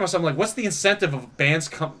I'm thinking to myself, I'm like, what's the incentive of bands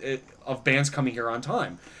coming here on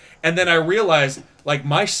time? And then I realized, like,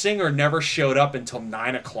 my singer never showed up until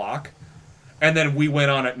 9 o'clock, and then we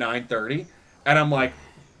went on at 9:30, and I'm like,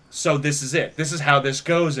 so this is it. This is how this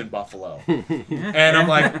goes in Buffalo. And I'm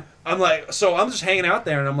like, so I'm just hanging out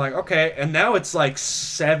there, and I'm like, okay, and now it's like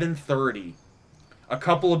 7:30. A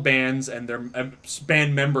couple of bands and their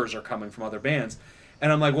band members are coming from other bands,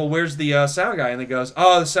 and I'm like, well, where's the sound guy? And he goes,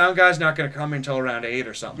 oh, the sound guy's not going to come until around 8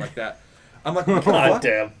 or something like that. I'm like, what the fuck? God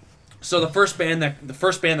damn. So the first band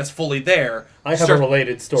that's fully there, I have a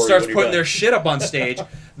related story. Starts putting their shit up on stage.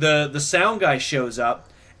 The sound guy shows up,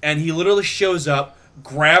 and he literally shows up,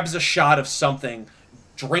 grabs a shot of something,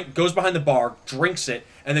 goes behind the bar, drinks it,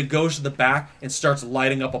 and then goes to the back and starts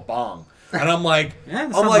lighting up a bong. And I'm like, yeah,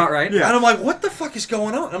 that sounds about right. Yeah. And I'm like, what the fuck is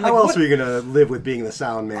going on? I'm How like, else are you gonna live with being the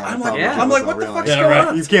sound man? I'm like, what the fuck's going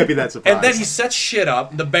on? You can't be that surprised. And then he sets shit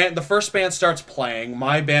up. The first band starts playing.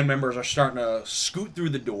 My band members are starting to scoot through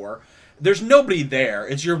the door. There's nobody there.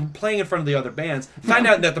 You're playing in front of the other bands. Find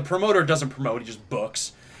out that the promoter doesn't promote; he just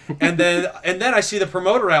books. And then I see the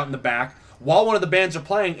promoter out in the back while one of the bands are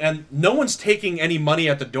playing, and no one's taking any money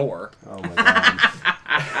at the door. Oh my god!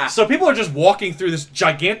 So people are just walking through this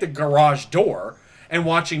gigantic garage door and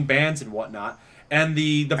watching bands and whatnot. And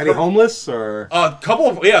any homeless or a couple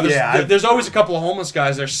of there's always a couple of homeless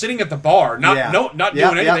guys. They're sitting at the bar, not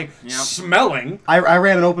doing anything, smelling. I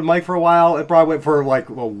ran an open mic for a while at Broadway for like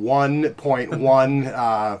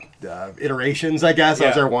 1.1 iterations, I guess. I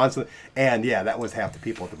was there once, and that was half the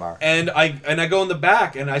people at the bar. And I go in the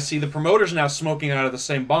back and I see the promoters now smoking out of the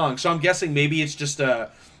same bong. So I'm guessing maybe it's just a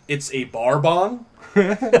bar bong.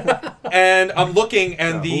 And I'm looking,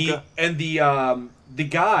 and the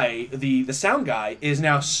guy, the sound guy, is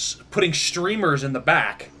now putting streamers in the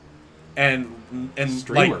back, and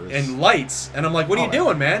lights, and I'm like, what are you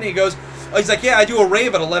doing, man? And he goes, he's like, yeah, I do a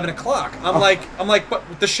rave at 11 o'clock. I'm like,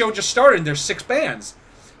 but the show just started, and there's 6 bands.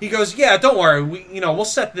 He goes, yeah, don't worry, we'll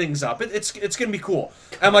set things up. It's gonna be cool.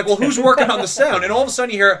 I'm like, well, who's working on the sound? And all of a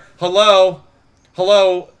sudden you hear, hello.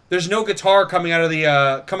 There's no guitar coming out of the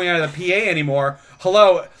PA anymore.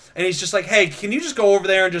 Hello. And he's just like, hey, can you just go over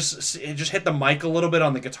there and just hit the mic a little bit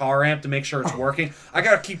on the guitar amp to make sure it's working? I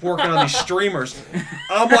got to keep working on these streamers.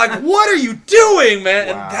 I'm like, what are you doing, man?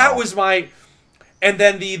 Wow. And that was my... And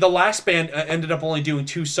then the last band ended up only doing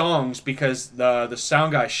 2 songs because the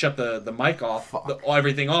sound guy shut the mic off,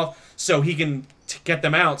 everything off, so he can get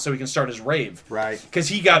them out so he can start his rave. Right. Because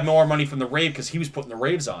he got more money from the rave because he was putting the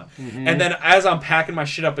raves on. And then as I'm packing my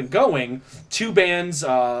shit up and going, 2 bands,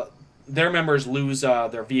 their members lose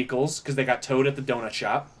their vehicles because they got towed at the donut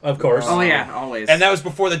shop. Of course. Oh yeah, always. And that was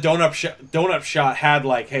before the donut shop had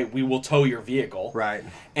like, hey, we will tow your vehicle. Right.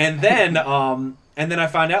 And then I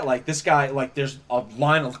find out like this guy like there's a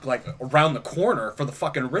line of, like around the corner for the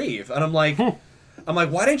fucking rave, and I'm like,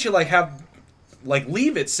 why didn't you like have like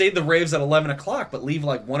leave it, save the raves at 11 o'clock, but leave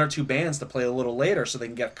like 1 or 2 bands to play a little later so they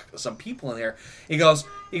can get some people in there. He goes,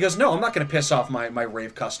 no, I'm not going to piss off my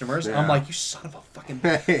rave customers. Yeah. I'm like, you son of a fucking.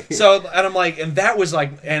 So and I'm like, and that was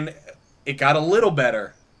like, and it got a little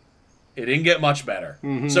better. It didn't get much better.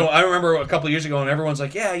 So I remember a couple of years ago, and everyone's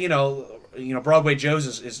like, yeah, you know, Broadway Joe's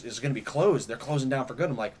is going to be closed. They're closing down for good.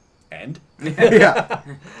 I'm like, and? Yeah.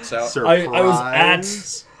 So I was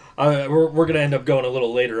at. We're going to end up going a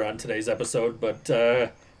little later on today's episode, but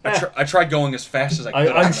I tried going as fast as I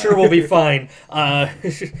could. I'm sure we'll be fine.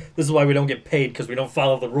 This is why we don't get paid, because we don't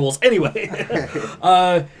follow the rules. Anyway,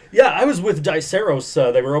 yeah, I was with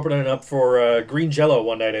Diceros. They were opening up for Green Jello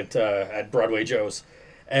one night at Broadway Joe's,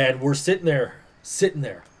 and we're sitting there.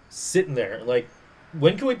 Like,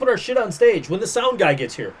 when can we put our shit on stage? When the sound guy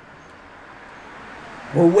gets here.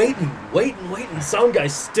 We're waiting. Sound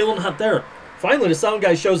guy's still not there. Finally, the sound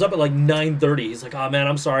guy shows up at like 9:30. He's like, "Oh man,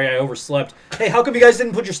 I'm sorry, I overslept. Hey, how come you guys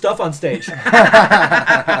didn't put your stuff on stage?" Oh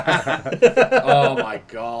my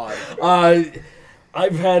god.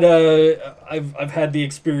 I've had the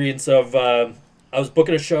experience of I was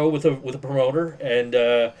booking a show with a promoter, and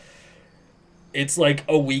it's like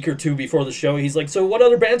a week or 2 before the show. He's like, "So what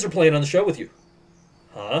other bands are playing on the show with you?"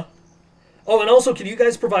 Huh? Oh, and also, can you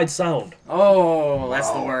guys provide sound? Oh, that's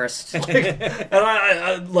the worst. And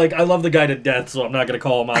I love the guy to death, so I'm not gonna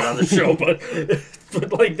call him out on the show, but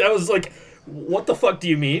like that was like, what the fuck do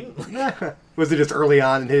you mean? Was it just early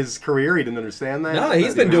on in his career? He didn't understand that? No,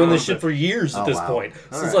 he's been doing this shit for years at this point.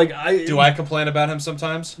 So it's like Do I complain about him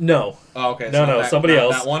sometimes? No. Oh, okay. No, somebody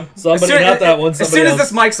else. That one? Somebody, not that one. Somebody As soon as else.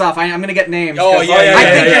 this mic's off, I'm going to get names. Oh, 'cause yeah, I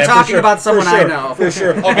think yeah, you're talking for sure, about someone for sure, I know. For sure.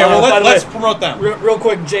 Okay, well, by the let's way, promote them. Real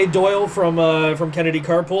quick, Jay Doyle from Kennedy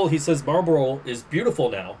Carpool, he says Marlboro is beautiful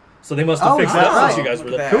now. So they must have fixed that right. since you guys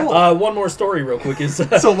were there. Cool. One more story real quick is...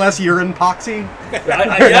 So less urine poxy?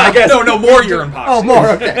 I guess. No, more urine pox. Oh, more,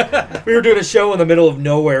 okay. We were doing a show in the middle of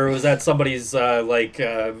nowhere. It was at somebody's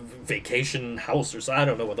vacation house or something. I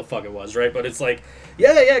don't know what the fuck it was, right? But it's like,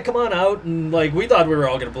 yeah, come on out. And like we thought we were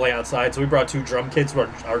all gonna play outside, so we brought 2 drum kits.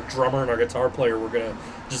 Our drummer and our guitar player were gonna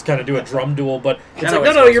just kind of do a drum duel. But it's That like,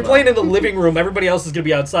 always no, goes you're well. playing in the living room. Everybody else is gonna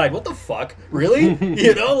be outside. What the fuck? Really?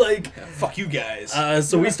 Fuck you guys.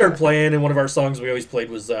 So we start playing, and one of our songs we always played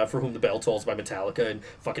was "For Whom the Bell Tolls" by Metallica. And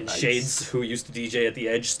fucking Shades, who used to DJ at the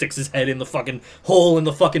Edge, sticks his head in the fucking hole in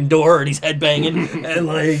the fucking door, and he's headbanging. And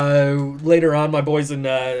like later on, my boys in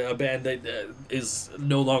a band that is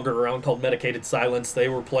no longer around called Medicated Silence, they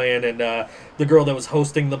were playing, and the girl that was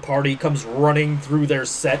hosting the party comes running through their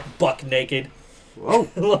set buck naked. Whoa.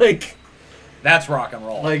 like That's rock and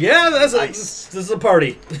roll. yeah, this is a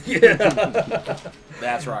party. Yeah.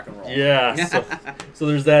 That's rock and roll. Yeah, so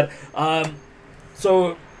there's that.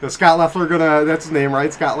 So Is Scott Leffler gonna? That's his name,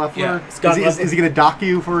 right? Scott Leffler. Yeah, Scott is Leffler. he gonna dock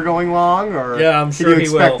you for going long, or Yeah, I'm sure can you he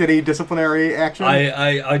expect will. any disciplinary action?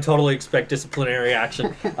 I totally expect disciplinary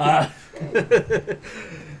action.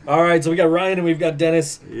 All right, so we got Ryan and we've got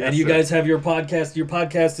Dennis, Yes, and you sir. guys have your podcast. Your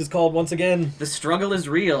podcast is called once again. The struggle is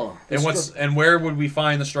real. And where would we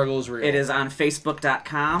find The Struggle is Real? It is on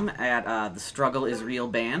Facebook.com at The Struggle is Real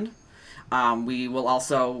Band. We will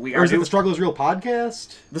also... or is it the Struggle is Real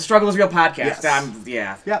podcast? The Struggle is Real podcast. Yes.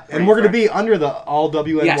 Yeah. Yeah, and we're going to be under the All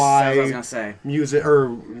WNY Yes, that's what I was going to say. music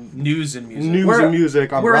or News and music. news and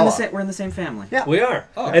music umbrella. We're in the same family. Yeah. We are,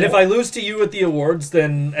 Oh, and if cool. I lose to you at the awards,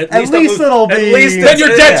 then at At least least it'll at be- least Then you're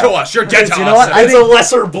dead yeah. to us. You're dead to us. You know what? I It's think- a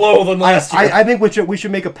lesser blow than last year. I think we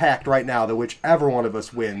should make a pact right now that whichever one of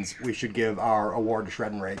us wins, we should give our award to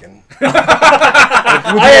Shred and Reagan.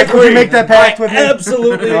 I agree. Would you make that pact with me?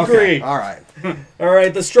 Absolutely Okay, agree. all right. All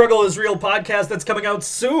right, the Struggle is Real podcast that's coming out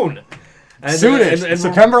soon. And, Soonish, and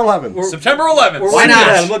September 11th. September 11th. We're Why working not?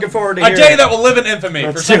 on that. I'm looking forward to A hearing day it. that will live in infamy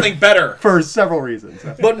for That's something better. For several reasons.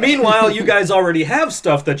 But meanwhile, you guys already have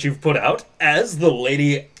stuff that you've put out as the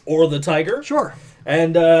Lady or the Tiger. Sure.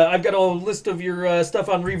 And I've got a list of your stuff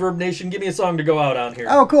on Reverb Nation. Give me a song to go out on here.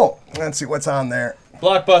 Oh, cool. Let's see what's on there.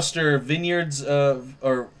 Blockbuster, Vineyards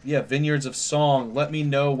of Song, Let Me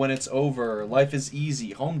Know When It's Over, Life is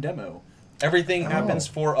Easy, Home Demo. Everything happens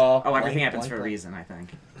for a... Oh, everything blank, happens for a blank, reason, I think.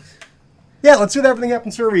 Yeah, let's do that. Everything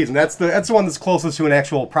happens for a reason. That's the one that's closest to an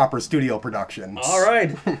actual proper studio production. All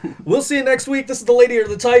right. We'll see you next week. This is the Lady or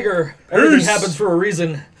the Tiger. Everything Peace. happens for a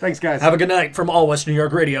reason. Thanks, guys. Have a good night from All West New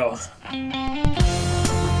York Radio.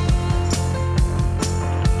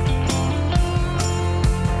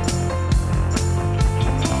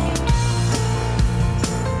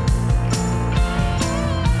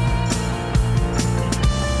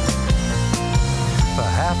 For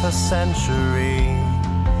half a century,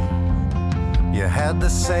 you had the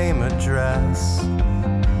same address,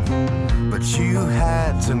 but you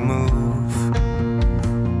had to move.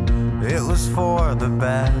 It was for the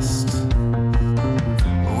best.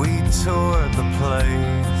 We toured the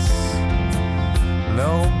place.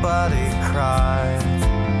 Nobody cried.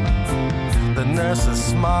 The nurse's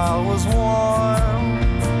smile was warm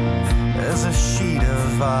as a sheet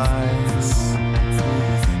of ice.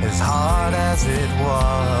 As hard as it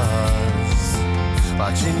was,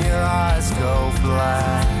 watching your eyes go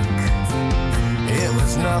black, it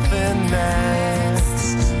was nothing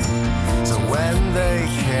next. So when they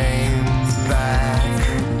came back,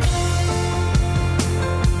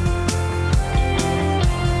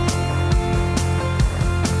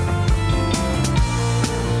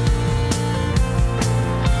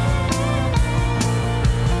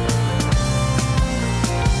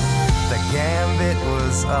 the gambit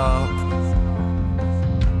was up.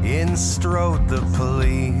 In strode the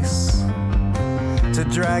police to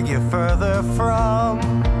drag you further from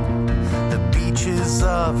the beaches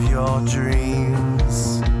of your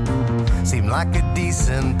dreams. Seemed like a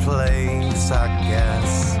decent place, I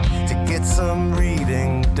guess, to get some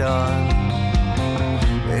reading done.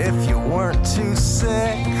 If you weren't too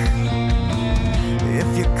sick,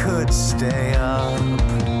 if you could stay up.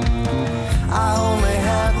 I only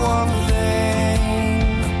had one thing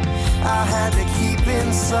I had to keep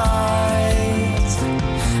inside.